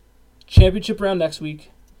championship round next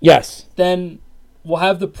week. Yes. Then we'll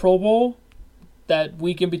have the Pro Bowl that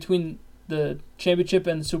week in between the championship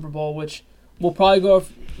and the Super Bowl, which we'll probably go.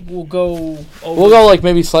 We'll go like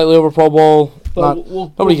maybe slightly over Pro Bowl.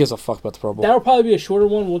 Nobody gives a fuck about the Pro Bowl. That'll probably be a shorter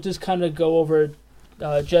one. We'll just kind of go over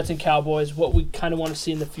Jets and Cowboys, what we kind of want to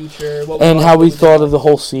see in the future, and how we thought of the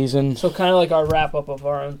whole season. So kind of like our wrap up of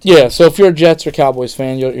our own team. Yeah. So if you're a Jets or Cowboys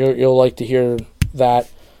fan, you'll like to hear that.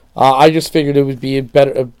 I just figured it would be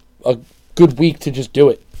a good week to just do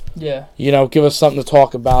it. Yeah. You know, give us something to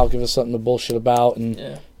talk about, give us something to bullshit about,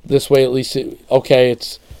 and this way at least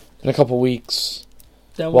it's in a couple weeks.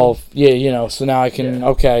 You know, so now I can,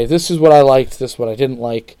 this is what I liked, this is what I didn't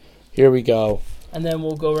like, here we go. And then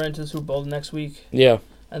we'll go right into the Super Bowl next week. Yeah.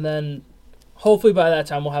 And then hopefully by that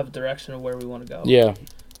time we'll have a direction of where we want to go. Yeah.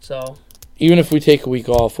 So. Even if we take a week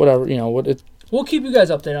off, whatever, you know, we'll keep you guys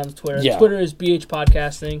updated on the Twitter. Yeah. Twitter is BH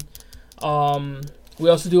Podcasting. We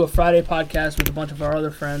also do a Friday podcast with a bunch of our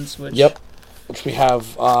other friends. Which we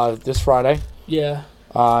have this Friday. Yeah.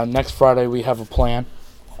 Next Friday we have a plan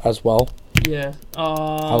as well. Yeah.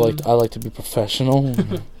 I like to be professional.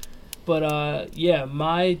 But yeah,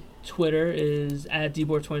 my Twitter is at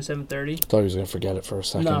dboard2730. I thought he was gonna forget it for a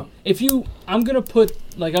second. No, I'm gonna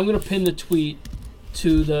pin the tweet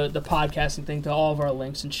to the podcasting thing to all of our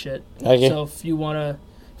links and shit. Okay. So if you wanna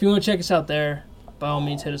check us out there, by all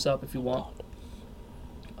means hit us up if you want.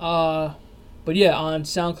 But yeah, on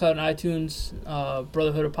SoundCloud and iTunes,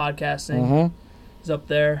 Brotherhood of Podcasting is up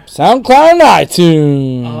there. SoundCloud and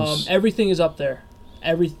iTunes. Everything is up there.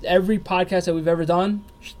 Every podcast that we've ever done,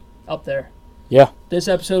 up there. Yeah. This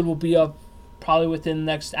episode will be up probably within the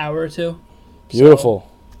next hour or two. Beautiful.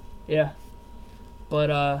 So, yeah.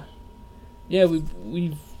 But yeah,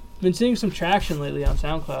 we've been seeing some traction lately on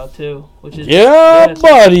SoundCloud too, which is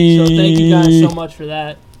buddy. So thank you guys so much for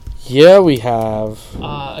that. Yeah, we have.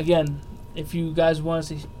 Again, if you guys want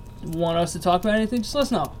us to talk about anything, just let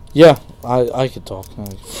us know. Yeah, I could talk.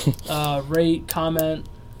 Rate, comment,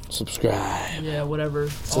 subscribe. Yeah, whatever.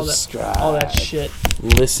 Subscribe. All that shit.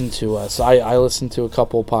 Listen to us. I listen to a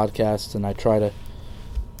couple podcasts and I try to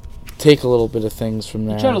take a little bit of things from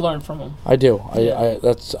there. You try to learn from them. I do. Yeah.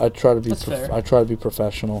 I try to be. That's fair. I try to be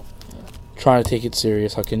professional. Yeah. Trying to take it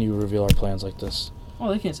serious. How can you reveal our plans like this?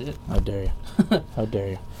 Oh, they can't see it. How dare you? How dare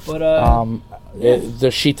you? But the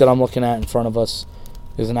sheet that I'm looking at in front of us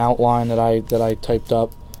is an outline that I typed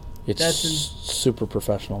up. It's super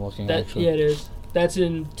professional looking. Actually, yeah, it is. That's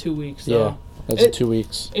in 2 weeks. So. Yeah, that's in 2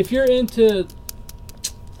 weeks. If you're into,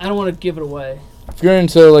 I don't want to give it away. If you're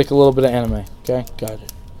into like a little bit of anime, okay, got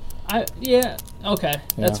it. Okay,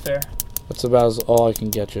 that's fair. That's about all I can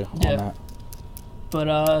get you on that. But,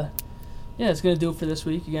 yeah, it's going to do it for this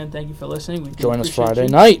week. Again, thank you for listening. Join us Friday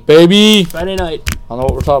night, baby. Friday night. I don't know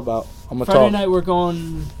what we're talking about. Friday night, we're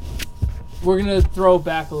going to throw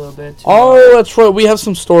back a little bit. That's right. We have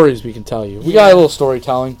some stories we can tell you. We got a little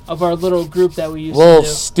storytelling. Of our little group that we used to do. Little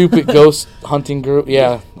stupid ghost hunting group.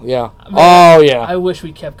 Yeah. Yeah. I mean, yeah. I wish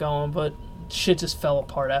we kept going, but shit just fell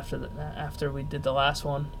apart after we did the last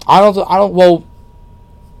one. Well,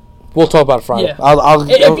 we'll talk about it Friday.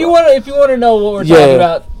 Yeah. If you want to know what we're talking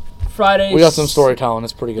about, Fridays. We got some storytelling.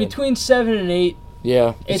 It's pretty good. Between 7 and 8.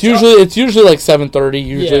 Yeah. It's usually like 7:30.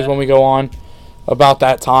 Usually is when we go on. About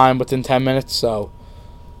that time, within 10 minutes. So.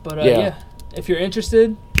 But if you're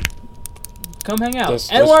interested, come hang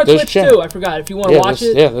out. And we're on Twitch too. I forgot. If you want to watch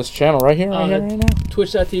it. Yeah, this channel right here, right now.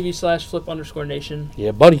 Twitch.tv/flip_nation.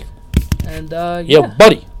 Yeah, buddy. And yeah,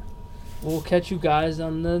 buddy. We'll catch you guys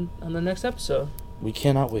on the next episode. We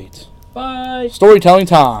cannot wait. Bye. Storytelling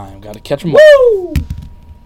time. Got to catch them up. Woo!